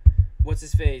 what's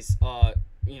his face?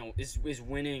 You know, is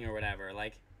winning or whatever.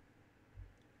 Like,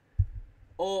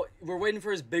 oh, we're waiting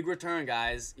for his big return,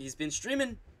 guys. He's been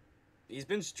streaming. He's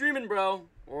been streaming, bro.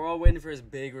 We're all waiting for his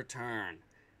big return.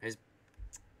 His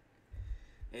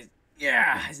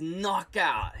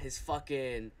knockout. His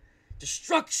fucking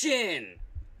destruction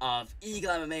of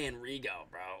Eagle MMA and Rigo,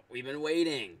 bro. We've been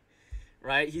waiting,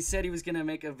 right? He said he was gonna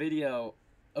make a video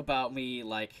about me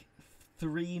like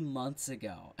 3 months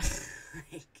ago.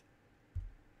 Like,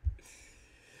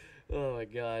 oh my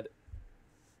god.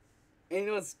 And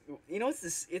you know what's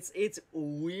this? It's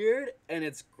weird and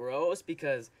it's gross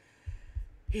because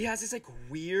he has this like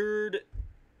weird,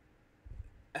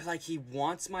 like he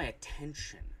wants my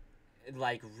attention,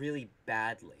 like really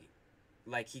badly,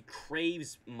 like he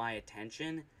craves my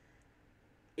attention.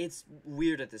 It's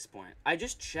weird at this point. I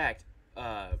just checked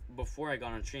before I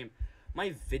got on stream.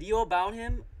 My video about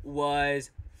him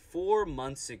was 4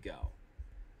 months ago,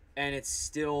 and it's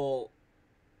still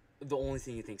the only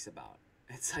thing he thinks about.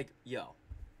 It's like, yo,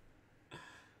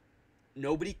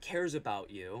 nobody cares about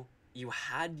you. You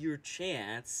had your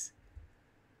chance.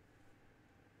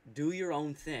 Do your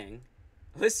own thing.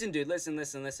 Listen, dude,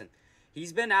 listen.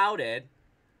 He's been outed.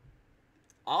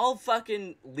 I'll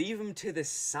fucking leave him to the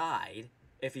side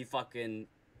if he fucking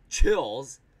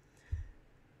chills.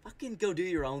 Fucking go do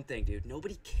your own thing, dude.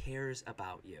 Nobody cares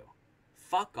about you.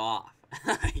 Fuck off.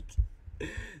 Like,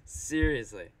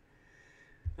 seriously.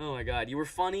 Oh my god. You were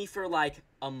funny for like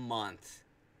a month.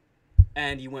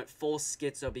 And you went full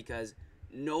schizo because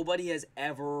nobody has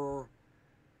ever,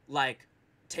 like,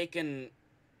 taken,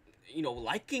 you know,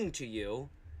 liking to you.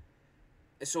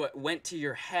 So it went to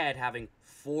your head having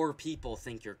 4 people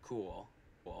think you're cool.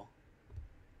 Well.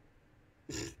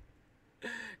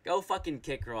 Go fucking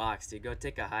kick rocks, dude. Go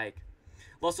take a hike.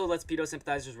 Also, lets pedo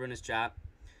sympathizers ruin his chat.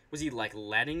 Was he, like,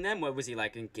 letting them? What was he,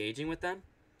 like, engaging with them?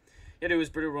 Yeah, dude, it was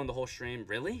pretty ruined the whole stream.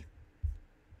 Really?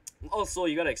 Also,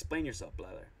 you gotta explain yourself,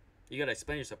 brother. You gotta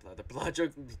explain yourself, brother.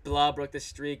 Blah broke the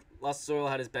streak. Lost Soil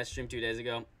had his best stream 2 days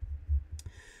ago.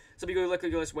 So be good,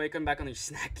 luckily go this way. Come back on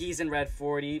these snackies in red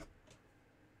 40.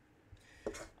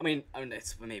 I mean,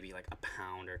 it's maybe like a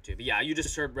pound or 2. But yeah, you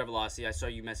just heard Revelocity. I saw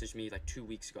you message me like 2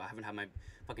 weeks ago. I haven't had my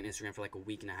fucking Instagram for like a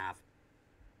week and a half.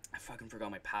 I fucking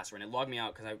forgot my password. And it logged me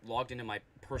out because I logged into my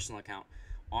personal account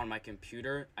on my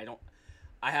computer.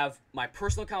 I have my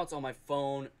personal accounts on my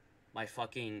phone, my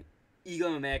fucking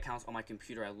Eagle MMA accounts on my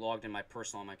computer. I logged in my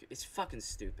personal on my. It's fucking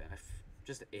stupid.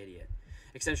 Just an idiot.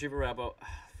 Extension for Rebo.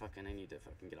 Fucking, I need to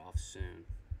fucking get off soon.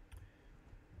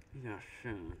 Yeah,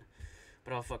 soon.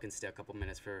 But I'll fucking stay a couple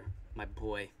minutes for my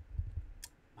boy.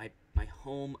 My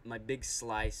home, my big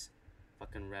slice.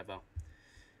 Fucking Revo.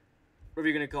 Whatever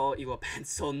you're gonna call Eagle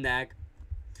pencil neck.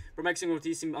 For Mexican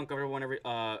Ortiz seemed uncomfortable whenever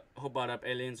who brought up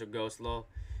aliens or ghosts, lol.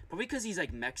 Probably because he's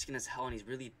like Mexican as hell and he's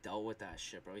really dealt with that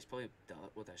shit, bro. He's probably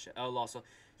dealt with that shit. Oh, also,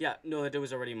 yeah, no, that dude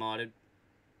was already modded.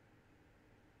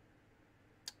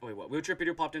 Oh, wait, what? Wheelchair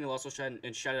Peter popped in and Lasso shot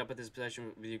and shot it up at this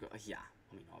possession with you. Yeah,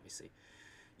 I mean, obviously.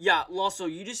 Yeah, Lasso,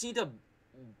 you just need to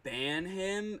ban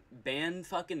him. Ban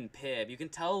fucking Pib. You can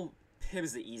tell Pib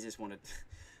is the easiest one to.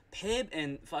 Pib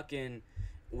and fucking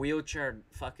Wheelchair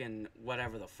fucking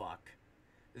whatever the fuck.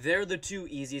 They're the two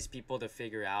easiest people to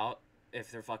figure out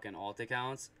if they're fucking alt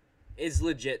accounts. It's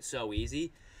legit so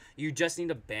easy. You just need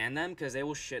to ban them because they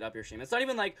will shit up your stream. It's not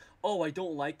even like, oh, I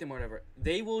don't like them or whatever.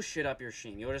 They will shit up your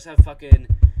stream. You'll just have fucking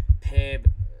Pib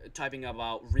typing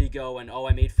about Rigo and, oh,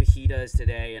 I made fajitas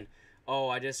today and, oh,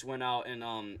 I just went out and,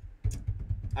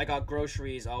 I got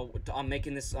groceries. I'm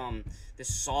making this,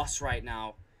 this sauce right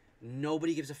now.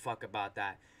 Nobody gives a fuck about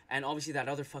that. And obviously that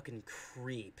other fucking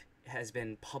creep has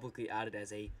been publicly outed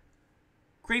as a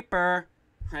creeper.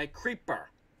 Right? Creeper.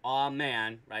 Aw,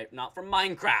 man. Right? Not from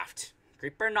Minecraft.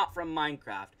 Creeper, not from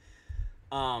Minecraft.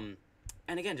 And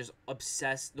again, just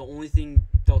obsessed. The only thing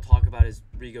they'll talk about is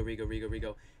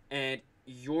Rigo. And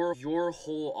your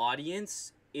whole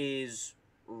audience is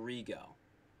Rigo.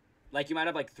 Like, you might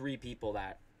have, like, 3 people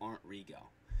that aren't Rigo.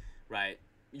 Right?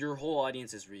 Your whole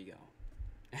audience is Rigo.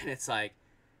 And it's like,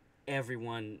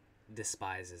 everyone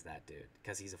despises that dude.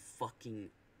 Because he's a fucking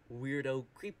weirdo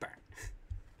creeper.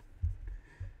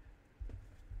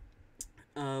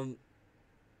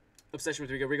 Obsession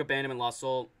with Rigo. Rigo banned him and lost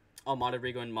soul. Oh, modded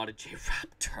Rigo and modded J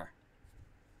Raptor.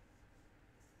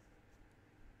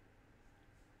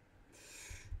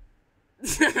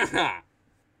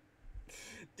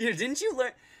 Dude, didn't you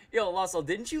learn? Yo, Lost Soul,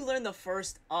 didn't you learn the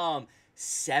first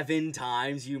 7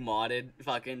 times you modded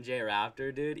fucking J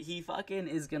Raptor, dude? He fucking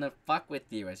is gonna fuck with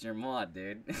you as your mod,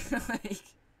 dude. Like,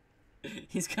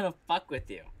 he's gonna fuck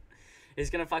with you. He's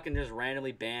gonna fucking just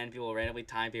randomly ban people, randomly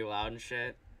time people out and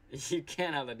shit. You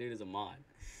can't have that dude as a mod.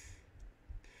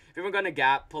 If you're gonna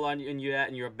gap, pull on you and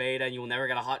you're a beta and you will never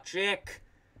get a hot chick.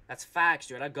 That's facts,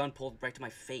 dude. I had a gun pulled right to my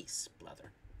face,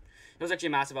 brother. It was actually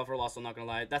a massive outfit loss, I'm not gonna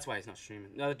lie. That's why he's not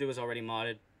streaming. The other dude was already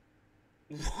modded.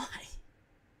 Why?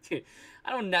 Dude,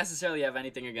 I don't necessarily have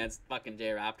anything against fucking J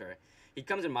Raptor. He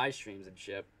comes in my streams and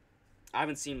shit. I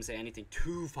haven't seen him say anything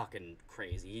too fucking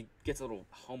crazy. He gets a little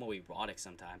homoerotic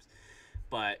sometimes.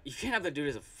 But you can't have the dude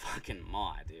as a fucking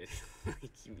mod, dude.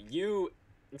 Like, you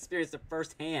experienced it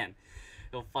firsthand.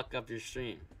 It'll fuck up your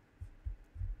stream.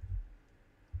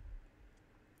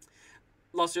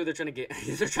 Lost you, they're trying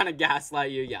to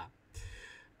gaslight you, yeah.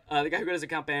 The guy who got his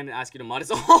account banned and asked you to mod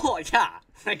is yeah.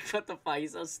 Like, what the fuck?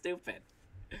 He's so stupid.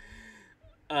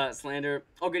 Slander.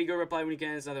 Oh, good, you go reply when you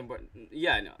can. It's nothing but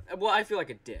yeah, no. Well, I feel like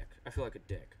a dick.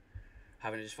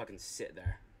 Having to just fucking sit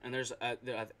there. And there's a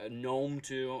Gnome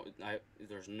too.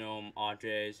 There's Gnome,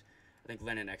 Audrey's. I think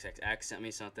Lennon XXX sent me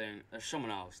something. There's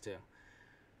someone else too.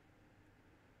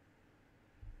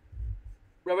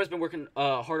 Rubber's been working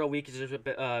hard all week. It's just a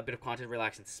bit of content,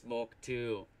 relax, and smoke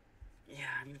too. Yeah,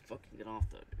 I need to fucking get off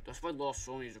that, dude. That's why Lost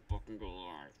Soul needs to fucking go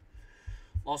live.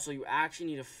 Also, you actually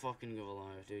need to fucking go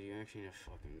live, dude. You actually need to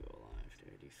fucking go live,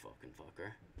 dude. You fucking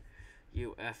fucker.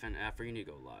 You effing effer. You need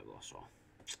to go live, Lost Soul.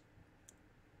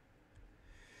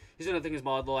 He's doing nothing as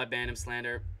mod, lol. I banned him,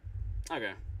 slander.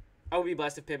 Okay. I would be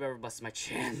blessed if Pip ever blesses my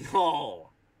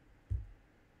channel.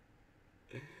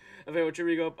 Okay, what should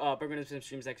we go? We're going to some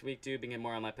streams next week too, being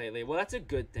more on my plate. Well, that's a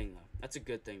good thing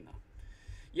though.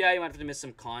 Yeah, you might have to miss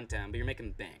some content, but you're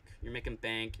making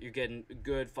bank. You're getting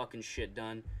good fucking shit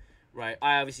done, right?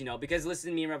 I obviously know because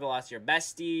listen, me and Revo last year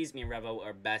besties. Me and Revo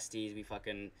are besties.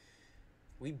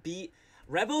 We beat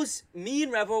Revo's. Me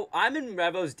and Revo. I'm in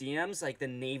Revo's DMs like the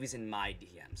Navy's in my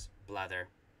DMs, brother.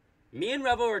 Me and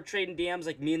Revo are trading DMs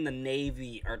like me and the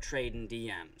Navy are trading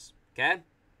DMs. Okay,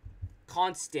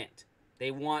 constant.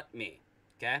 They want me.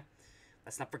 Okay,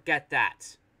 let's not forget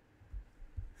that.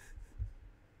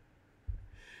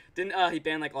 Didn't he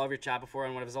ban like all of your chat before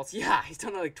on one of his ults? Yeah, he's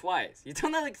done that like twice. He's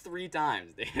done that like 3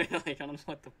 times, dude. Like, I don't know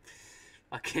what the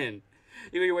fucking.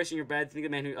 You're wasting your bread. Think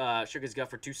of the man who shook his gut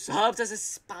for 2 subs as a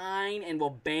spine and will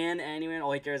ban anyone.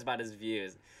 All he cares about is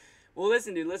views. Well,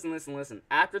 listen, dude. Listen.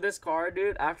 After this card,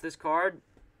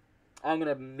 I'm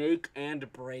gonna make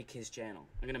and break his channel.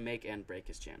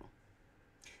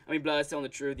 I mean, BLUH is telling the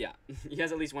truth. Yeah, he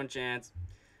has at least one chance,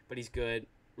 but he's good.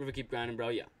 River keep grinding, bro.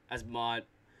 Yeah, as mod,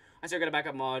 I still got a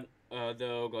backup mod.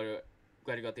 Though,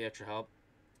 glad you got the extra help.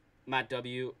 Matt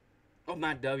W. Oh,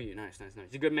 Matt W. Nice.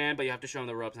 He's a good man, but you have to show him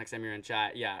the ropes next time you're in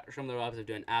chat. Yeah, show him the ropes of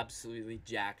doing absolutely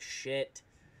jack shit,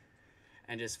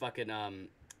 and just fucking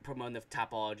promoting the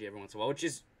topology every once in a while, which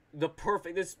is the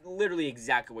perfect. That's literally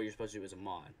exactly what you're supposed to do as a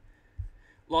mod.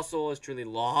 Lost soul is truly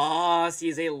lost. He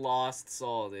is a lost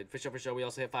soul, dude. For sure. We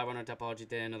also hit 500 topology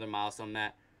today. Another milestone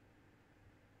met.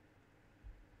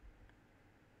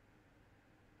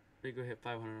 We go hit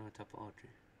 500 on topology.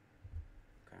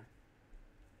 Okay.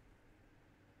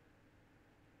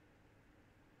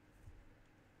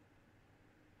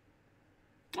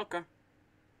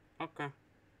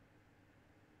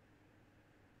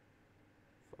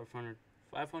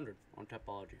 500 on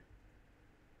topology.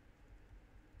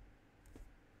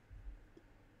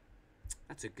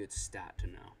 That's a good stat to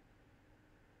know.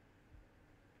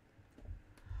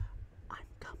 I'm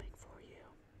coming for you.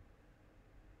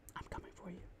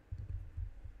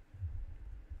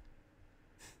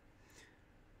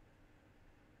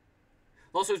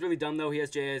 Also, is really dumb though. He has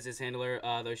Jay as his handler,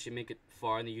 though she make it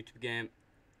far in the YouTube game.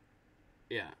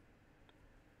 Yeah.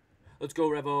 Let's go,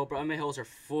 Revo. Bro, my hills are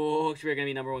fucked. We're gonna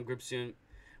be #1 group soon.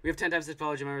 We have 10 times as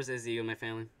college members as the my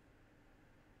family.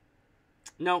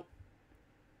 No.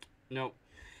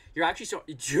 You're actually so...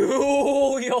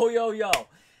 Yo.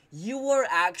 You were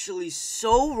actually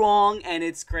so wrong, and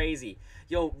it's crazy.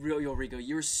 Yo, Rico,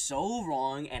 you're so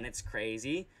wrong, and it's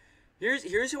crazy.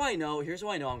 Here's who I know. Here's who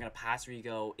I know I'm gonna pass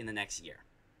Rico in the next year,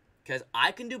 because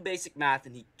I can do basic math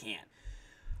and he can't.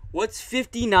 What's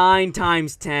 59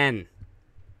 times 10?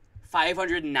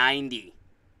 590.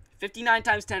 59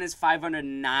 times 10 is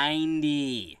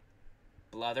 590.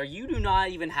 Brother, you do not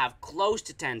even have close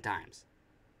to 10 times.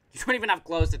 You don't even have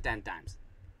close to 10 times.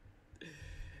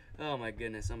 Oh my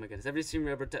goodness. Every stream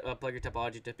ever plug your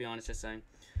topology, to be honest, just saying.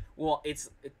 Well, it's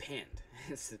pinned.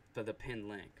 It's the pinned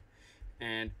link.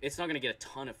 And it's not going to get a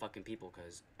ton of fucking people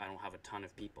because I don't have a ton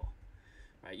of people.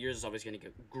 Right? Yours is always going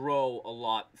to grow a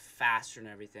lot faster and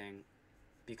everything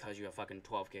because you have fucking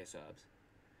 12K subs.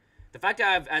 The fact that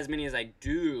I have as many as I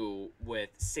do with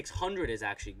 600 is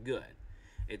actually good.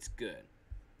 It's good.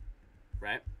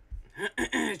 Right?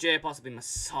 Jay possibly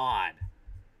Mossad.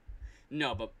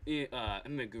 No, but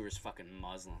MMA Guru's fucking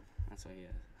Muslim. That's what he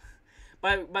is.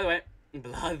 By the way,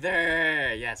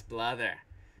 Bluther. Yes, Bluther.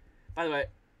 By the way,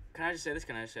 can I just say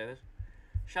this?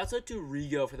 Shouts out to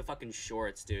Rigo for the fucking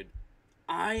shorts, dude.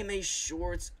 I am a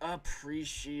shorts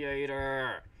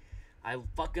appreciator. I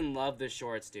fucking love the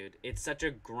shorts, dude. It's such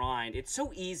a grind. It's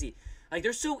so easy. Like,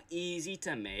 they're so easy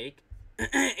to make.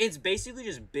 It's basically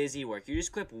just busy work. You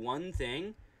just clip one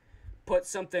thing, put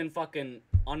something fucking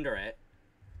under it,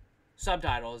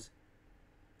 subtitles,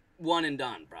 one and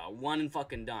done, bro. One and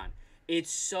fucking done.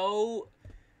 It's so...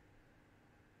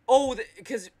 Oh,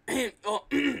 because...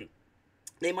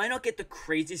 they might not get the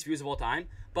craziest views of all time,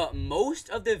 but most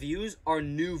of the views are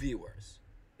new viewers.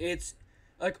 It's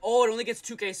like, oh, it only gets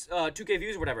 2K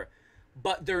views or whatever.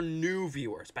 But they're new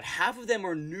viewers. But half of them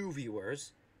are new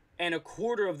viewers, and a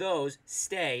quarter of those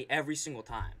stay every single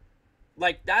time.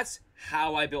 Like, that's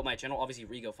how I built my channel. Obviously,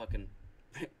 Rigo and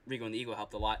the Ego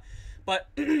helped a lot. But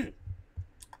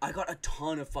I got a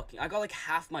ton of I got like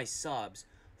half my subs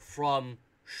from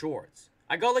shorts.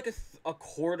 I got like a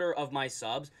quarter of my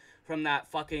subs from that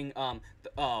fucking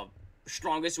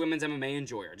strongest women's MMA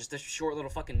enjoyer. Just a short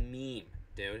little fucking meme,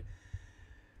 dude.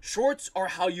 Shorts are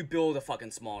how you build a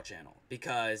fucking small channel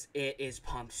because it is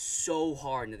pumped so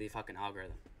hard into the fucking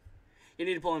algorithm. You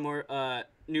need to pull in more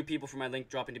new people for my link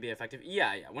dropping to be effective.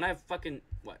 Yeah. When I have fucking,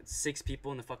 6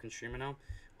 people in the fucking streamer now?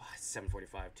 Oh, it's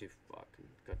 7:45 too. Fucking,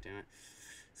 goddammit.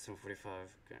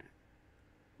 7:45. Okay.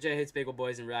 Jay hates bagel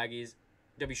boys and raggies.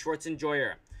 W Shorts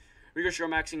enjoyer. Rigo show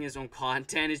maxing his own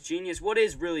content is genius. What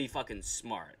is really fucking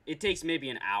smart? It takes maybe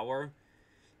an hour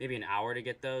to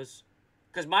get those.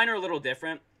 Because mine are a little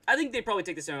different. I think they probably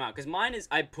take the same amount. Because mine is,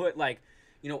 I put like,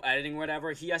 editing or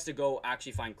whatever. He has to go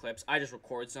actually find clips. I just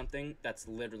record something that's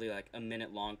literally like a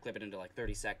minute long. Clip it into like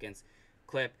 30 seconds.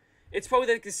 Clip. It's probably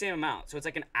like the same amount. So it's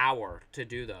like an hour to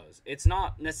do those. It's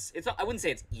not, I wouldn't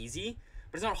say it's easy.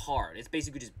 But it's not hard. It's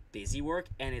basically just busy work.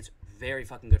 And it's very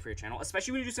fucking good for your channel.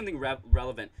 Especially when you do something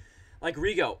relevant. Like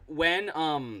Rigo, when,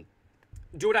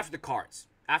 do it after the cards.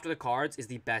 After the cards is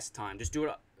the best time. Just do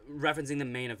it referencing the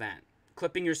main event.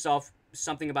 Clipping yourself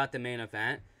something about the main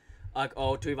event. Like,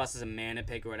 oh, Tuivas is a mana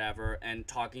pick or whatever. And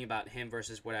talking about him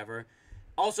versus whatever.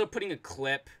 Also putting a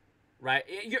clip, right?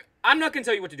 I'm not going to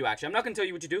tell you what to do, actually. I'm not going to tell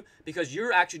you what to do. Because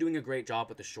you're actually doing a great job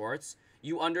with the shorts.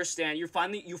 You understand. You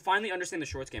finally understand the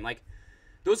shorts game. Like,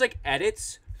 those like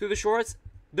edits through the shorts,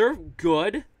 they're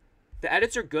good. The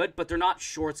edits are good, but they're not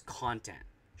shorts content.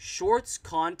 Shorts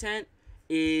content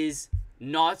is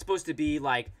not supposed to be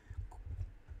like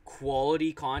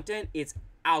quality content. It's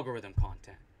algorithm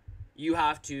content. You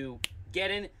have to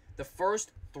get in. The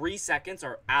first 3 seconds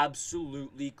are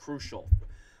absolutely crucial.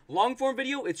 Long form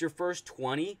video, it's your first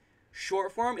 20.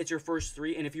 Short form, it's your first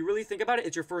 3. And if you really think about it,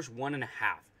 it's your first 1.5.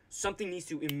 Something needs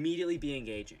to immediately be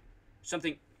engaging.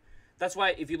 Something. That's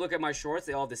why if you look at my shorts,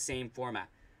 they all have the same format.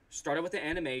 Started with the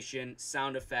animation,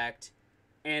 sound effect,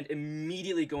 and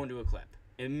immediately go into a clip.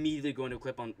 Immediately go into a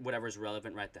clip on whatever is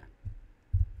relevant right then.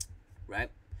 Right?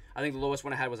 I think the lowest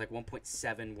one I had was like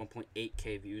 1.7,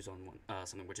 1.8K views on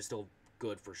something, which is still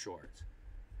good for shorts.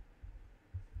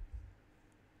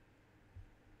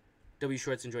 W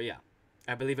shorts enjoy, yeah.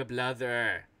 I believe a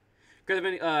brother. Because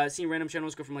I've been seeing random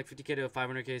channels go from like 50K to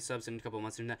 500K subs in a couple of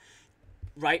months. And that,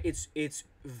 right? It's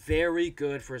very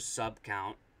good for sub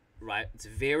count, right? It's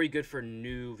very good for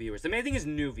new viewers. The main thing is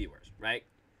new viewers, right?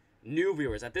 New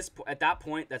viewers. At that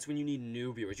point, that's when you need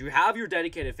new viewers. You have your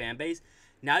dedicated fan base.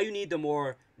 Now you need the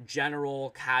more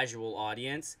general, casual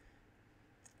audience.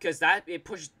 Because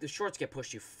the shorts get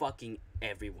pushed to fucking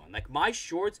everyone. Like my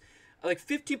shorts, like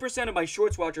 15% of my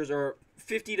shorts watchers are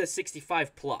 50 to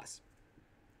 65 plus.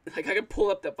 Like I can pull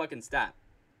up that fucking stat.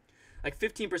 Like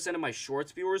 15% of my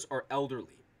shorts viewers are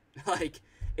elderly. Like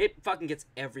it fucking gets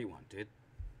everyone, dude.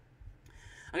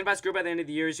 I'm gonna pass group by the end of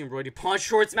the year using Roy DuPont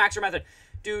shorts maxer method.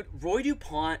 Dude,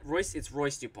 it's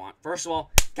Royce DuPont. First of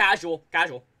all, casual.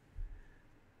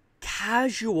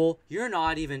 You're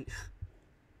not even.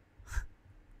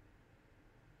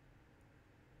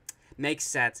 Makes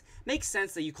sense. Makes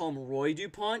sense that you call him Roy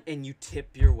DuPont and you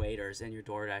tip your waiters and your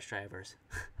DoorDash drivers.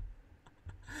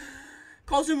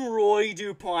 Calls him Roy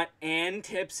DuPont and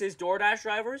tips his DoorDash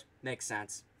drivers. Makes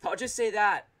sense. I'll just say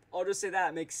that.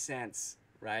 Makes sense,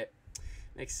 right?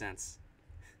 Makes sense.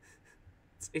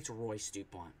 It's Royce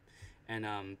DuPont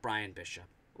and Brian Bishop.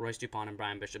 Royce DuPont and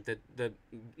Brian Bishop, the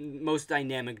most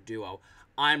dynamic duo.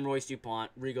 I'm Royce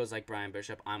DuPont. Rigo's like Brian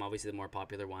Bishop. I'm obviously the more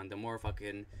popular one. The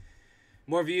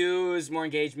more views, more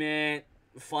engagement,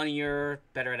 funnier,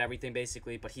 better at everything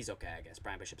basically. But he's okay, I guess.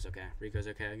 Brian Bishop's okay. Rigo's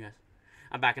okay, I guess.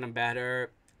 I'm backing him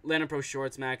better. Landon Pro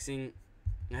Shorts maxing.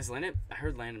 I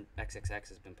heard Landon XXX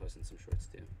has been posting some shorts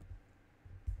too.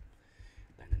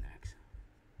 Landon X.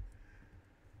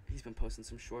 He's been posting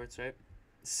some shorts, right?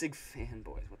 Sig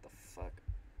fanboys, what the fuck?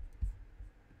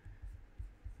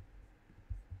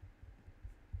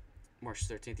 March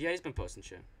 13th. Yeah, he's been posting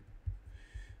shit.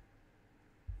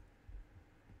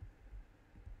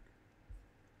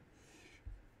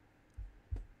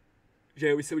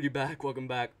 Jay, we said you back. Welcome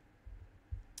back.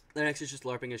 The next is just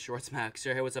LARPing his shorts max.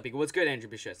 Hey, what's up, Eagle? What's good, Andrew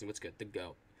B. Chesney? What's good? The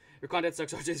go. Your content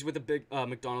sucks. RJ's with a big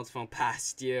McDonald's phone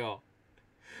past you.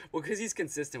 Well, because he's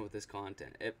consistent with his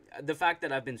content. The fact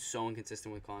that I've been so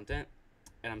inconsistent with content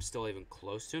and I'm still even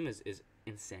close to him is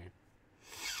insane.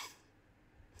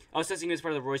 I was testing you as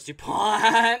part of the Royce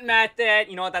DuPont method.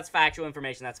 You know what? That's factual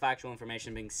information. That's factual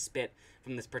information being spit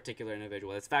from this particular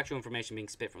individual. That's factual information being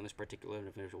spit from this particular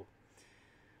individual.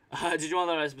 Did you want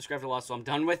that I subscribed to Lost, so I'm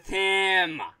done with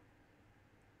him.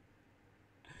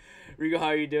 Rigo, how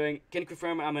are you doing? Can you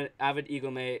confirm I'm an avid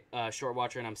Eagle Mate short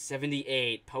watcher and I'm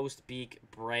 78. Post Beak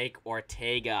Break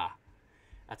Ortega.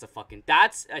 That's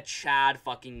a Chad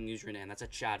fucking username. That's a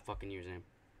Chad fucking username.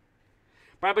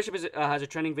 Brian Bishop has a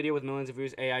trending video with millions of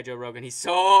views. AI Joe Rogan. He's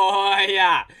so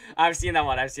yeah. I've seen that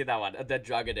one. The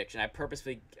drug addiction. I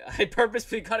purposefully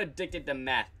got addicted to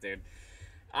meth, dude.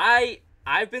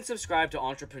 I've been subscribed to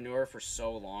Entrepreneur for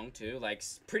so long too. Like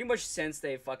pretty much since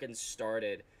they fucking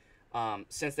started.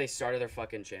 Since they started their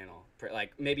fucking channel.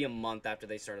 Like maybe a month after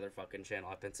they started their fucking channel,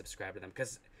 I've been subscribed to them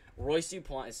because Royce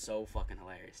DuPont is so fucking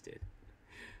hilarious, dude.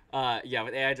 Yeah,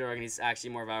 with AI Joe Rogan, he's actually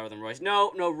more viral than Royce.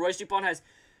 No, Royce DuPont has.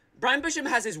 Brian Bishop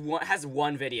has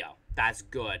one video that's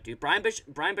good, dude. Brian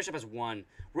Bishop has one.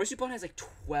 Royce DuPont has like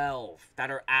 12 that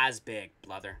are as big,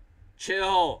 brother.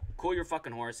 Chill. Cool your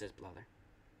fucking horses, brother.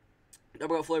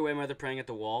 Double about Flyweight, mother praying at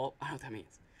the wall. I don't know what that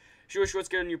means. Sure, what's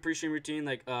good in your pre-stream routine?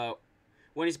 Like,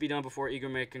 what needs to be done before Eager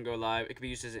Make can go live? It can be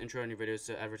used as an intro on your videos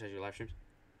to advertise your live streams.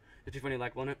 It'd be funny,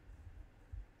 like, won't it?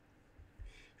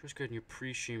 What's good in your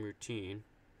pre-stream routine?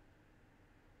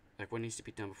 Like, what needs to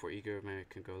be done before Eager Make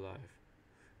can go live?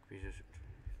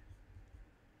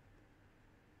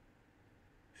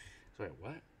 Sorry,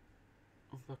 what?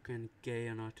 I'm fucking gay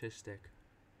and autistic.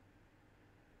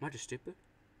 Am I just stupid?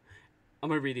 I'm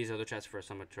gonna read these other chats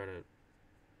first. I'm gonna try to.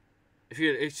 If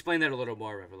you explain that a little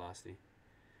more, Everlasty.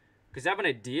 Because I have an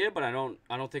idea, but I don't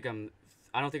think I'm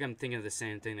thinking of the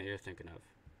same thing that you're thinking of.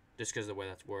 Just because of the way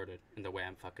that's worded and the way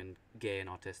I'm fucking gay and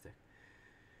autistic.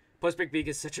 Post-Brick Beak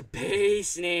is such a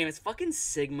base name. It's fucking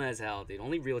Sigma as hell, dude.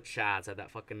 Only real Chads have that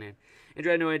fucking name.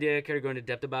 Andrew had no idea. I care to go into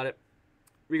depth about it.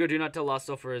 Rigo, do not tell Lost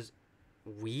Soul for his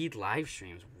weed live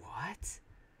streams. What?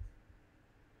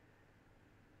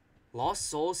 Lost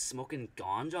Soul smoking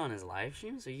ganja on his live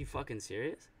streams? Are you fucking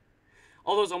serious?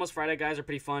 All those Almost Friday guys are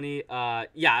pretty funny.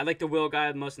 Yeah, I like the Will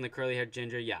guy the most and the curly-haired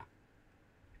ginger. Yeah.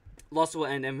 Lost Soul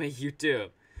and MMA YouTube.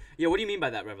 Yeah, what do you mean by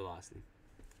that, Revelocity?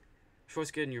 Short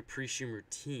skid in your pre-stream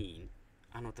routine.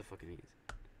 I don't know what the fuck it means.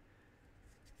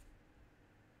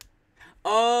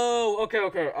 Oh,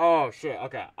 okay. Oh, shit,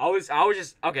 okay. I was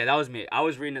just, okay, that was me. I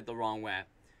was reading it the wrong way.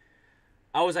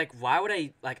 I was like, why would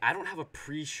I, like, I don't have a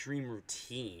pre-stream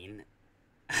routine.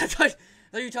 I thought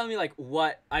you were telling me, like,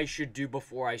 what I should do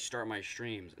before I start my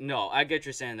streams. No, I get what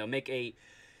you're saying, though. Make a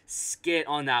skit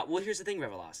on that. Well, here's the thing,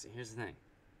 Revelocity. Here's the thing.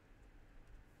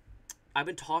 I've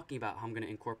been talking about how I'm going to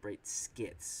incorporate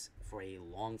skits for a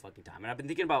long fucking time. And I've been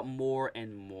thinking about more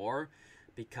and more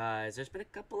because there's been a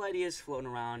couple ideas floating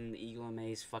around in the Eagle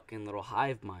MA's fucking little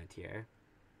hive mind here.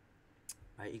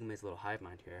 Right? Eagle MA's little hive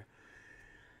mind here.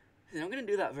 And I'm going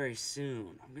to do that very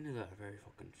soon. I'm going to do that very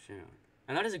fucking soon.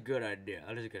 And that is a good idea.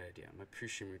 That is a good idea. My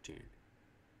pre-stream routine.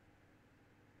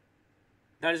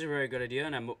 That is a very good idea.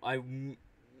 And I'm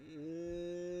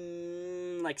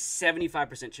like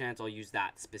 75% chance I'll use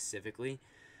that specifically.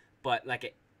 But like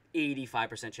an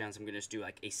 85% chance I'm going to just do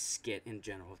like a skit in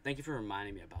general. Thank you for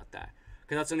reminding me about that.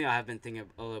 Because that's something I have been thinking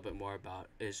a little bit more about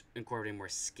is incorporating more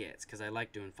skits. Because I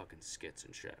like doing fucking skits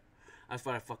and shit. That's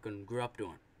what I fucking grew up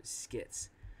doing. Skits.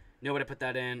 Nobody put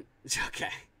that in. Okay.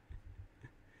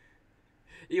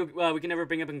 We can never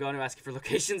bring up and go and ask you for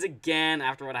locations again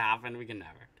after what happened. We can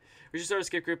never. We should start a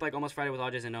skit group like Almost Friday with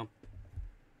Audrey and no.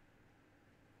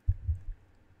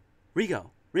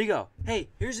 Rigo. Hey,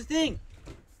 here's the thing.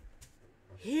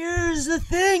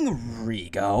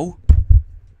 Rigo.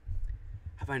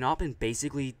 Have I not been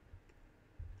basically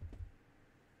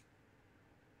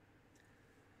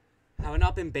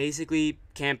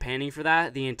campaigning for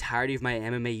that the entirety of my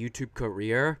MMA YouTube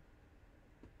career?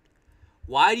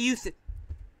 Why do you think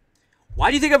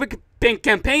I've been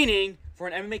campaigning for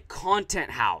an MMA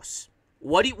content house?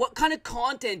 What kind of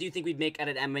content do you think we'd make at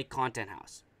an MMA content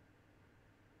house?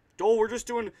 Oh, we're just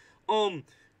doing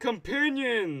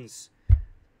companions.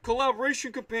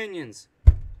 Collaboration companions.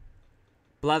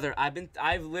 Brother,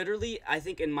 I've literally, I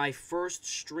think in my first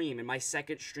stream, in my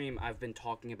second stream, I've been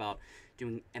talking about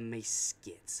doing MMA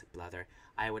skits, brother.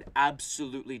 I would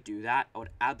absolutely do that. I would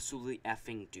absolutely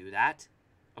effing do that.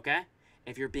 Okay?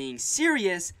 If you're being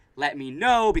serious, let me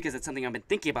know, because it's something I've been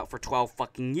thinking about for 12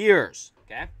 fucking years.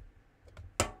 Okay?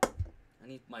 I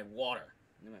need my water.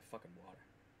 I need my fucking water.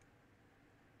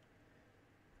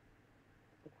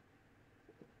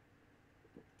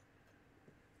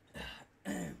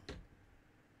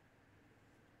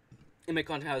 MMA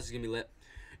content house is gonna be lit.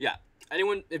 Yeah.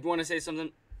 Anyone, if you want to say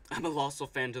something, I'm a Lost Soul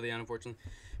fan to the end, unfortunately.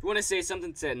 If you want to say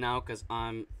something, say it now, because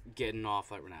I'm getting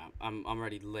off right now. I'm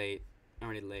already late. So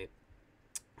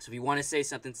if you want to say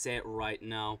something, say it right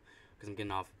now, because I'm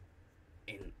getting off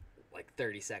in like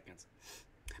 30 seconds.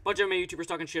 Bunch of MMA YouTubers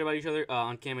talking shit about each other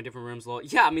on cam in different rooms. Lol.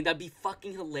 Yeah, I mean, that'd be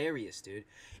fucking hilarious, dude.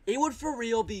 It would for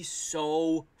real be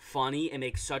so funny and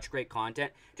make such great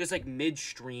content. Just like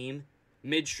midstream,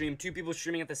 two people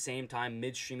streaming at the same time.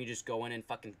 Midstream, you just go in and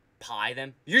fucking pie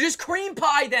them. You just cream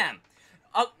pie them!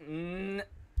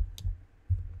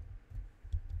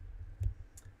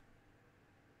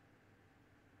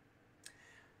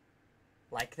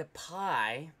 Like the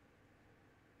pie,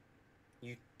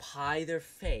 you pie their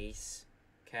face,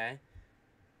 okay?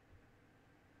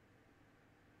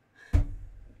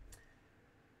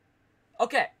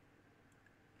 Okay.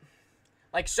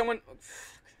 Like someone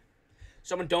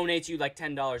donates you like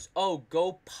 $10. Oh,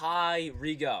 go pie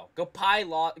Rigo. Go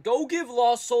give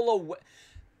Lost Soul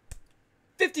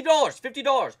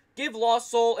 $50. Give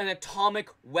Lost Soul an atomic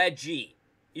wedgie.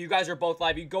 You guys are both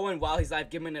live. You go in while he's live,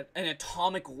 give him an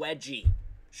atomic wedgie.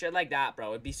 Shit like that, bro.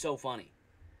 It'd be so funny.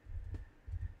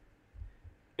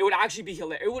 It would actually be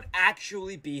hilarious. It would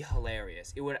actually be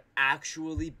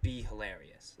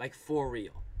hilarious. Like, for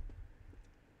real.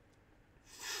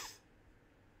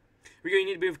 Rigo, you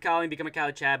need to be with Cali and become a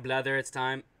Cali Chad. Blather, it's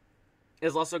time.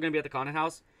 Is also going to be at the content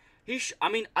house.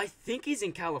 I think he's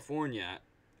in California.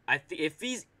 If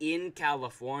he's in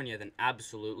California, then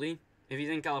absolutely.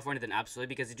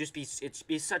 Because it'd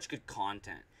be such good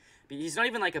content. He's not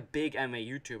even like a big MMA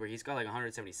YouTuber. He's got like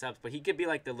 170 subs, but he could be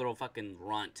like the little fucking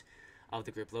runt of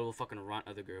the group.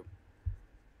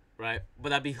 right? But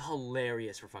that'd be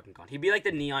hilarious for fucking content. He'd be like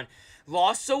the Neon.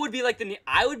 Lasso would be like the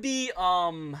I would be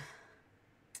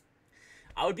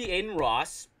Aiden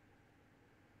Ross.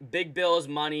 Big Bill's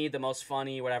Money, the most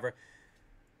funny, whatever.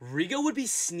 Rigo would be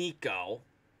Sneeko.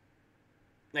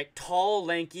 Like, tall,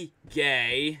 lanky,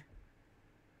 gay.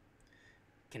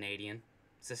 Canadian.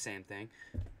 It's the same thing.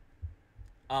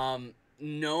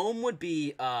 Gnome would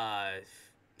be,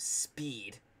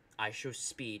 Speed. I show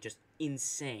Speed, just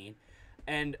insane.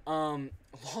 And,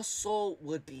 Lost Soul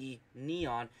would be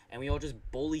Neon, and we all just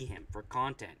bully him for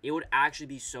content. It would actually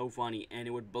be so funny, and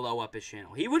it would blow up his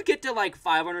channel. He would get to, like,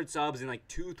 500 subs in, like,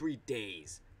 2-3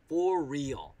 days. For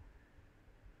real.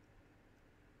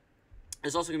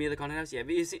 There's also going to be other content house. Yeah,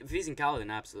 if he's in Cali,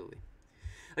 then absolutely.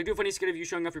 Like, do a funny skit of you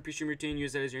showing off your pre-stream routine.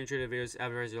 Use that as your intro to videos,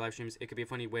 advertise your live streams. It could be a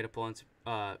funny way to pull in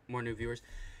more new viewers.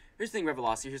 Here's the thing, Red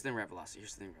Velocity. Here's the thing, Red Velocity.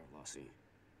 Here's the thing, Red Velocity.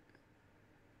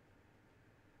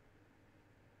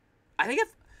 I think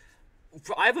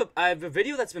I have a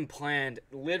video that's been planned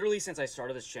literally since I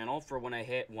started this channel for when I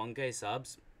hit 1K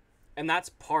subs. And that's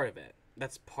part of it.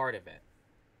 That's part of it.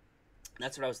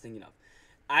 That's what I was thinking of.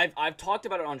 I've talked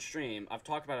about it on stream.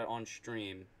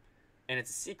 And it's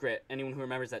a secret. Anyone who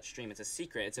remembers that stream, it's a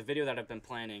secret. It's a video that I've been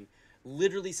planning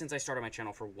literally since I started my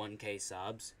channel for 1K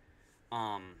subs.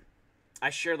 I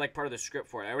shared like part of the script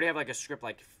for it. I already have like a script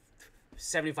like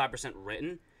 75%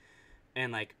 written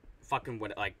and like fucking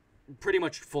what like pretty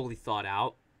much fully thought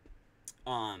out.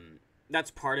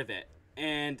 That's part of it.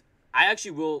 And I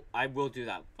will do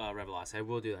that, Revelos. I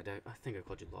will do that. I think I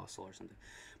called you Lost Soul or something.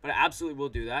 But I absolutely will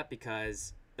do that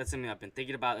because that's something I've been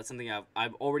thinking about. That's something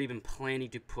I've already been planning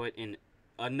to put in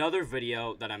another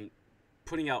video that I'm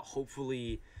putting out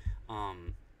hopefully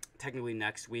technically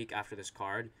next week after this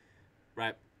card.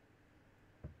 Right?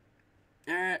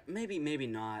 Maybe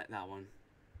not that one.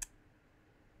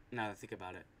 Now that I think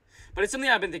about it. But it's something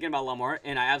I've been thinking about a lot more,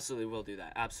 and I absolutely will do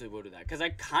that. Absolutely will do that. Because I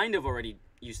kind of already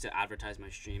used to advertise my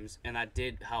streams, and that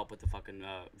did help with the fucking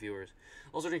viewers.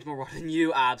 Also drinks more water than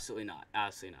you? Absolutely not.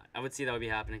 Absolutely not. I would see that would be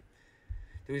happening.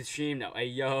 Do the stream? No. Hey,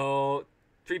 yo.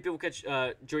 3 people catch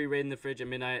Joey Raid in the fridge at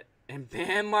midnight, and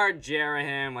Bam Margera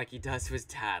him like he does to his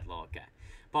dad. Lol, okay.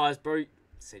 Pause, bro.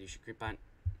 Said you should creep on.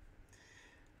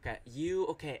 Okay, you,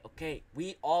 okay.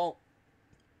 We all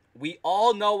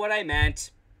know what I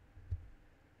meant.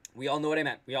 We all know what I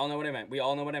meant.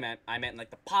 I meant like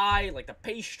the pie, like the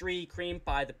pastry, cream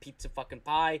pie, the pizza fucking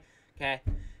pie. Okay?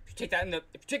 If you take that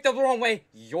the wrong way,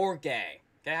 you're gay.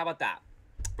 Okay, how about that?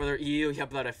 Brother EU, yeah,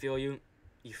 blood, I feel you.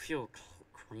 You feel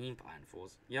cream pie and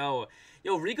fools. Yo,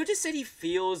 Rico just said he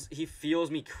feels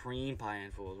me cream pie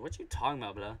and fools. What you talking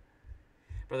about, blah?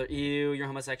 Brother EU, you're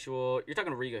homosexual. You're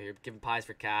talking to Rico here, giving pies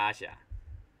for cash, yeah.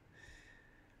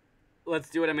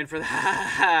 Let's do it. I'm in for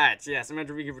that. Yes, I'm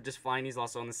into Rico for just flying. He's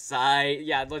also on the side.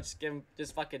 Yeah, let's just give him,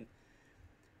 just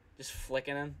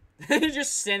flicking him.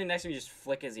 Just standing next to me, just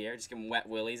flick his ear. Just give him wet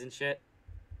willies and shit.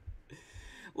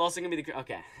 Lawson gonna be the,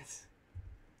 okay.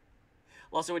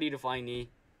 Lawson would eat a flying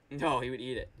knee. No, he would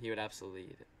eat it. He would absolutely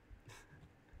eat it.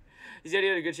 He's got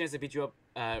a good chance to beat you up,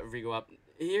 Rigo up.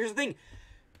 Here's the thing.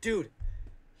 Dude,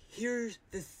 here's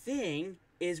the thing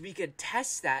is we could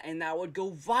test that and that would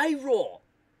go viral.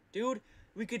 Dude,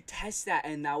 we could test that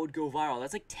and that would go viral.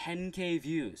 That's like 10K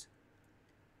views.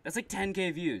 That's like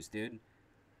 10K views, dude.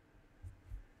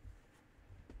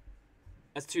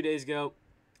 That's 2 days ago.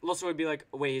 Also would be like,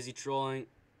 wait, is he trolling?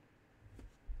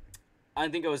 I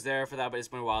didn't think I was there for that, but it's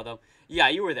been a while though. Yeah,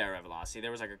 you were there, Revelosity.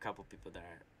 There was like a couple people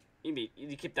there.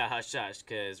 You keep that hush-hush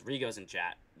because Rigo's in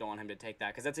chat. Don't want him to take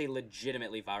that because that's a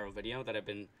legitimately viral video that I've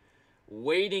been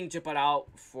waiting to put out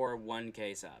for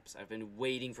 1K subs. I've been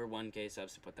waiting for 1K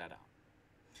subs to put that out.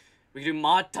 We can do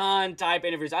Matan type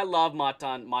interviews. I love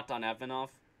Matan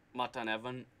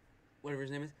Evan, whatever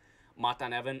his name is.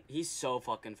 Matan Evan. He's so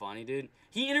fucking funny, dude.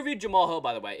 He interviewed Jamal Hill,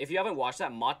 by the way. If you haven't watched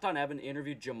that, Matan Evan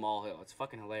interviewed Jamal Hill. It's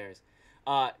fucking hilarious.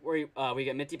 Where we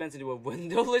get Minty Benz into a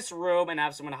windowless room and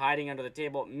have someone hiding under the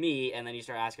table, me, and then you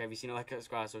start asking, have you seen Alexa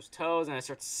cross those toes? And I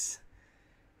start,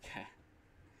 okay.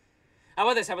 How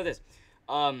about this?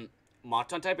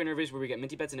 Matan type interviews where we get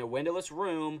Minty Benz in a windowless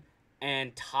room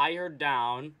and tie her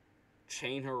down,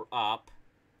 chain her up,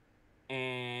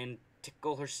 and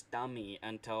tickle her stomach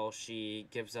until she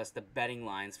gives us the betting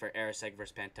lines for Erceg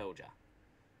versus Pantoja.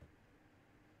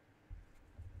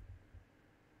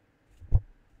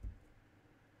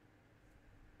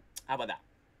 How about that?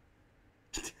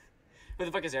 Who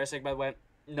the fuck is Erceg, by the way?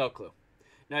 No clue.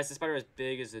 No, it's the spider as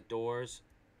big as the doors.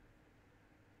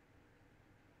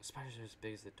 Spiders are as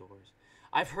big as the doors.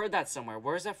 I've heard that somewhere.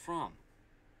 Where is that from?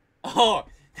 Oh,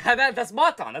 that's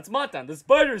Matan. That's Matan. The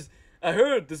spiders. I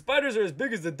heard the spiders are as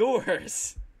big as the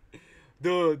doors.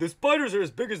 The spiders are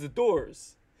as big as the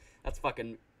doors. That's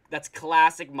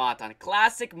classic Matan.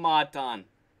 Classic Matan.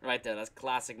 Right there, that's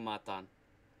classic Matan.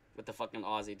 With the fucking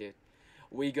Aussie, dude.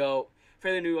 We go,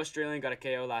 fairly new Australian, got a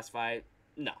KO last fight.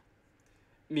 No.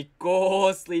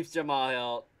 Miko sleeps Jamal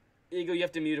Hill. Ego, you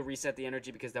have to mute to reset the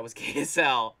energy because that was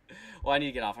KSL. Well, I need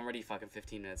to get off. I'm already fucking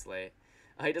 15 minutes late.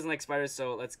 He doesn't like spiders,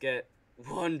 so let's get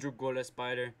one Drugola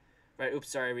spider. Right, oops,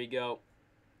 sorry, Rigo.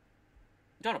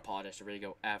 Don't apologize to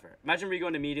Rigo, ever. Imagine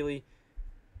Rigo immediately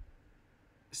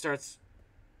starts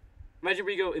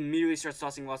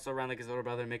tossing Lasso around like his little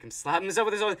brother and make him slap himself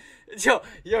with his own...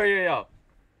 Yo.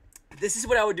 This is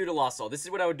what I would do to Lost Soul. This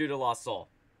is what I would do to Lost Soul.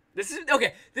 This is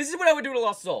what I would do to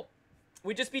Lost Soul.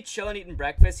 We'd just be chilling, eating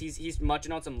breakfast. He's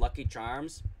munching on some Lucky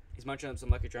Charms. I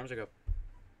go...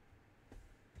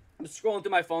 I'm scrolling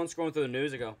through my phone, scrolling through the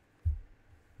news. I go...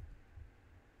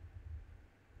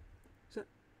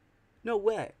 No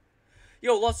way.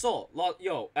 Yo, Lost Soul.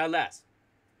 LS.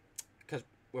 Because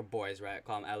we're boys, right?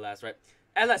 Call him LS, right?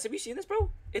 LS, have you seen this, bro?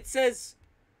 It says...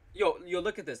 Yo,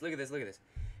 look at this. Look at this.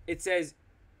 It says...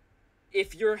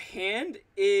 If your hand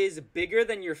is bigger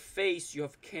than your face, you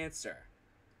have cancer.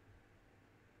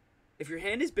 If your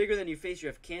hand is bigger than your face, you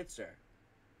have cancer.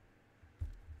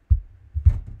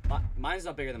 Mine's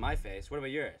not bigger than my face. What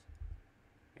about yours?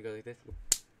 I go like this.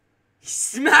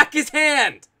 Smack his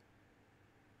hand!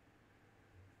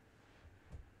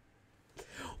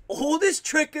 Oldest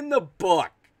trick in the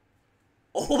book.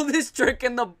 Yo,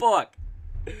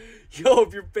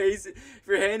 if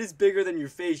your hand is bigger than your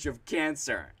face, you have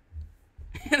cancer.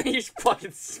 And then you just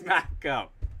fucking smack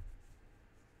up.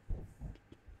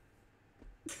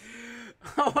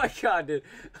 Oh my god, dude.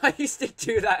 I used to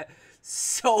do that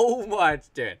so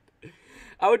much, dude.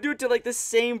 I would do it to like the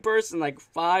same person like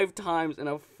 5 times in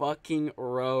a fucking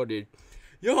row, dude.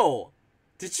 Yo,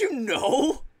 did you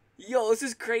know? Yo, this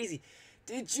is crazy.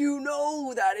 Did you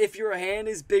know that if your hand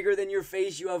is bigger than your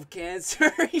face, you have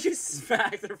cancer? You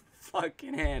smack their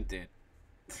fucking hand, dude.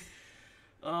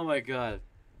 Oh my god.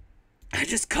 I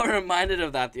just got reminded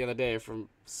of that the other day from...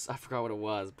 I forgot what it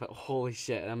was, but holy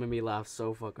shit. That made me laugh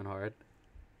so fucking hard.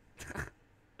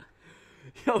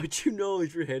 Yo, did you know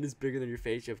if your hand is bigger than your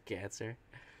face, you have cancer?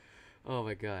 Oh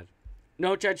my god.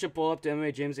 No Chad should pull up to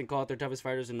MMA gyms and call out their toughest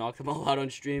fighters and knock them all out on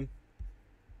stream.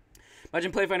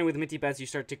 Imagine play fighting with Minty Bets, you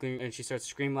start tickling and she starts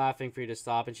scream laughing for you to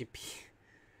stop and she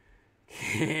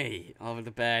hey, all over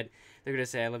the bed. They're gonna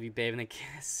say I love you babe and then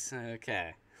kiss.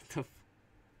 Okay.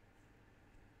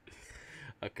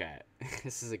 Okay.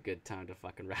 This is a good time to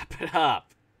fucking wrap it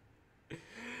up.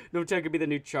 No Chad could be the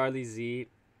new Charlie Z.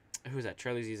 Who's that?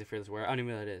 Charlie Z is a fearless warrior. I don't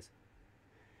even know who that is.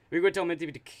 We're going to tell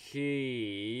Minty to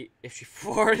key if she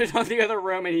farted on the other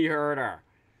room and he heard her.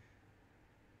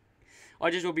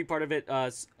 I just will be part of it,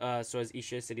 so as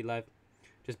Isha City Life.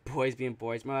 Just boys being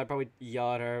boys. I'd probably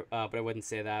yell at her, but I wouldn't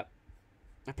say that.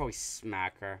 I'd probably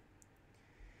smack her.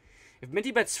 If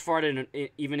Minty Bets farted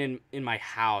even in my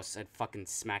house, I'd fucking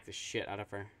smack the shit out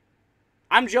of her.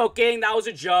 I'm joking. That was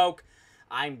a joke.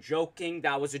 I'm joking.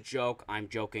 That was a joke. I'm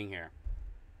joking here.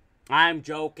 I'm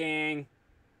joking.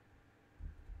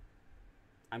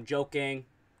 I'm joking.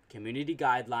 Community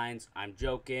guidelines. I'm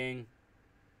joking.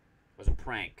 It was a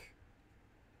prank.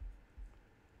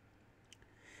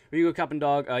 Rigo Cup and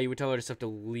Dog, you would tell her to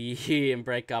leave and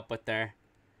break up with her.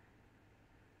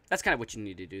 That's kind of what you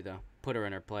need to do, though. Put her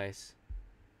in her place.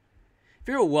 If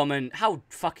you're a woman, how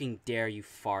fucking dare you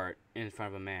fart in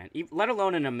front of a man? Let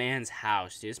alone in a man's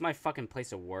house, dude. It's my fucking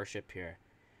place of worship here.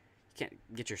 You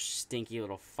can't get your stinky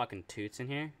little fucking toots in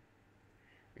here.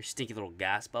 Your stinky little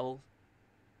gas bubbles.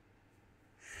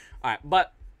 Alright,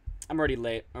 but I'm already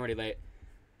late.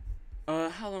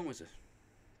 How long was this?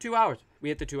 2 hours. We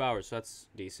hit the 2 hours, so that's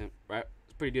decent, right?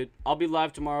 It's pretty good. I'll be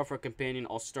live tomorrow for a companion.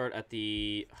 I'll start at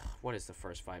the... What is the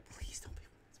first fight? Please don't be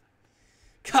women's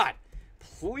fight. God!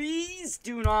 Please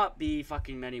do not be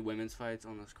fucking many women's fights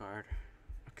on this card.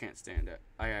 I can't stand it.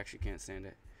 I actually can't stand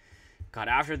it. God,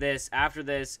 after this,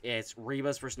 it's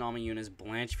Ribas versus Nami Yunus,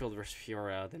 Blanchfield versus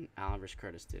Fiora, then Allen versus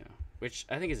Curtis 2. Which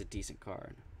I think is a decent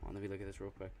card. Hold on, let me look at this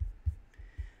real quick.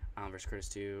 Allen versus Curtis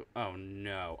 2. Oh,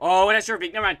 no. Oh, and that's Trevor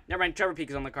Peek. Never mind. Trevor Peek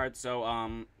is on the card, so,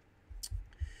 and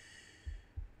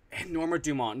Norma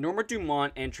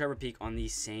Dumont and Trevor Peek on the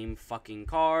same fucking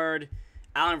card.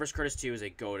 Allen versus Curtis 2 is a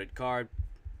goated card.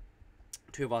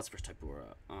 Tuivasa versus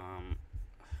Taipura.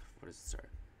 What does it start?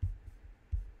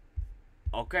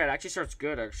 Okay, it actually starts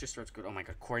good. Oh my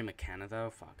god, Corey McKenna, though.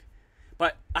 Fuck.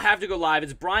 But I have to go live.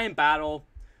 It's Brian Battle.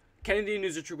 Kennedy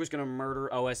Nuzachuk was going to murder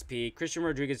OSP. Christian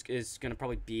Rodriguez is going to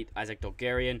probably beat Isaac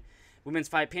Dolgarian. Women's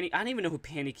fight, I don't even know who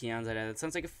Pandy Kianza is. That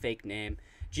sounds like a fake name.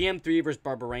 GM3 versus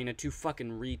Barbarena, 2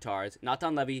 fucking retards.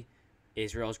 Natan Levy,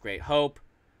 Israel's Great Hope.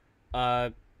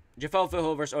 Jafel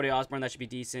Fihul versus Ode Osborne, that should be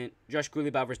decent. Josh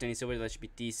Kulibab versus Danny Silva, that should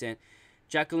be decent.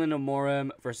 Jacqueline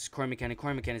Amorim versus Corey McKenna.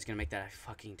 Corey McKenna's going to make that a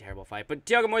fucking terrible fight. But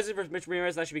Thiago Moises versus Mitch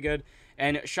Ramirez, that should be good.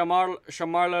 And Shamarla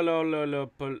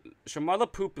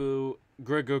Pupu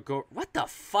Gregor. What the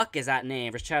fuck is that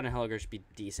name? Versus Chad and Helliger should be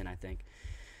decent, I think.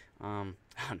 I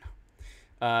don't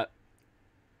know.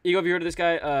 Eagle, have you heard of this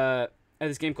guy?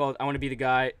 This game called I Want to Be the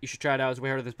Guy. You should try it out. It's way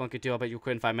harder than Spunky 2. I'll bet you'll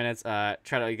quit in 5 minutes. Try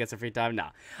it out. You get some free time.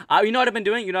 Nah. You know what I've been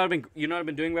doing? You know what I've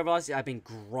been doing, Revelocity? I've been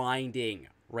grinding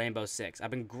Rainbow Six. I've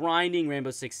been grinding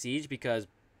Rainbow Six Siege because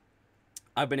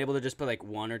I've been able to just play like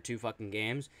 1 or 2 fucking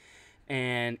games.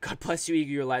 And God bless you,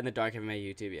 Eagle. You're light in the dark. MMA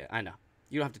YouTube. Yeah, I know.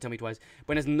 You don't have to tell me twice.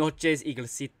 Buenas noches,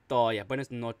 Eaglecito. Yeah, buenas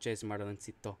noches,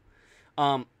 Marlencito.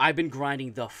 I've been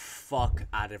grinding the fuck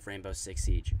out of Rainbow Six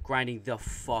Siege.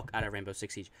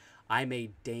 I'm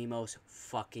a Deimos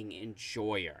fucking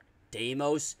enjoyer.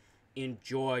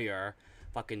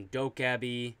 Fucking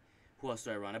Dokkaebi. Who else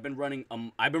do I run? I've been running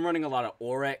a lot of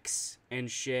Oryx and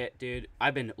shit, dude.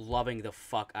 I've been loving the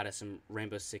fuck out of some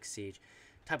Rainbow Six Siege.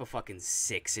 Type of fucking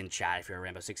 6 in chat if you're a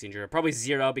Rainbow Six enjoyer. Probably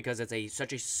 0 because it's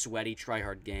such a sweaty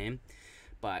try-hard game.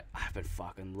 But I've been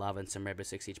fucking loving some Rainbow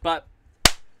Six Siege. But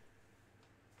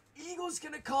Eagle's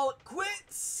gonna call it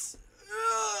quits.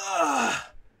 Ugh.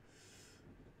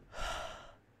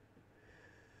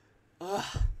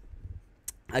 Ugh.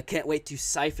 I can't wait to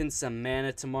siphon some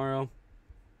mana tomorrow.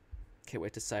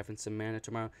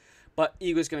 But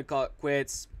Eagle's gonna call it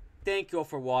quits. Thank you all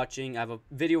for watching. I have a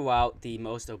video out, the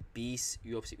most obese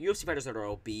UFC fighters that are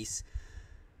obese.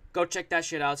 Go check that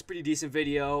shit out. It's a pretty decent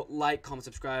video. Like, comment,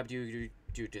 subscribe. Do you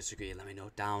disagree? Let me know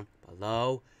down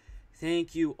below.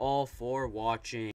 Thank you all for watching.